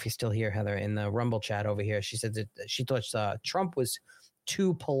don't know if you're still here, Heather, in the Rumble chat over here. She said that she thought Trump was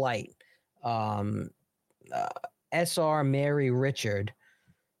too polite. SR Mary Richard.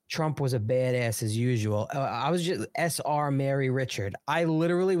 Trump was a badass as usual. I was just SR Mary Richard. I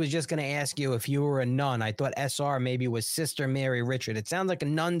literally was just going to ask you if you were a nun. I thought SR maybe was Sister Mary Richard. It sounds like a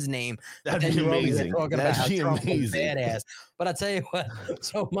nun's name. That'd be amazing. That'd be amazing. Badass. But I'll tell you what.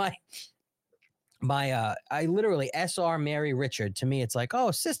 So I literally SR Mary Richard. To me, it's like,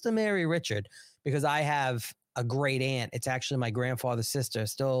 oh, Sister Mary Richard, because I have a great aunt. It's actually my grandfather's sister,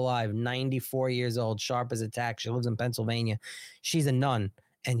 still alive, 94 years old, sharp as a tack. She lives in Pennsylvania. She's a nun.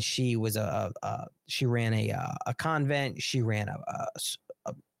 And she was she ran a convent. She ran a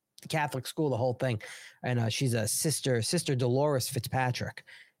Catholic school, the whole thing. And she's a Sister Dolores Fitzpatrick.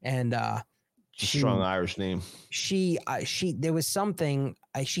 And strong Irish name. She there was something.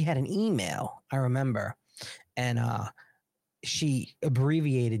 She had an email, I remember, and she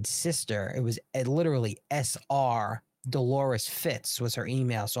abbreviated sister. It was literally SR Dolores Fitz was her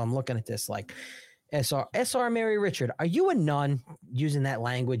email. So I'm looking at this like, SR Mary Richard, are you a nun? Using that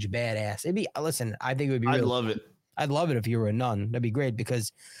language, badass. Listen, I think it would be. I'd love it. I'd love it if you were a nun. That'd be great,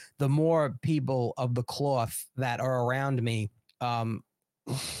 because the more people of the cloth that are around me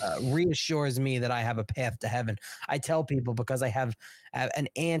reassures me that I have a path to heaven. I tell people, because I have an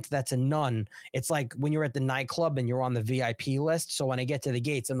aunt that's a nun. It's like when you're at the nightclub and you're on the VIP list. So when I get to the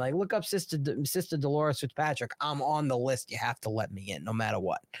gates, I'm like, look up Sister Dolores Fitzpatrick. I'm on the list. You have to let me in no matter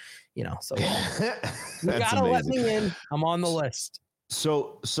what. You know, so you gotta let me in. I'm on the list.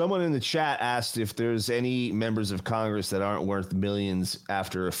 So someone in the chat asked if there's any members of Congress that aren't worth millions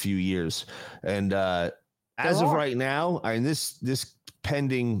after a few years. And as of right now, I mean, this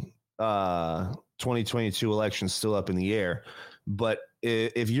pending 2022 election is still up in the air. But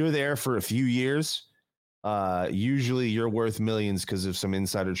if you're there for a few years, usually you're worth millions because of some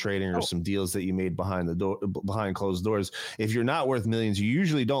insider trading or some deals that you made behind closed doors. If you're not worth millions, you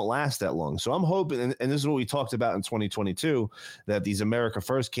usually don't last that long. So I'm hoping, and this is what we talked about in 2022, that these America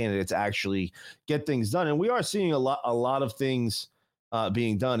First candidates actually get things done. And we are seeing a lot of things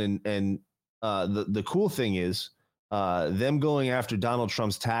being done. And the cool thing is them going after Donald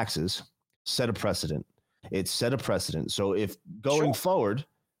Trump's taxes set a precedent. It set a precedent. So if going forward,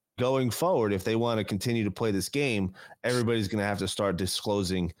 if they want to continue to play this game, everybody's going to have to start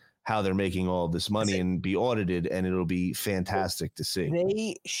disclosing how they're making all of this money and be audited, and it'll be fantastic to see.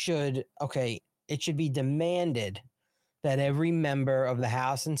 They should, it should be demanded that every member of the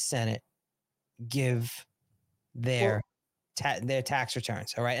House and Senate give their tax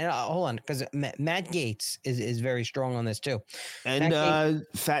returns. All right. And hold on, because Matt Gaetz is very strong on this too. And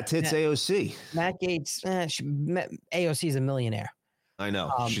Fat Tits AOC. Matt Gaetz, AOC is a millionaire. I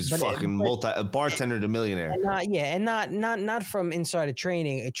know. She's fucking a bartender to millionaire. And not from insider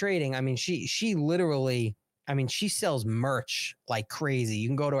trading. I mean, she literally, she sells merch like crazy. You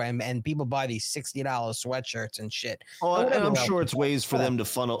can go to her and people buy these $60 sweatshirts and shit. Oh, and I'm sure it's ways for them to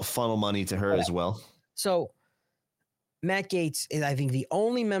funnel money to her as well. So Matt Gaetz is, I think, the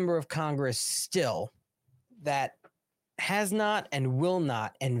only member of Congress still that has not and will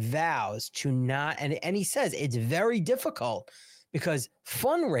not and vows to not. And he says it's very difficult because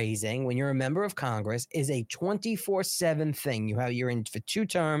fundraising, when you're a member of Congress, is a 24/7 thing. You're in for 2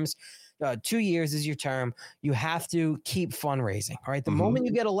 terms. 2 years is your term. You have to keep fundraising. All right. The moment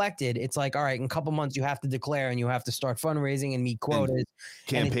you get elected, it's like, all right, in a couple months, you have to declare and you have to start fundraising and meet quotas.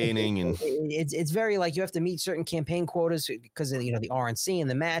 Campaigning. It's very like you have to meet certain campaign quotas because of, the RNC and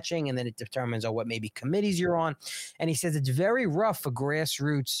the matching. And then it determines what maybe committees you're on. And he says it's very rough for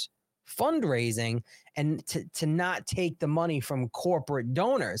grassroots fundraising and to not take the money from corporate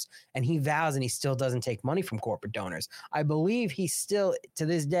donors. And he vows and he still doesn't take money from corporate donors. I believe he still to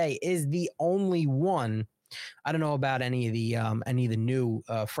this day is the only one. I don't know about any of the new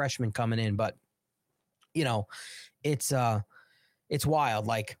freshmen coming in, but it's wild.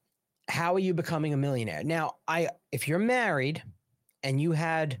 Like, how are you becoming a millionaire? Now, if you're married and you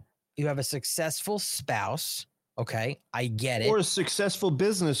have a successful spouse, okay, I get it. Or a successful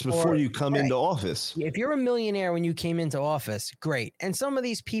business before you come into office. If you're a millionaire when you came into office, great. And some of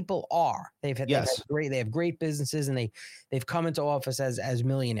these people are. They have great businesses and they've come into office as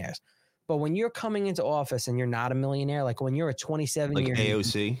millionaires. But when you're coming into office and you're not a millionaire, like when you're a 27 like year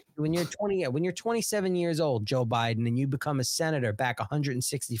AOC, when you're 27 years old, Joe Biden, and you become a senator back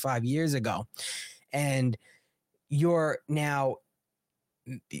 165 years ago, and you're now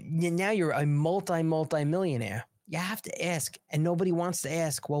you're a multi-millionaire. You have to ask, and nobody wants to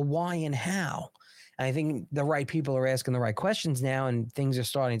ask, well, why and how? And I think the right people are asking the right questions now, and things are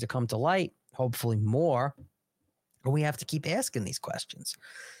starting to come to light, hopefully more. But we have to keep asking these questions.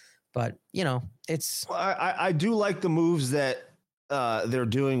 But, it's... Well, I do like the moves that they're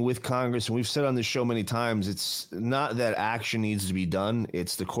doing with Congress. And we've said on this show many times, it's not that action needs to be done.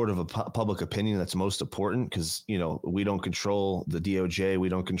 It's the court of public opinion that's most important because, we don't control the DOJ. We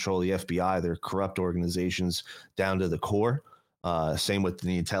don't control the FBI. They're corrupt organizations down to the core. Same with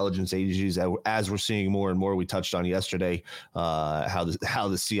the intelligence agencies. As we're seeing more and more, we touched on yesterday how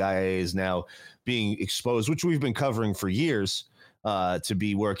the CIA is now being exposed, which we've been covering for years, to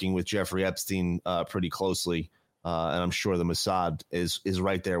be working with Jeffrey Epstein pretty closely. And I'm sure the Mossad is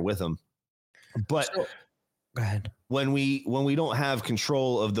right there with him. But go ahead. When we don't have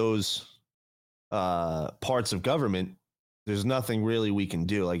control of those parts of government, there's nothing really we can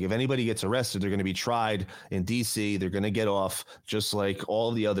do. Like if anybody gets arrested, they're going to be tried in DC. They're going to get off just like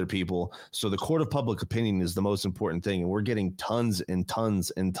all the other people. So the court of public opinion is the most important thing. And we're getting tons and tons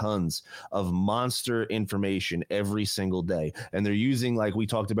and tons of monster information every single day. And they're using, like we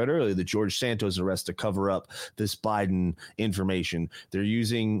talked about earlier, the George Santos arrest to cover up this Biden information. They're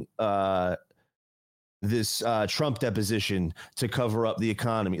using this Trump deposition to cover up the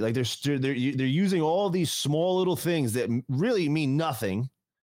economy. Like they're using all these small little things that really mean nothing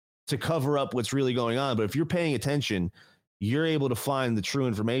to cover up what's really going on. But if you're paying attention, you're able to find the true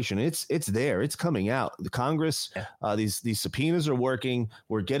information. It's there. It's coming out. The Congress, these subpoenas are working.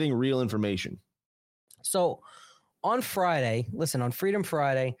 We're getting real information. So on Friday, on Freedom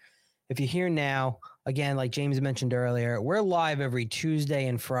Friday, if you're here now, again, like James mentioned earlier, we're live every Tuesday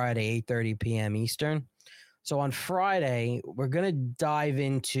and Friday, 8:30 p.m. Eastern. So on Friday, we're going to dive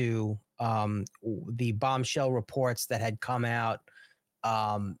into the bombshell reports that had come out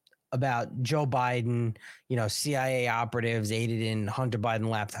about Joe Biden, CIA operatives aided in Hunter Biden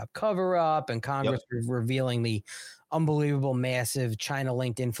laptop cover-up, and Congress revealing the unbelievable, massive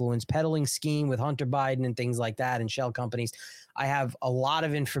China-linked influence peddling scheme with Hunter Biden and things like that, and shell companies. I have a lot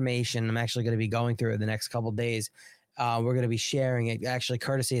of information. I'm actually going to be going through it the next couple of days. We're going to be sharing it, actually,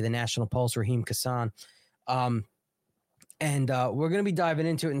 courtesy of the National Pulse, Raheem Kassan. And we're going to be diving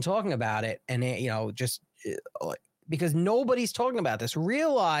into it and talking about it. And, just because nobody's talking about this,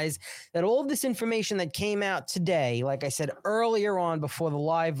 realize that all of this information that came out today, like I said earlier on before the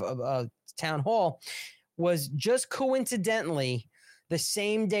live town hall, was just coincidentally the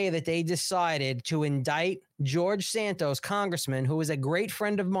same day that they decided to indict George Santos, congressman, who is a great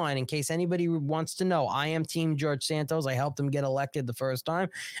friend of mine. In case anybody wants to know, I am Team George Santos. I helped him get elected the first time,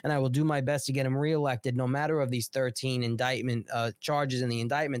 and I will do my best to get him reelected, no matter of these 13 indictment charges in the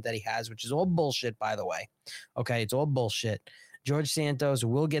indictment that he has, which is all bullshit, by the way. Okay, it's all bullshit. George Santos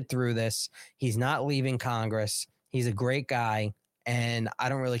will get through this. He's not leaving Congress. He's a great guy. And I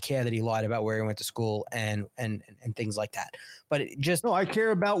don't really care that he lied about where he went to school and things like that. But I care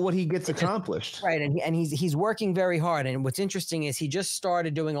about what he gets accomplished. Right, and he's working very hard. And what's interesting is he just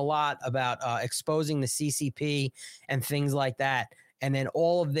started doing a lot about exposing the CCP and things like that. And then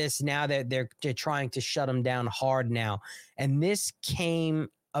all of this now that they're trying to shut him down hard now. And this came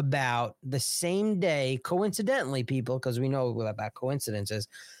about the same day, coincidentally, people, because we know about coincidences,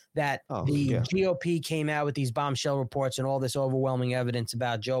 that GOP came out with these bombshell reports and all this overwhelming evidence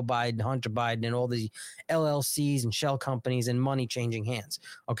about Joe Biden, Hunter Biden, and all the LLCs and shell companies and money changing hands.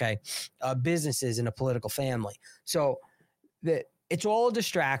 Okay. Businesses in a political family. So it's all a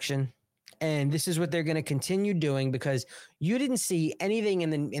distraction. And this is what they're going to continue doing, because you didn't see anything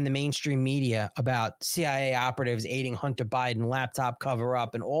in the mainstream media about CIA operatives aiding Hunter Biden, laptop cover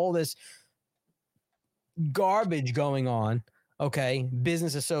up, and all this garbage going on. Okay,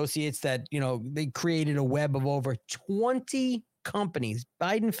 business associates that, they created a web of over 20 companies,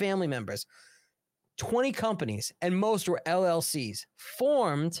 Biden family members, 20 companies, and most were LLCs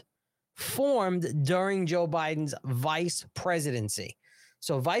formed during Joe Biden's vice presidency.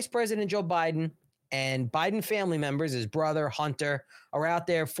 So Vice President Joe Biden and Biden family members, his brother Hunter, are out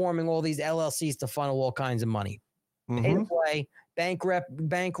there forming all these LLCs to funnel all kinds of money. Pay to play. Bank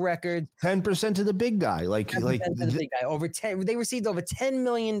records, 10% to the big guy, like the big guy. Over 10, they received over $10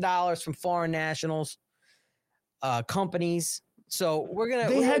 million from foreign nationals, companies. So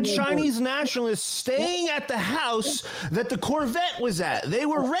They had Chinese nationalists staying at the house that the Corvette was at. They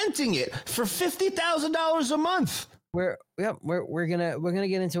were renting it for $50,000 a month. We're gonna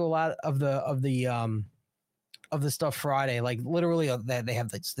get into a lot of the stuff Friday. Like literally, that they have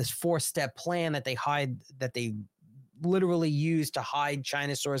this 4-step plan that they literally used to hide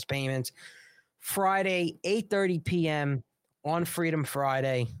China source payments. Friday, 8:30 p.m. on Freedom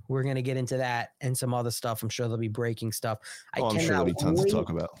Friday. We're going to get into that and some other stuff. I'm sure there'll be breaking stuff. I'm sure there'll be tons to talk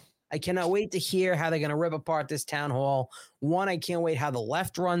about. I cannot wait to hear how they're going to rip apart this town hall. One, I can't wait how the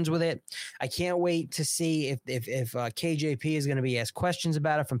left runs with it. I can't wait to see if KJP is going to be asked questions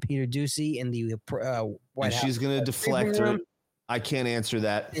about it from Peter Doocy in the White House. She's going to deflect her. I can't answer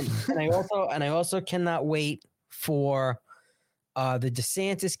that. And I also cannot wait for the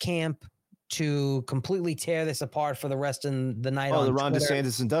DeSantis camp to completely tear this apart for the rest of the night. The Ron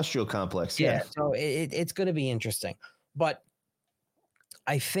DeSantis industrial complex. Yeah. So it's going to be interesting. But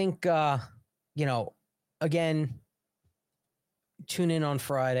I think, again, tune in on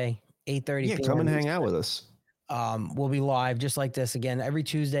Friday, 8:30 p.m. Come and hang out with us. We'll be live just like this again every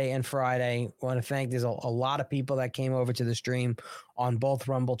Tuesday and Friday. I want to thank, there's a lot of people that came over to the stream on both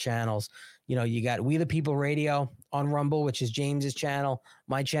Rumble channels. You got We the People Radio on Rumble, which is James's channel.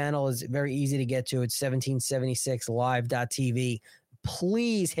 My channel is very easy to get to. It's 1776live.tv.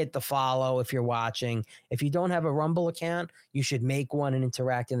 Please hit the follow if you're watching. If you don't have a Rumble account, you should make one and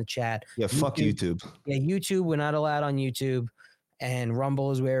interact in the chat. Yeah, fuck YouTube. Yeah, YouTube. We're not allowed on YouTube. And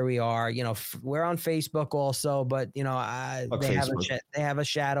Rumble is where we are. We're on Facebook also, but they have a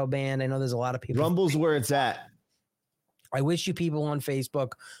shadow ban. I know there's a lot of people. Rumble's where it's at. I wish you people on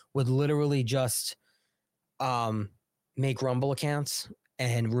Facebook would literally just make Rumble accounts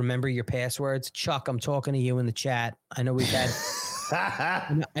and remember your passwords. Chuck, I'm talking to you in the chat. I know we've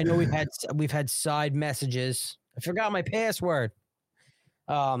had side messages. I forgot my password.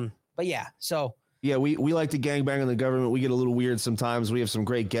 But yeah, so. Yeah, we like to gangbang on the government. We get a little weird sometimes. We have some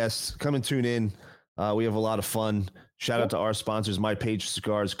great guests. Come and tune in. We have a lot of fun. Shout out to our sponsors, My Page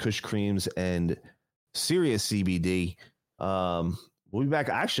Cigars, Kush Creams, and Sirius CBD. We'll be back.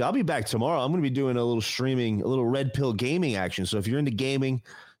 Actually, I'll be back tomorrow. I'm going to be doing a little streaming, a little red pill gaming action. So if you're into gaming,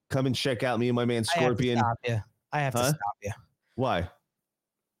 come and check out me and my man Scorpion. I have to stop you. Why?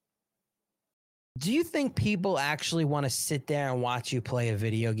 Do you think people actually want to sit there and watch you play a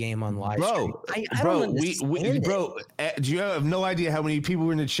video game on live stream? I bro, don't understand do you have no idea how many people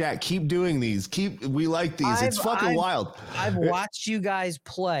were in the chat? Keep doing these. We like these. It's fucking wild. I've watched you guys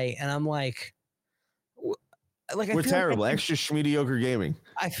play, and I'm like we're terrible. Extra mediocre gaming.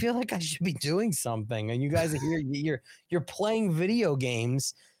 I feel like I should be doing something, and you guys are here. You're playing video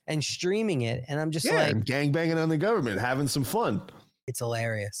games and streaming it, and I'm just like gangbanging on the government, having some fun. It's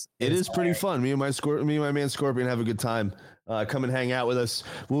hilarious. It is pretty fun. Me and my man Scorpion have a good time. Come and hang out with us.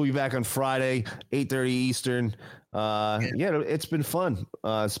 We'll be back on Friday, 8:30 Eastern. It's been fun.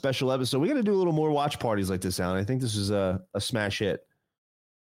 Special episode. We're gonna do a little more watch parties like this, Alan. I think this is a smash hit.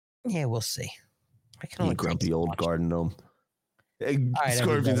 Yeah, we'll see. I can only grumpy old garden gnome.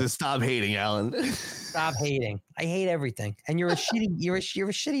 Scorpion says, "Stop hating, Alan." Stop hating. I hate everything. And you're a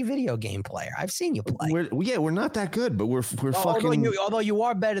shitty video game player. I've seen you play. We're not that good, but we're fucking. Although you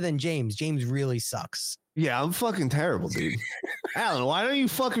are better than James. James really sucks. Yeah, I'm fucking terrible, dude. Alan, why don't you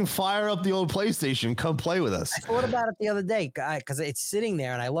fucking fire up the old PlayStation and come play with us? I thought about it the other day because it's sitting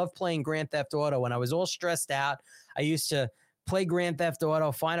there, and I love playing Grand Theft Auto. When I was all stressed out, I used to play Grand Theft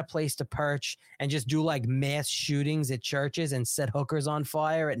Auto, find a place to perch, and just do like mass shootings at churches and set hookers on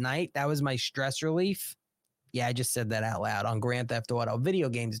fire at night. That was my stress relief. Yeah, I just said that out loud on Grand Theft Auto. Video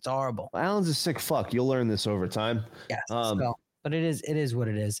games, it's horrible. Alan's a sick fuck. You'll learn this over time. Yeah, but it is what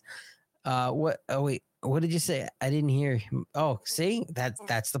it is. What did you say? I didn't hear. Oh, see,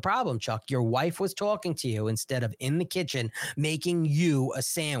 that's the problem, Chuck. Your wife was talking to you instead of in the kitchen making you a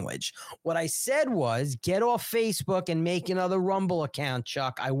sandwich. What I said was get off Facebook and make another Rumble account,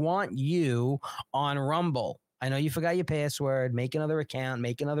 Chuck. I want you on Rumble. I know you forgot your password. Make another account.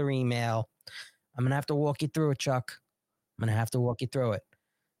 Make another email. I'm going to have to walk you through it, Chuck. I'm going to have to walk you through it.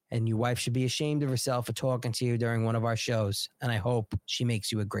 And your wife should be ashamed of herself for talking to you during one of our shows. And I hope she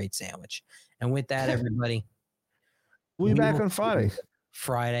makes you a great sandwich. And with that, everybody, we'll be back on Friday.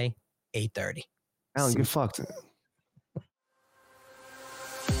 Friday, 8:30. Alan, get fucked.